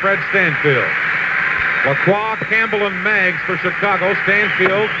against Fred Stanfield. Lacroix, Campbell, and Maggs for Chicago.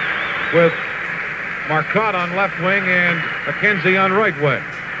 Stanfield with Marcotte on left wing and McKenzie on right wing.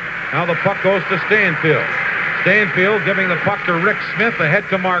 Now the puck goes to Stanfield. Stanfield giving the puck to Rick Smith, ahead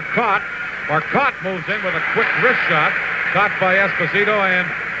to Marcotte. Marcotte moves in with a quick wrist shot, caught by Esposito, and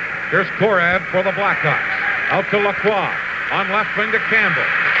here's Korab for the Blackhawks. Out to Lacroix, on left wing to Campbell.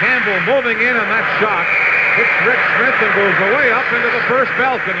 Campbell moving in, and that shot hits Rick Smith and goes away up into the first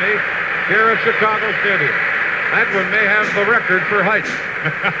balcony here at Chicago Stadium. That one may have the record for height.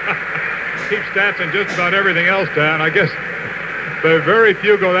 Keep stats on just about everything else, Dan. I guess very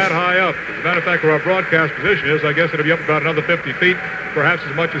few go that high up. As a matter of fact, where our broadcast position is, I guess it'll be up about another 50 feet, perhaps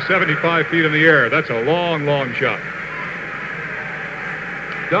as much as 75 feet in the air. That's a long, long shot.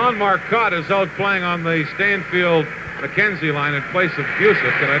 Don Marcotte is out playing on the Stanfield-McKenzie line in place of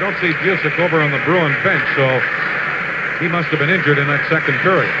Busick, and I don't see Busick over on the Bruin bench, so he must have been injured in that second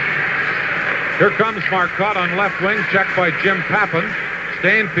period. Here comes Marcotte on left wing, checked by Jim Pappen.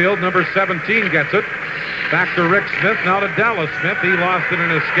 Stanfield, number 17, gets it. Back to Rick Smith, now to Dallas Smith. He lost it in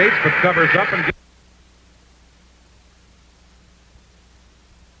his skates, but covers up and gets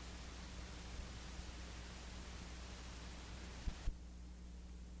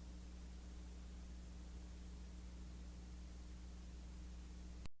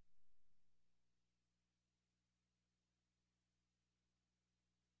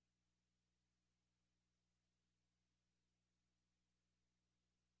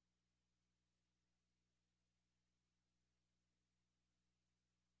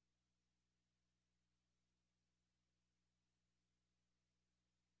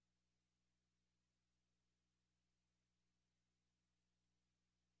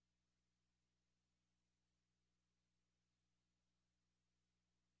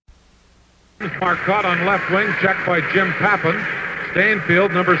Marcotte on left wing, checked by Jim Pappen.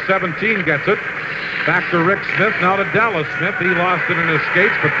 Stanfield, number 17, gets it. Back to Rick Smith, now to Dallas Smith. He lost it in his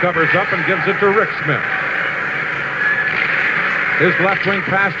skates, but covers up and gives it to Rick Smith. His left wing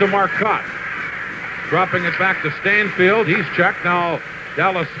pass to Marcotte. Dropping it back to Stanfield. He's checked. Now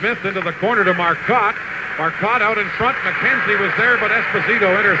Dallas Smith into the corner to Marcotte. Marcotte out in front. McKenzie was there, but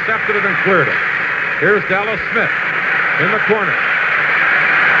Esposito intercepted it and cleared it. Here's Dallas Smith in the corner.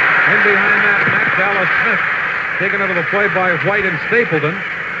 In behind that net, Dallas Smith taken out of the play by White and Stapleton.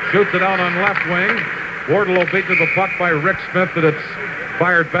 Shoots it out on left wing. Wardlow beat to the puck by Rick Smith, but it's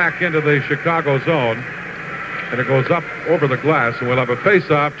fired back into the Chicago zone. And it goes up over the glass, and we'll have a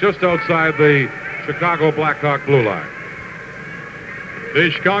face-off just outside the Chicago Blackhawk blue line. The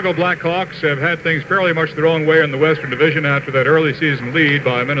Chicago Blackhawks have had things fairly much their own way in the Western Division after that early season lead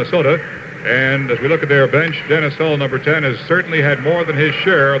by Minnesota. And as we look at their bench, Dennis Hull, number 10, has certainly had more than his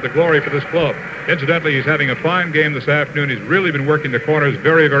share of the glory for this club. Incidentally, he's having a fine game this afternoon. He's really been working the corners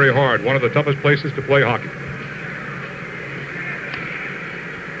very, very hard. One of the toughest places to play hockey.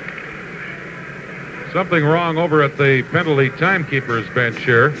 Something wrong over at the penalty timekeeper's bench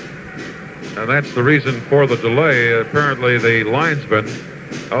here. And that's the reason for the delay. Apparently the linesman,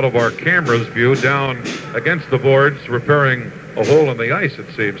 out of our camera's view, down against the boards, repairing a hole in the ice, it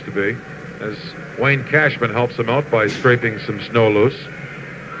seems to be, as Wayne Cashman helps him out by scraping some snow loose.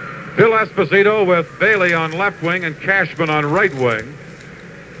 Phil Esposito with Bailey on left wing and Cashman on right wing.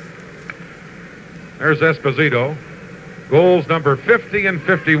 There's Esposito. Goals number 50 and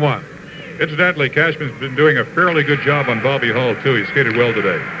 51. Incidentally, Cashman's been doing a fairly good job on Bobby Hull, too. He skated well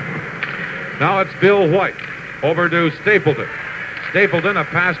today. Now it's Bill White over to Stapleton. Stapleton, a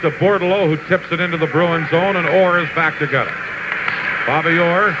pass to Bordelot, who tips it into the Bruins zone, and Orr is back to get it. Bobby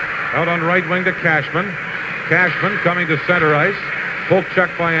Orr out on right wing to Cashman. Cashman coming to center ice. Poke check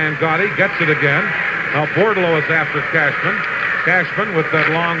by Angotti, gets it again. Now Bordelot is after Cashman. Cashman with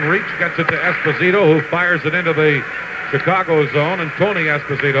that long reach gets it to Esposito, who fires it into the Chicago zone, and Tony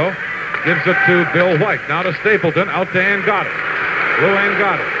Esposito gives it to Bill White. Now to Stapleton, out to Angotti. Lou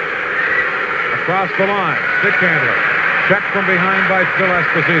Angotti. Across the line, stick handler. Checked from behind by Phil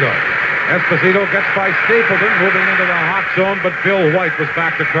Esposito. Esposito gets by Stapleton, moving into the Hawk zone, but Bill White was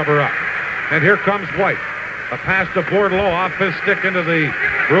back to cover up. And here comes White. A pass to Bordelot off his stick into the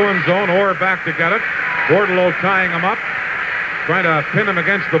Bruins zone, or back to get it. Bordelot tying him up, trying to pin him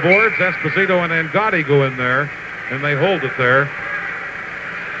against the boards. Esposito and Angotti go in there, and they hold it there.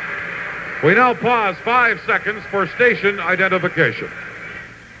 We now pause 5 seconds for station identification.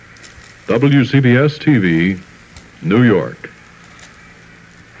 WCBS TV, New York.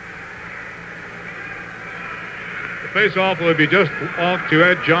 The face-off will be just off to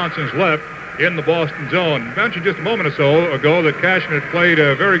Ed Johnston's left in the Boston zone. I mentioned just a moment or so ago that Cashman had played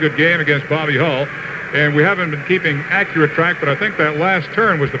a very good game against Bobby Hull, and we haven't been keeping accurate track, but I think that last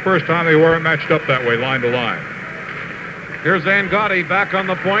turn was the first time they weren't matched up that way, line to line. Here's Angotti back on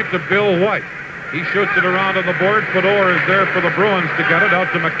the point to Bill White. He shoots it around on the board. Fedor is there for the Bruins to get it out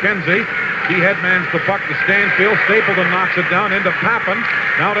to McKenzie. He headmans the puck to Stanfield. Stapleton knocks it down into Pappen.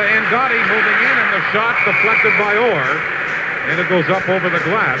 Now to Angotti moving in, and the shot deflected by Orr. And it goes up over the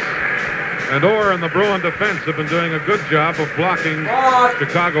glass. And Orr and the Bruin defense have been doing a good job of blocking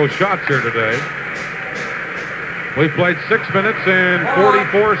Chicago shots here today. We've played 6 minutes and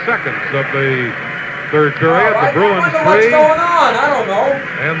 44 seconds of the third period. The Bruins 3. What's going on? I don't know.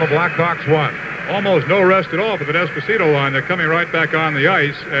 And the Blackhawks 1. Almost no rest at all for the Esposito line. They're coming right back on the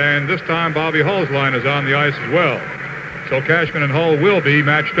ice, and this time Bobby Hull's line is on the ice as well. So Cashman and Hull will be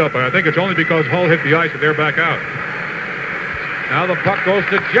matched up, and I think it's only because Hull hit the ice that they're back out. Now the puck goes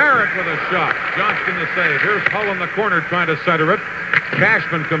to Jarrett with a shot. Johnston the save. Here's Hull in the corner trying to center it.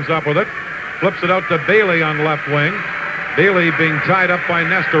 Cashman comes up with it. Flips it out to Bailey on left wing. Bailey being tied up by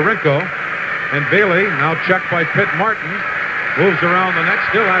Nestorenko. And Bailey now checked by Pitt Martin. Moves around the net,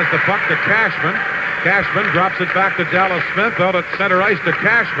 still has the puck to Cashman. Cashman drops it back to Dallas Smith, out at center ice to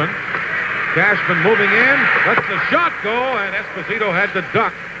Cashman. Cashman moving in, lets the shot go, and Esposito had to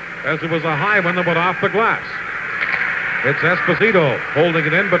duck as it was a high one that went off the glass. It's Esposito holding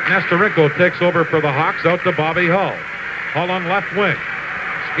it in, but Nestorenko takes over for the Hawks, out to Bobby Hull. Hull on left wing.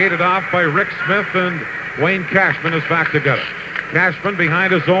 Skated off by Rick Smith, and Wayne Cashman is back to get it. Cashman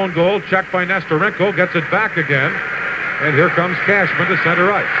behind his own goal, checked by Nestorenko, gets it back again, and here comes Cashman to center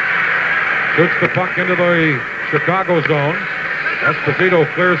ice. Shoots the puck into the Chicago zone. Esposito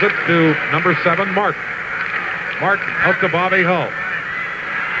clears it to number 7, Martin. Martin out to Bobby Hull.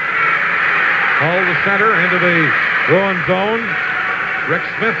 Hull to center into the Bruin zone. Rick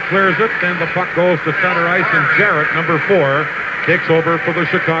Smith clears it, and the puck goes to center ice, and Jarrett, number 4, takes over for the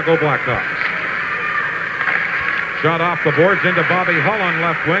Chicago Blackhawks. Shot off the boards into Bobby Hull on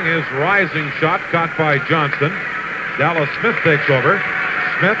left wing. His rising shot caught by Johnston. Dallas Smith takes over.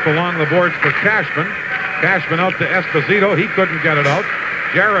 Smith along the boards for Cashman. Cashman out to Esposito. He couldn't get it out.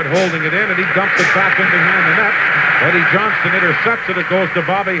 Jarrett holding it in, and he dumps it back in behind the net. Eddie Johnston intercepts it. It goes to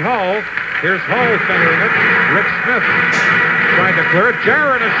Bobby Hull. Here's Hull centering it. Rick Smith trying to clear it.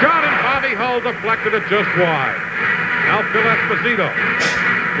 Jarrett a shot, and Bobby Hull deflected it just wide. Now Phil Esposito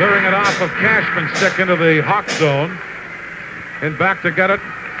clearing it off of Cashman's stick into the Hawk zone. And back to get it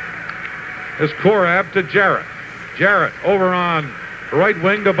is Korab to Jarrett. Jarrett over on right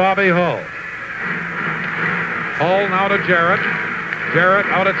wing to Bobby Hull. Hull now to Jarrett. Jarrett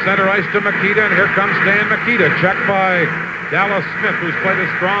out at center ice to Mikita, and here comes Stan Mikita, checked by Dallas Smith, who's played a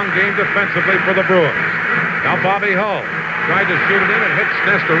strong game defensively for the Bruins. Now Bobby Hull tried to shoot it in, and hits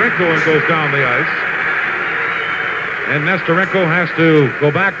Nestorenko and goes down the ice. And Nestorenko has to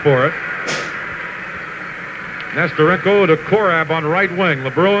go back for it. Nestorenko to Korab on right wing.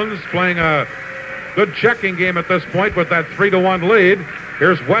 The Bruins playing a good checking game at this point with that 3-1 lead.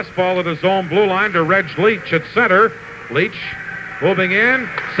 Here's Westfall at his own blue line to Reg Leach at center. Leach moving in,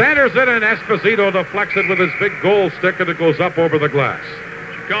 centers it, and Esposito deflects it with his big goal stick, and it goes up over the glass.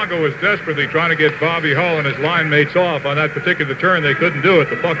 Chicago was desperately trying to get Bobby Hull and his line mates off on that particular turn. They couldn't do it.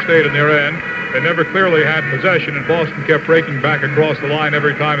 The puck stayed in their end. They never clearly had possession, and Boston kept breaking back across the line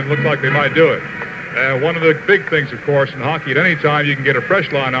every time it looked like they might do it. One of the big things, of course, in hockey, at any time you can get a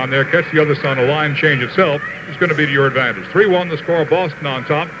fresh line on there, catch the other side on the line, change itself, is going to be to your advantage. 3-1 the score, Boston on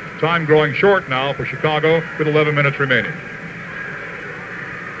top. Time growing short now for Chicago with 11 minutes remaining.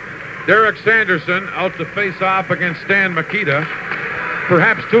 Derek Sanderson out to face off against Stan Mikita.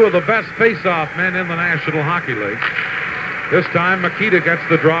 Perhaps two of the best face-off men in the National Hockey League. This time Mikita gets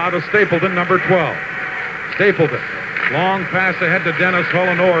the draw to Stapleton, number 12. Stapleton. Long pass ahead to Dennis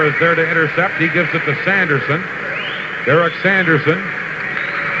Hull, and Orr is there to intercept. He gives it to Sanderson. Derek Sanderson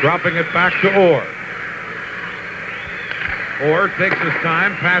dropping it back to Orr. Orr takes his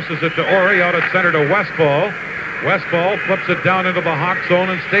time, passes it to Orr, out at center to Westfall. Westfall flips it down into the Hawk zone,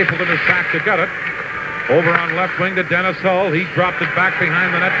 and Stapleton is back to get it. Over on left wing to Dennis Hull. He dropped it back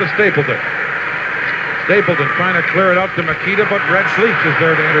behind the net to Stapleton. Stapleton trying to clear it out to Mikita, but Reg Leach is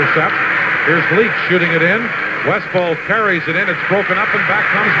there to intercept. Here's Leach shooting it in. Westfall carries it in. It's broken up, and back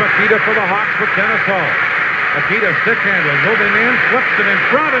comes Mikita for the Hawks with Dennis Hull. Mikita stick handle, moving in, flips it in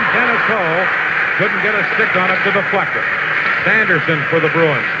front, and Dennis Hull couldn't get a stick on it to deflect it. Sanderson for the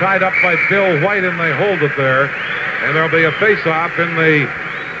Bruins, tied up by Bill White, and they hold it there. And there'll be a face-off in the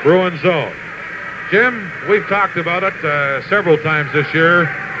Bruin zone. Jim, we've talked about it several times this year.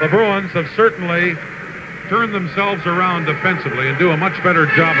 The Bruins have certainly turned themselves around defensively and do a much better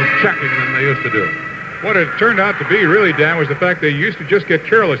job of checking than they used to do. What it turned out to be, really, Dan, was the fact they used to just get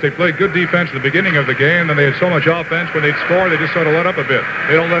careless. They played good defense at the beginning of the game, and they had so much offense. When they'd score, they just sort of let up a bit.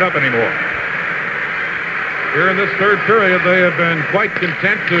 They don't let up anymore. Here in this third period, they have been quite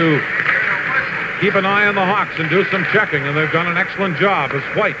content to keep an eye on the Hawks and do some checking, and they've done an excellent job as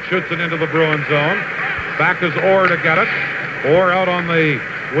White shoots it into the Bruin zone. Back is Orr to get it. Orr out on the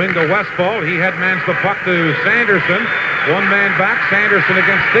wing to Westfall. He headmans the puck to Sanderson. One man back, Sanderson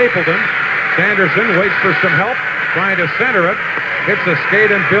against Stapleton. Sanderson waits for some help, trying to center it. Hits a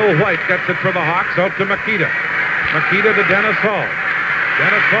skate, and Bill White gets it for the Hawks out to Mikita. Mikita to Dennis Hull.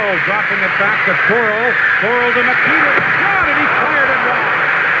 Dennis Hull dropping it back to Coral. Coral to Mikita. Shot, and he fired it wide.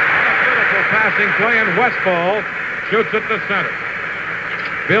 A critical passing play, and Westfall shoots it to center.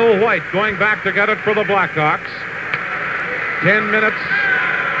 Bill White going back to get it for the Blackhawks. 10 minutes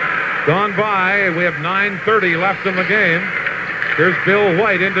gone by. We have 9:30 left in the game. Here's Bill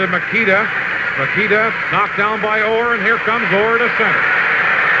White into Mikita. Mikita knocked down by Orr, and here comes Orr to center.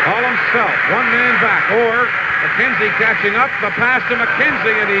 All himself, one man back. Orr, McKenzie catching up, the pass to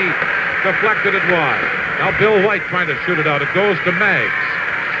McKenzie, and he deflected it wide. Now Bill White trying to shoot it out. It goes to Maggs.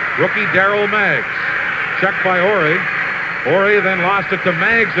 Rookie Darryl Maggs. Checked by Ori. Ori then lost it to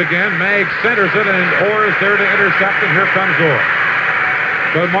Maggs again. Maggs centers it, and Orr is there to intercept, and here comes Orr.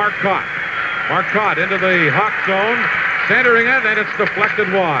 So Marcotte. Marcotte into the Hawk zone, centering it, and it's deflected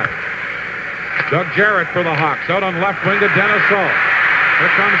wide. Doug Jarrett for the Hawks. Out on left wing to Dennis Hull.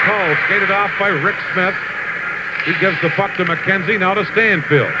 Here comes Hull, skated off by Rick Smith. He gives the puck to McKenzie, now to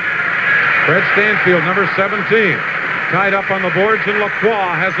Stanfield. Fred Stanfield, number 17. Tied up on the boards, and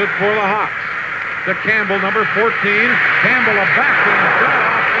Lacroix has it for the Hawks. To Campbell, number 14. Campbell, a backhand shot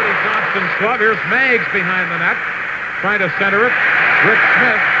off Eddie Johnston's glove. Here's Maggs behind the net, trying to center it. Rick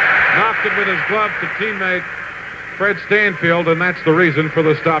Smith knocked it with his glove to teammate Fred Stanfield, and that's the reason for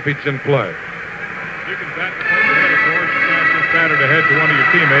the stoppage in play. You can bat the puck ahead, of course. You can't just bat it ahead to one of your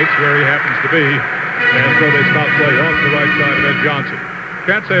teammates where he happens to be. And so they stop play off the right side of Ed Johnson.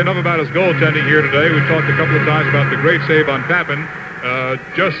 Can't say enough about his goaltending here today. We talked a couple of times about the great save on Tappan,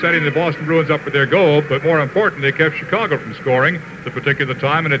 just setting the Boston Bruins up with their goal, but more important, they kept Chicago from scoring at the particular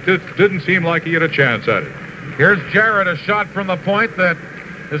time, and it didn't seem like he had a chance at it. Here's Jarrett, a shot from the point that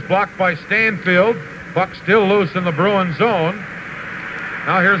is blocked by Stanfield. Puck still loose in the Bruins zone.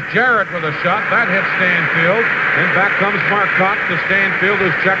 Now here's Jarrett with a shot. That hits Stanfield. And back comes Marcotte to Stanfield,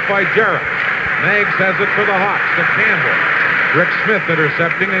 who's checked by Jarrett. Maggs has it for the Hawks to Campbell. Rick Smith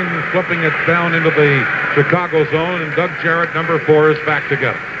intercepting and flipping it down into the Chicago zone, and Doug Jarrett, number 4, is back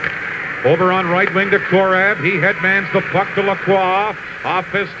together. Over on right wing to Korab. He headmans the puck to Lacroix. Off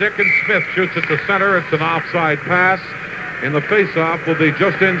his stick, and Smith shoots it to center. It's an offside pass, and the faceoff will be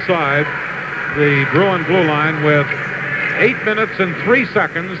just inside the Bruin blue line with 8 minutes and 3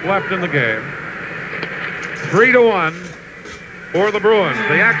 seconds left in the game. 3-1 for the Bruins.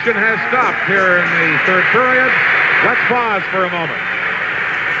 The action has stopped here in the third period. Let's pause for a moment.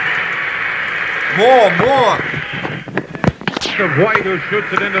 More. Of White, who shoots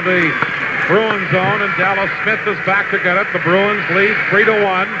it into the Bruins zone, and Dallas Smith is back to get it. The Bruins lead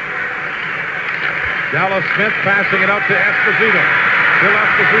 3-1. Dallas Smith passing it out to Esposito. Bill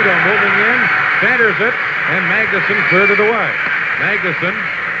Esposito moving in, centers it, and Magnuson cleared it away. Magnuson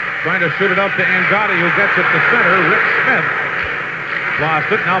trying to shoot it out to Angotti, who gets it to center. Rick Smith lost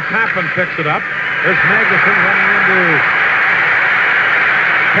it. Now Tappan picks it up. There's Magnuson running into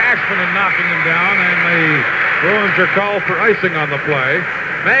Cashman and knocking him down, and the Bruins are called for icing on the play.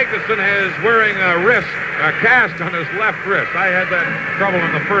 Magnuson is wearing a cast on his left wrist. I had that trouble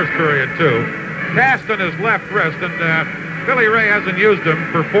in the first period, too. Cast on his left wrist, and Billy Ray hasn't used him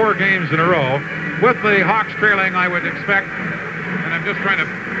for 4 games in a row. With the Hawks trailing, I would expect, and I'm just trying to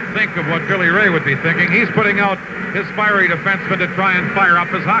think of what Billy Ray would be thinking, he's putting out his fiery defenseman to try and fire up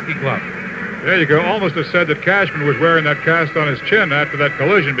his hockey club. There you go. Almost have said that Cashman was wearing that cast on his chin after that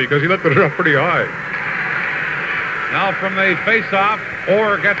collision because he lifted it up pretty high. Now from the face-off,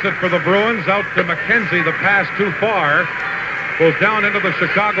 Orr gets it for the Bruins, out to McKenzie. The pass too far. Goes down into the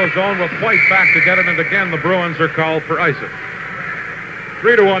Chicago zone with White back to get it, and again the Bruins are called for icing.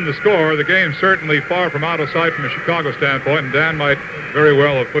 3-1 the score. The game's certainly far from out of sight from a Chicago standpoint, and Dan might very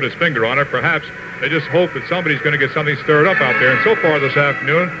well have put his finger on it. Perhaps they just hope that somebody's going to get something stirred up out there. And so far this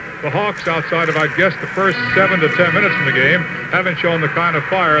afternoon, the Hawks, outside of, I guess, the first 7 to 10 minutes in the game, haven't shown the kind of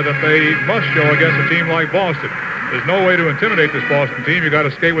fire that they must show against a team like Boston. There's no way to intimidate this Boston team. You got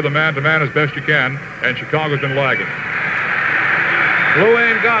to skate with a man-to-man as best you can, and Chicago's been lagging. Lou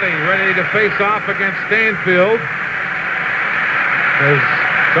Angotti ready to face off against Stanfield as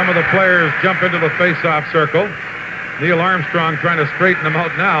some of the players jump into the face-off circle. Neil Armstrong trying to straighten them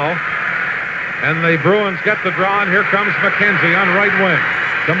out now. And the Bruins get the draw, and here comes McKenzie on right wing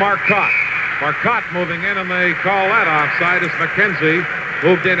to Marcotte. Marcotte moving in, and they call that offside as McKenzie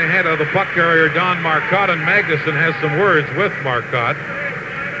moved in ahead of the puck carrier, Don Marcotte, and Magnuson has some words with Marcotte.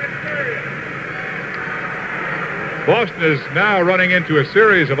 Boston is now running into a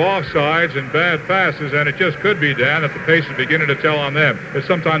series of offsides and bad passes, and it just could be, Dan, that the pace is beginning to tell on them. It's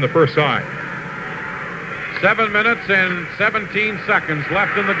sometime the first sign. 7 minutes and 17 seconds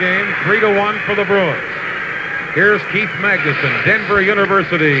left in the game. 3-1 for the Bruins. Here's Keith Magnuson, Denver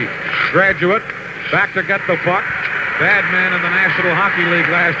University graduate, back to get the puck. Bad man in the National Hockey League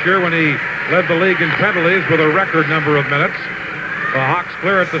last year when he led the league in penalties with a record number of minutes. The Hawks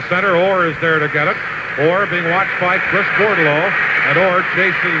clear at the center. Orr is there to get it. Orr being watched by Chris Bordelot, and Orr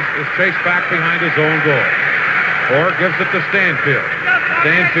is chased back behind his own goal. Orr gives it to Stanfield.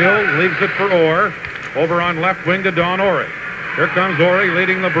 Stanfield leaves it for Orr. Over on left wing to Don Orey. Here comes Orey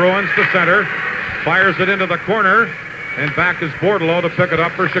leading the Bruins to center. Fires it into the corner, and back is Bordelot to pick it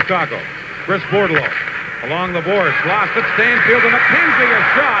up for Chicago. Chris Bordelot along the boards. Lost it. Stanfield, and McKenzie a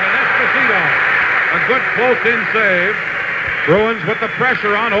shot, and Esposito A good close-in save. Bruins with the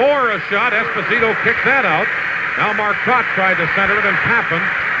pressure on. Orr a shot. Esposito kicked that out. Now Marcotte tried to center it, and Papin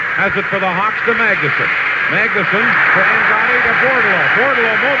has it for the Hawks to Magnuson. Magnuson for Andrade to Bordalo.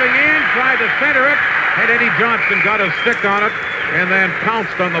 Bordalo moving in, tried to center it, and Eddie Johnston got his stick on it and then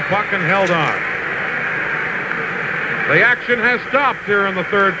pounced on the puck and held on. The action has stopped here in the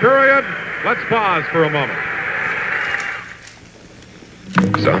third period. Let's pause for a moment.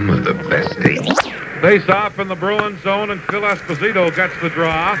 Some of the best days. Face off in the Bruins zone, and Phil Esposito gets the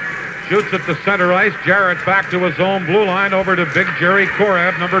draw. Shoots it to center ice. Jarrett back to his own blue line over to Big Jerry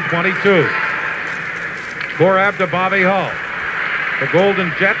Korab, number 22. Korab to Bobby Hull. The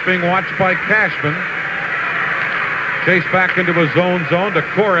Golden Jet being watched by Cashman. Chase back into his zone to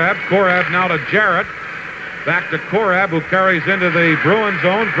Korab. Korab now to Jarrett. Back to Korab, who carries into the Bruin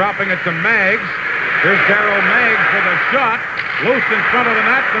zone, dropping it to Maggs. Here's Darryl Maggs with a shot. Loose in front of the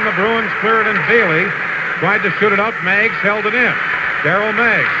net, and the Bruins clear it in. Bailey tried to shoot it out. Maggs held it in. Darryl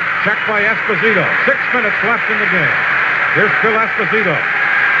Maggs, checked by Esposito. 6 minutes left in the game. Here's Phil Esposito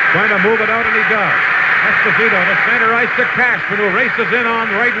trying to move it out, and he does. Esposito to center ice to Cashman, who races in on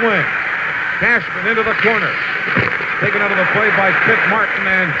right wing. Cashman into the corner. Taken out of the play by Pitt Martin,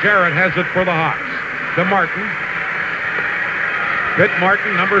 and Jarrett has it for the Hawks. To Martin. Pitt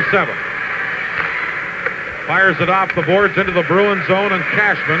Martin, number 7. Fires it off the boards into the Bruins zone, and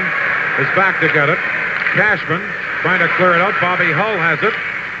Cashman is back to get it. Cashman trying to clear it out. Bobby Hull has it.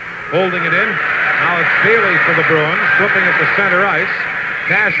 Holding it in. Now it's Bailey for the Bruins. Flipping it to center ice.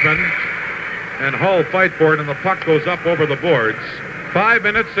 Cashman and Hull fight for it, and the puck goes up over the boards. 5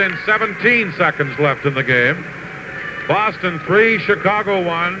 minutes and 17 seconds left in the game. Boston 3, Chicago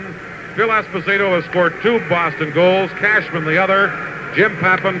 1. Phil Esposito has scored 2 Boston goals. Cashman the other. Jim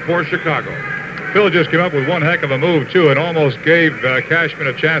Papin for Chicago. Phil just came up with one heck of a move, too, and almost gave Cashman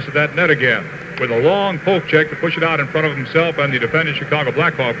a chance at that net again. With a long poke check to push it out in front of himself and the defending Chicago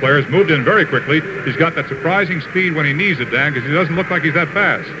Black Hawk players. Moved in very quickly. He's got that surprising speed when he needs it, Dan, because he doesn't look like he's that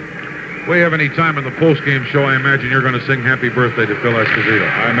fast. We have any time in the post-game show, I imagine you're going to sing happy birthday to Phil Esposito.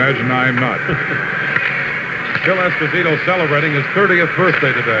 I imagine I am not. Phil Esposito celebrating his 30th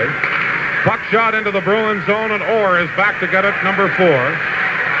birthday today. Puck shot into the Bruins zone, and Orr is back to get it, number 4.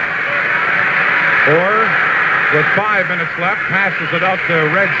 Orr, with 5 minutes left, passes it out to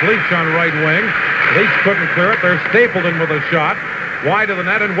Reg Leach on right wing. Leach couldn't clear it. There's Stapleton with a shot. Wide of the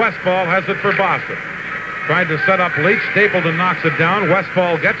net, and Westfall has it for Boston. Tried to set up Leach. Stapleton knocks it down.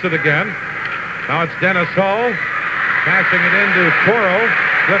 Westfall gets it again. Now it's Dennis Hull. Passing it into Coro.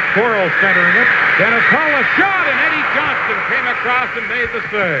 Cliff Coro centering it. Dennis Hull, a shot, and Eddie Johnston came across and made the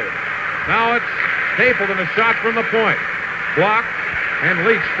save. Now it's Stapleton, a shot from the point. Blocked, and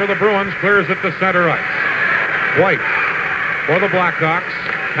Leach for the Bruins clears it to center ice. White for the Blackhawks.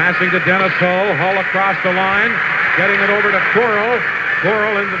 Passing to Dennis Hull. Hull across the line. Getting it over to Coro.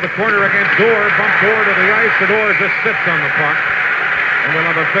 Coro into the corner against Orr. Bumped Orr to the ice, and Orr just sits on the puck. And we'll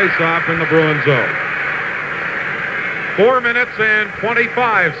have a face-off in the Bruins zone. 4 minutes and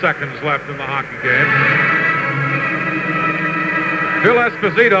 25 seconds left in the hockey game. Phil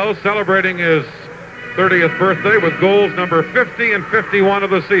Esposito celebrating his 30th birthday with goals number 50 and 51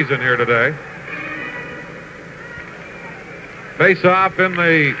 of the season here today. Face-off in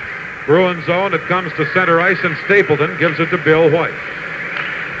the Bruins zone. It comes to center ice, and Stapleton gives it to Bill White.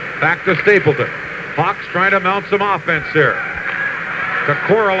 Back to Stapleton. Hawks trying to mount some offense here. To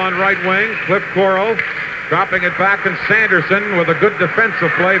Coral on right wing. Cliff Coral dropping it back, and Sanderson with a good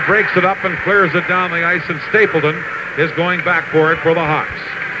defensive play breaks it up and clears it down the ice, and Stapleton is going back for it for the Hawks.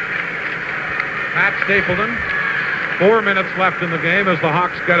 Pat Stapleton. 4 minutes left in the game as the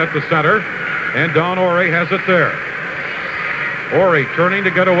Hawks get it to center, and Don Orey has it there. Orey turning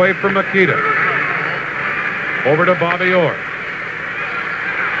to get away from Mikita. Over to Bobby Orr.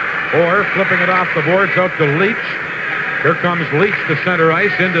 Orr flipping it off the boards out to Leach. Here comes Leach to center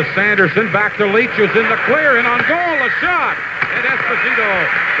ice, into Sanderson, back to Leach, who's in the clear, and on goal, a shot! And Esposito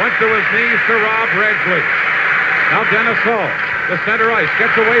went to his knees to rob Reg Leach. Now Dennis Hull, the center ice,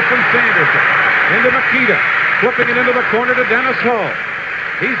 gets away from Sanderson. Into Mikita, flipping it into the corner to Dennis Hull.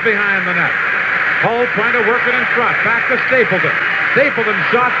 He's behind the net. Hull trying to work it in front, back to Stapleton. Stapleton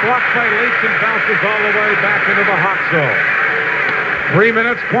shot blocked by Leach and bounces all the way back into the Hawk zone. 3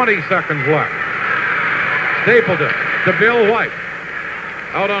 minutes, 20 seconds left. Stapleton to Bill White.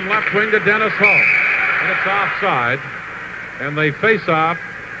 Out on left wing to Dennis Hull. And it's offside. And the face-off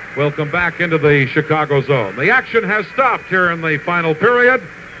will come back into the Chicago zone. The action has stopped here in the final period.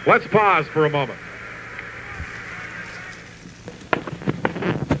 Let's pause for a moment.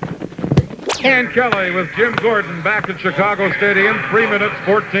 Dan Kelly with Jim Gordon back at Chicago Stadium. 3 minutes,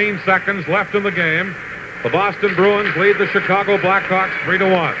 14 seconds left in the game. The Boston Bruins lead the Chicago Blackhawks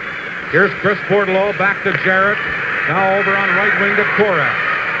 3-1. Here's Chris Portillo back to Jarrett. Now over on right wing to Korab.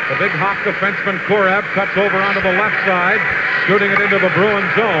 The big Hawk defenseman Korab cuts over onto the left side, shooting it into the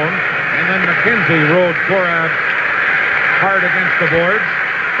Bruins zone. And then McKenzie rode Korab hard against the boards.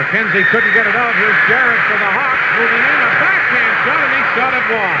 McKenzie couldn't get it out. Here's Jarrett for the Hawks, moving in. A backhand shot, and he shot it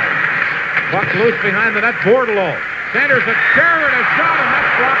wide. Puck loose behind the net. Bordelot centers it. Jarrett a shot, and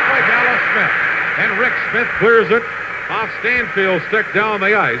that's blocked by Dallas Smith. And Rick Smith clears it off Stanfield's stick down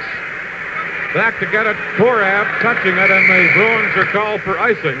the ice. Back to get it. Korab touching it, and the Bruins are called for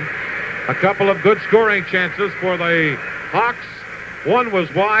icing. A couple of good scoring chances for the Hawks. One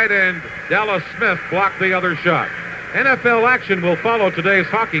was wide, and Dallas Smith blocked the other shot. NFL action will follow today's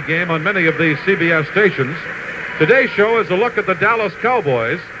hockey game on many of these CBS stations. Today's show is a look at the Dallas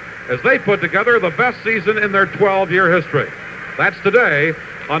Cowboys as they put together the best season in their 12-year history. That's today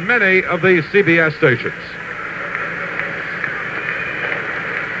on many of these CBS stations.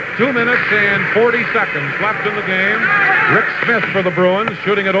 2 minutes and 40 seconds left in the game. Rick Smith for the Bruins,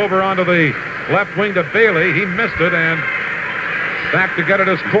 shooting it over onto the left wing to Bailey. He missed it, and back to get it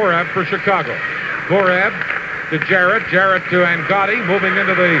is Korab for Chicago. Korab to Jarrett. Jarrett to Angotti, moving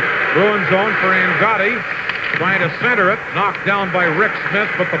into the Bruins zone for Angotti. Trying to center it. Knocked down by Rick Smith,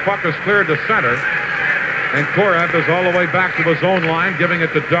 but the puck is cleared to center. And Korab is all the way back to his own line, giving it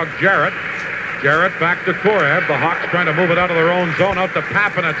to Doug Jarrett. Jarrett back to Korab. The Hawks trying to move it out of their own zone, out to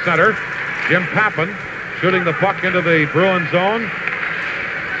Pappen at center. Jim Pappen shooting the puck into the Bruins zone.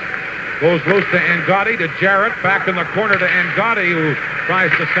 Goes loose to Angotti, to Jarrett. Back in the corner to Angotti, who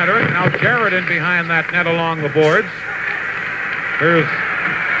tries to center it. Now Jarrett in behind that net along the boards. Here's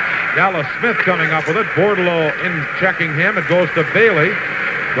Dallas Smith coming up with it. Bordelot in checking him. It goes to Bailey.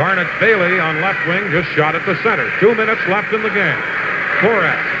 Garnet Bailey on left wing, just shot at the center. 2 minutes left in the game.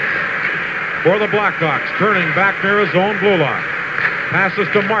 Korab for the Blackhawks, turning back near his own blue line. Passes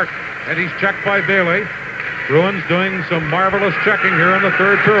to Martin, and he's checked by Bailey. Bruins doing some marvelous checking here in the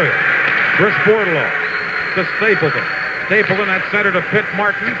third period. Chris Bordelot to Stapleton. Stapleton at center to Pitt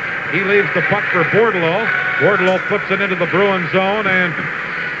Martin. He leaves the puck for Bordelot. Bordelot flips it into the Bruins zone, and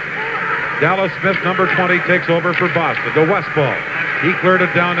Dallas Smith, number 20, takes over for Boston. To Westfall. He cleared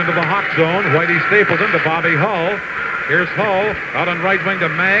it down into the Hawk zone. Whitey Stapleton to Bobby Hull. Here's Hull out on right wing to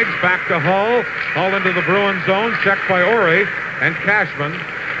Maggs. Back to Hull. Hull into the Bruins zone. Checked by Ori. And Cashman,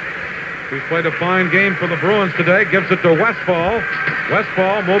 who's played a fine game for the Bruins today, gives it to Westfall.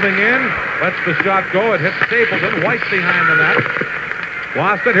 Westfall moving in. Lets the shot go. It hits Stapleton. White behind the net.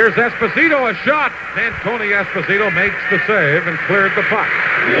 Lost it. Here's Esposito. A shot. And Tony Esposito makes the save and cleared the puck.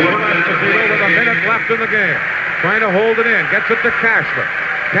 Esposito with a minute left in the game. Trying to hold it in. Gets it to Cashman.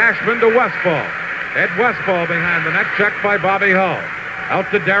 Cashman to Westfall. Ed Westfall behind the net. Checked by Bobby Hull.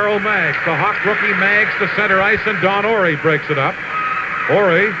 Out to Darryl Maggs. The Hawk rookie Maggs to center ice, and Don Ori breaks it up.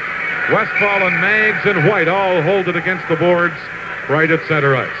 Ori, Westfall, and Maggs and White all hold it against the boards right at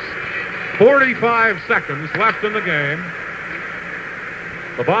center ice. 45 seconds left in the game.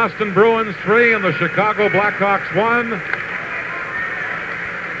 The Boston Bruins 3 and the Chicago Blackhawks 1.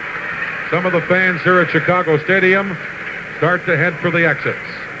 Some of the fans here at Chicago Stadium start to head for the exits.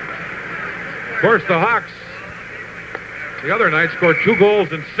 Of course, the Hawks the other night scored 2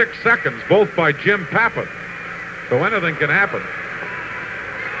 goals in 6 seconds, both by Jim Pappen. So anything can happen.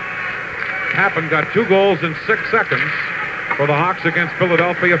 Pappen got 2 goals in 6 seconds for the Hawks against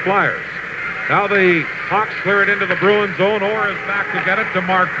Philadelphia Flyers. Now the Hawks clear it into the Bruins zone. Orr is back to get it to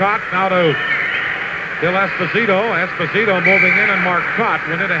Marcotte. Now to Bill Esposito. Esposito moving in, and Marcotte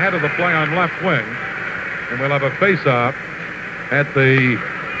went in ahead of the play on left wing. And we'll have a face-off at the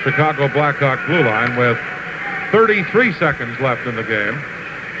Chicago Blackhawk blue line with 33 seconds left in the game.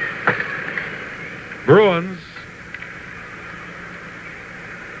 Bruins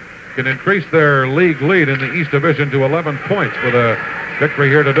can increase their league lead in the East Division to 11 points with a victory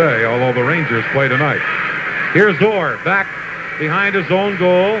here today, although the Rangers play tonight. Here's Orr back behind his own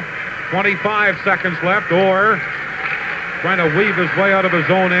goal. 25 seconds left. Orr trying to weave his way out of his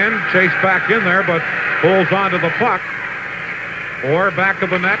own end. Chased back in there, but pulls onto the puck. Orr back of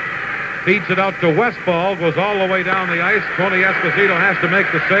the net. Feeds it out to Westfall. Goes all the way down the ice. Tony Esposito has to make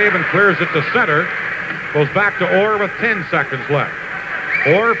the save and clears it to center. Goes back to Orr with 10 seconds left.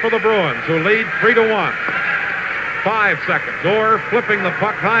 Orr for the Bruins, who lead 3-1. 5 seconds. Orr flipping the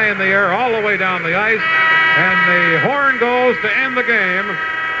puck high in the air all the way down the ice. And the horn goes to end the game.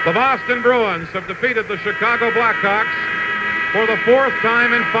 The Boston Bruins have defeated the Chicago Blackhawks for the 4th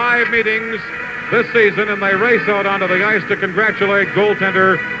time in 5 meetings this season, and they race out onto the ice to congratulate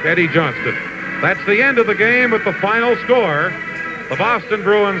goaltender Eddie Johnston. That's the end of the game with the final score. The Boston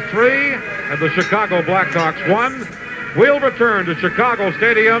Bruins 3 and the Chicago Blackhawks 1. We'll return to Chicago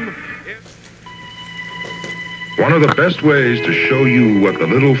Stadium. One of the best ways to show you what the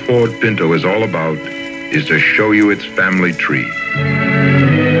little Ford Pinto is all about is to show you its family tree.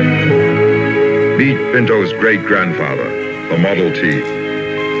 Meet Pinto's great-grandfather, the Model T.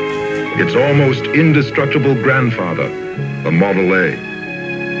 Its almost indestructible grandfather, the Model A.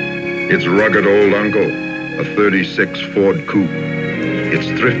 Its rugged old uncle, a 36 Ford Coupe. Its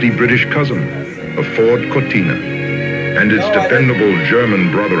thrifty British cousin, a Ford Cortina. And its dependable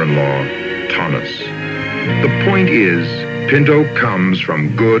German brother-in-law, Thomas. The point is, Pinto comes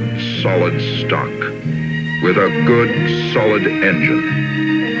from good, solid stock, with a good, solid engine,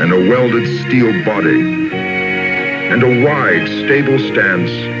 and a welded steel body, and a wide, stable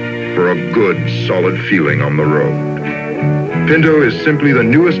stance for a good, solid feeling on the road. Pinto is simply the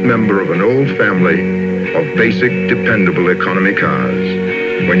newest member of an old family of basic, dependable economy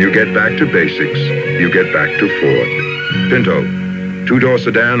cars. When you get back to basics, you get back to Ford. Pinto, two-door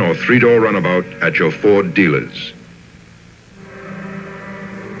sedan or three-door runabout at your Ford dealers.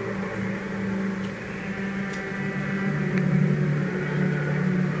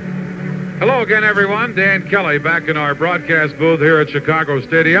 Hello again, everyone. Dan Kelly back in our broadcast booth here at Chicago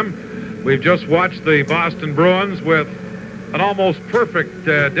Stadium. We've just watched the Boston Bruins with an almost perfect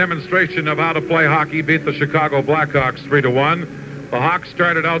demonstration of how to play hockey, beat the Chicago Blackhawks 3-1. The Hawks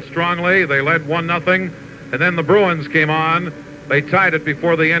started out strongly. They led 1-0, and then the Bruins came on. They tied it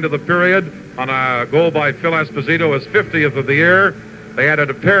before the end of the period on a goal by Phil Esposito, his 50th of the year. They added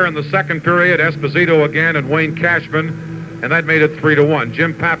a pair in the second period, Esposito again and Wayne Cashman, and that made it 3-1.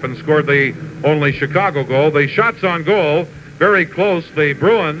 Jim Pappen scored the only Chicago goal. The shots on goal, very close. The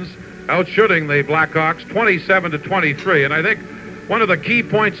Bruins outshooting the Blackhawks 27-23. And I think one of the key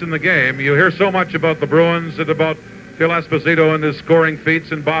points in the game, you hear so much about the Bruins and about Phil Esposito and his scoring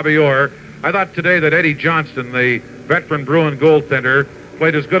feats and Bobby Orr. I thought today that Eddie Johnston, the veteran Bruin goaltender,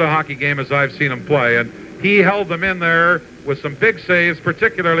 played as good a hockey game as I've seen him play. And he held them in there with some big saves,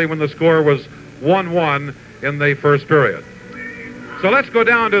 particularly when the score was 1-1 in the first period. So let's go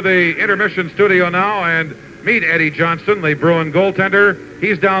down to the intermission studio now and meet Eddie Johnston, the Bruin goaltender.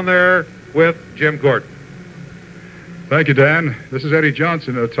 He's down there with Jim Gordon. Thank you, Dan. This is Eddie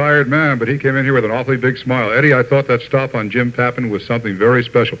Johnston, a tired man, but he came in here with an awfully big smile. Eddie, I thought that stop on Jim Pappen was something very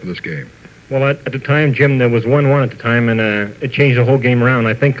special for this game. Well, at the time, Jim, there was 1-1 at the time, and it changed the whole game around.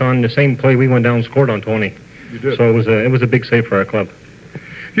 I think on the same play, we went down and scored on Tony. You did. So it was a big save for our club.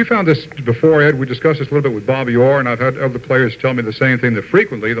 You found this before, Ed. We discussed this a little bit with Bobby Orr, and I've had other players tell me the same thing, that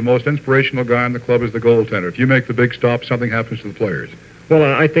frequently the most inspirational guy in the club is the goaltender. If you make the big stop, something happens to the players.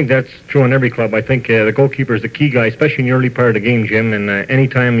 Well, I think that's true in every club. I think the goalkeeper is the key guy, especially in the early part of the game, Jim. And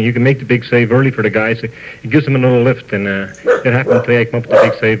anytime you can make the big save early for the guys, it gives them a little lift. And it happened today. I came up with the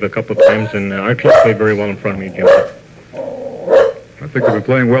big save a couple of times, and our club played very well in front of me, Jim. I think they've been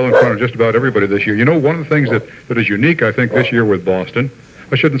playing well in front of just about everybody this year. You know, one of the things that is unique, I think, this year with Boston,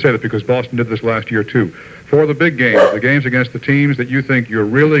 I shouldn't say that because Boston did this last year, too. For the big games, the games against the teams that you think you're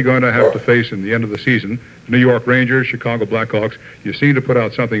really going to have to face in the end of the season, New York Rangers, Chicago Blackhawks, you seem to put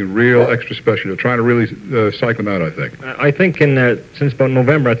out something real extra special. You're trying to really psych them out, I think. I think since about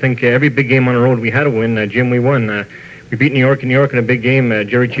November, I think every big game on the road we had to win. Jim, we won. We beat New York in a big game.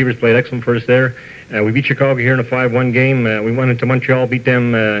 Jerry Cheevers played excellent for us there. We beat Chicago here in a 5-1 game. We went into Montreal, beat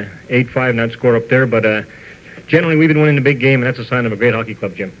them 8-5, and that score up there. But generally, we've been winning the big game, and that's a sign of a great hockey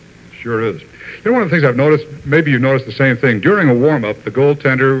club, Jim. Sure is. You know, one of the things I've noticed, maybe you've noticed the same thing, during a warm-up, the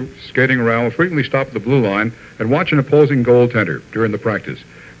goaltender skating around will frequently stop at the blue line and watch an opposing goaltender during the practice.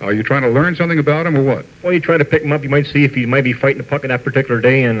 Are you trying to learn something about him or what? Well, you try to pick him up. You might see if he might be fighting the puck on that particular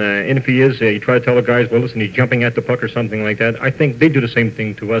day, and if he is, you try to tell the guys, well, listen, he's jumping at the puck or something like that. I think they do the same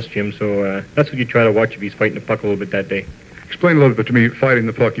thing to us, Jim, so that's what you try to watch if he's fighting the puck a little bit that day. Explain a little bit to me, fighting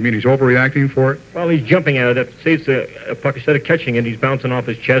the puck. You mean he's overreacting for it? Well, he's jumping at it. That saves the puck. Instead of catching it, he's bouncing off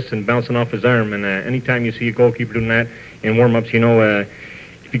his chest and bouncing off his arm. And anytime you see a goalkeeper doing that in warm-ups, you know,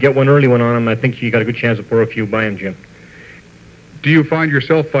 if you get one early one on him, I think you got a good chance to pour a few by him, Jim. Do you find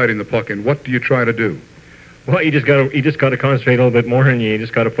yourself fighting the puck, and what do you try to do? Well, you just got to concentrate a little bit more, and you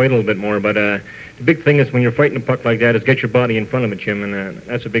just got to fight a little bit more. But the big thing is when you're fighting a puck like that is get your body in front of it, Jim, and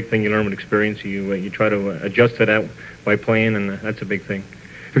that's a big thing you learn with experience. You try to adjust to that by playing, and that's a big thing.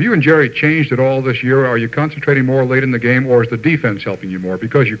 Have you and Jerry changed at all this year? Are you concentrating more late in the game, or is the defense helping you more?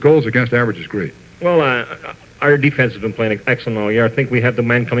 Because your goals against average is great. Well, our defense has been playing excellent all year. I think we have the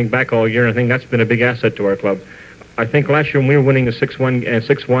man coming back all year, and I think that's been a big asset to our club. I think last year when we were winning the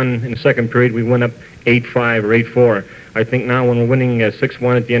 6-1 in the second period, we went up 8-5 or 8-4. I think now when we're winning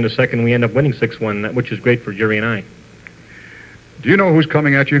 6-1 at the end of second, we end up winning 6-1, which is great for Jerry and I. Do you know who's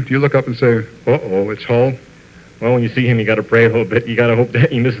coming at you? Do you look up and say, uh-oh, it's Hull? Well, when you see him, you got to pray a little bit. You got to hope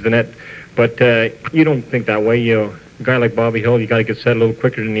that he misses the net. But you don't think that way. A guy like Bobby Hill, you got to get set a little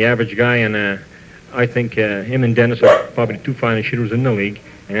quicker than the average guy. And I think him and Dennis are probably the two finest shooters in the league.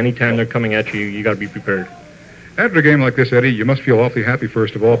 And anytime they're coming at you, you got to be prepared. After a game like this, Eddie, you must feel awfully happy,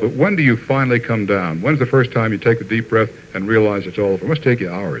 first of all, but when do you finally come down? When's the first time you take the deep breath and realize it's all over? It must take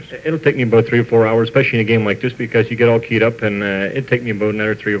you hours. It'll take me about 3 or 4 hours, especially in a game like this, because you get all keyed up, and it'll take me about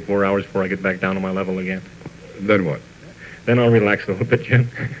another 3 or 4 hours before I get back down to my level again. Then what? Then I'll relax a little bit, Jim.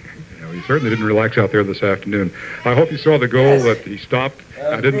 You certainly didn't relax out there this afternoon. I hope you saw the goal that he stopped.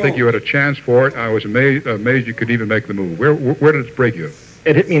 I didn't think you had a chance for it. I was amazed you could even make the move. Where did it break you?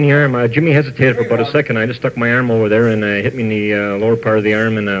 It hit me in the arm. Jimmy hesitated for about a second. I just stuck my arm over there and hit me in the lower part of the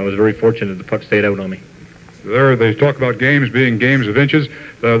arm, and I was very fortunate the puck stayed out on me. There, they talk about games being games of inches.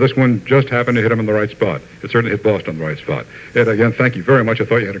 This one just happened to hit him in the right spot. It certainly hit Boston in the right spot. Ed, again, thank you very much. I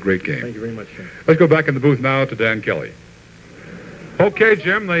thought you had a great game. Thank you very much, Jim. Let's go back in the booth now to Dan Kelly. Okay,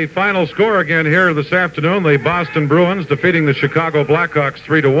 Jim, the final score again here this afternoon. The Boston Bruins defeating the Chicago Black Hawks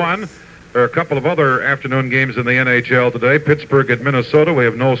 3-1. There are a couple of other afternoon games in the NHL today. Pittsburgh at Minnesota. We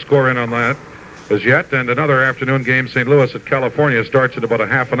have no score in on that as yet. And another afternoon game, St. Louis at California, starts in about a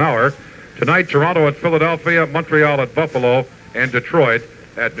half an hour. Tonight, Toronto at Philadelphia, Montreal at Buffalo, and Detroit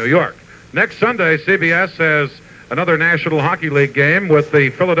at New York. Next Sunday, CBS has another National Hockey League game with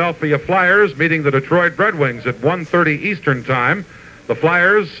the Philadelphia Flyers meeting the Detroit Red Wings at 1:30 Eastern Time. The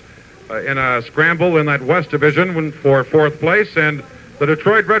Flyers in a scramble in that West Division for fourth place, and the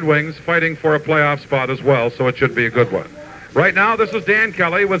Detroit Red Wings fighting for a playoff spot as well, so it should be a good one. Right now, this is Dan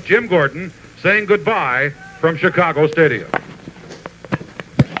Kelly with Jim Gordon saying goodbye from Chicago Stadium.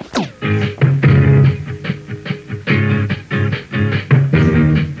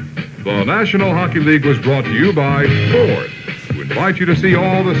 The National Hockey League was brought to you by Ford, who invite you to see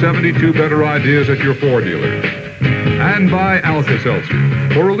all the 72 better ideas at your Ford dealer. And by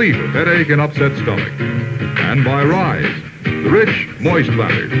Alka-Seltzer, for relief of headache and upset stomach. And by Rise, the rich, moist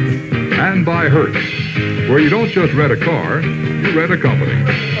lather. And by Hertz, where you don't just rent a car, you rent a company.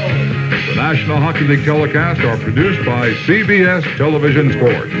 The National Hockey League telecasts are produced by CBS Television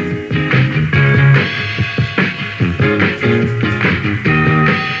Sports.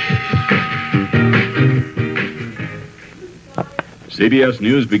 CBS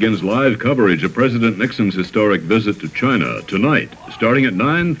News begins live coverage of President Nixon's historic visit to China tonight, starting at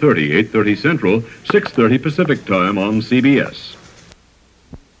 9:30, 8:30 Central, 6:30 Pacific Time on CBS.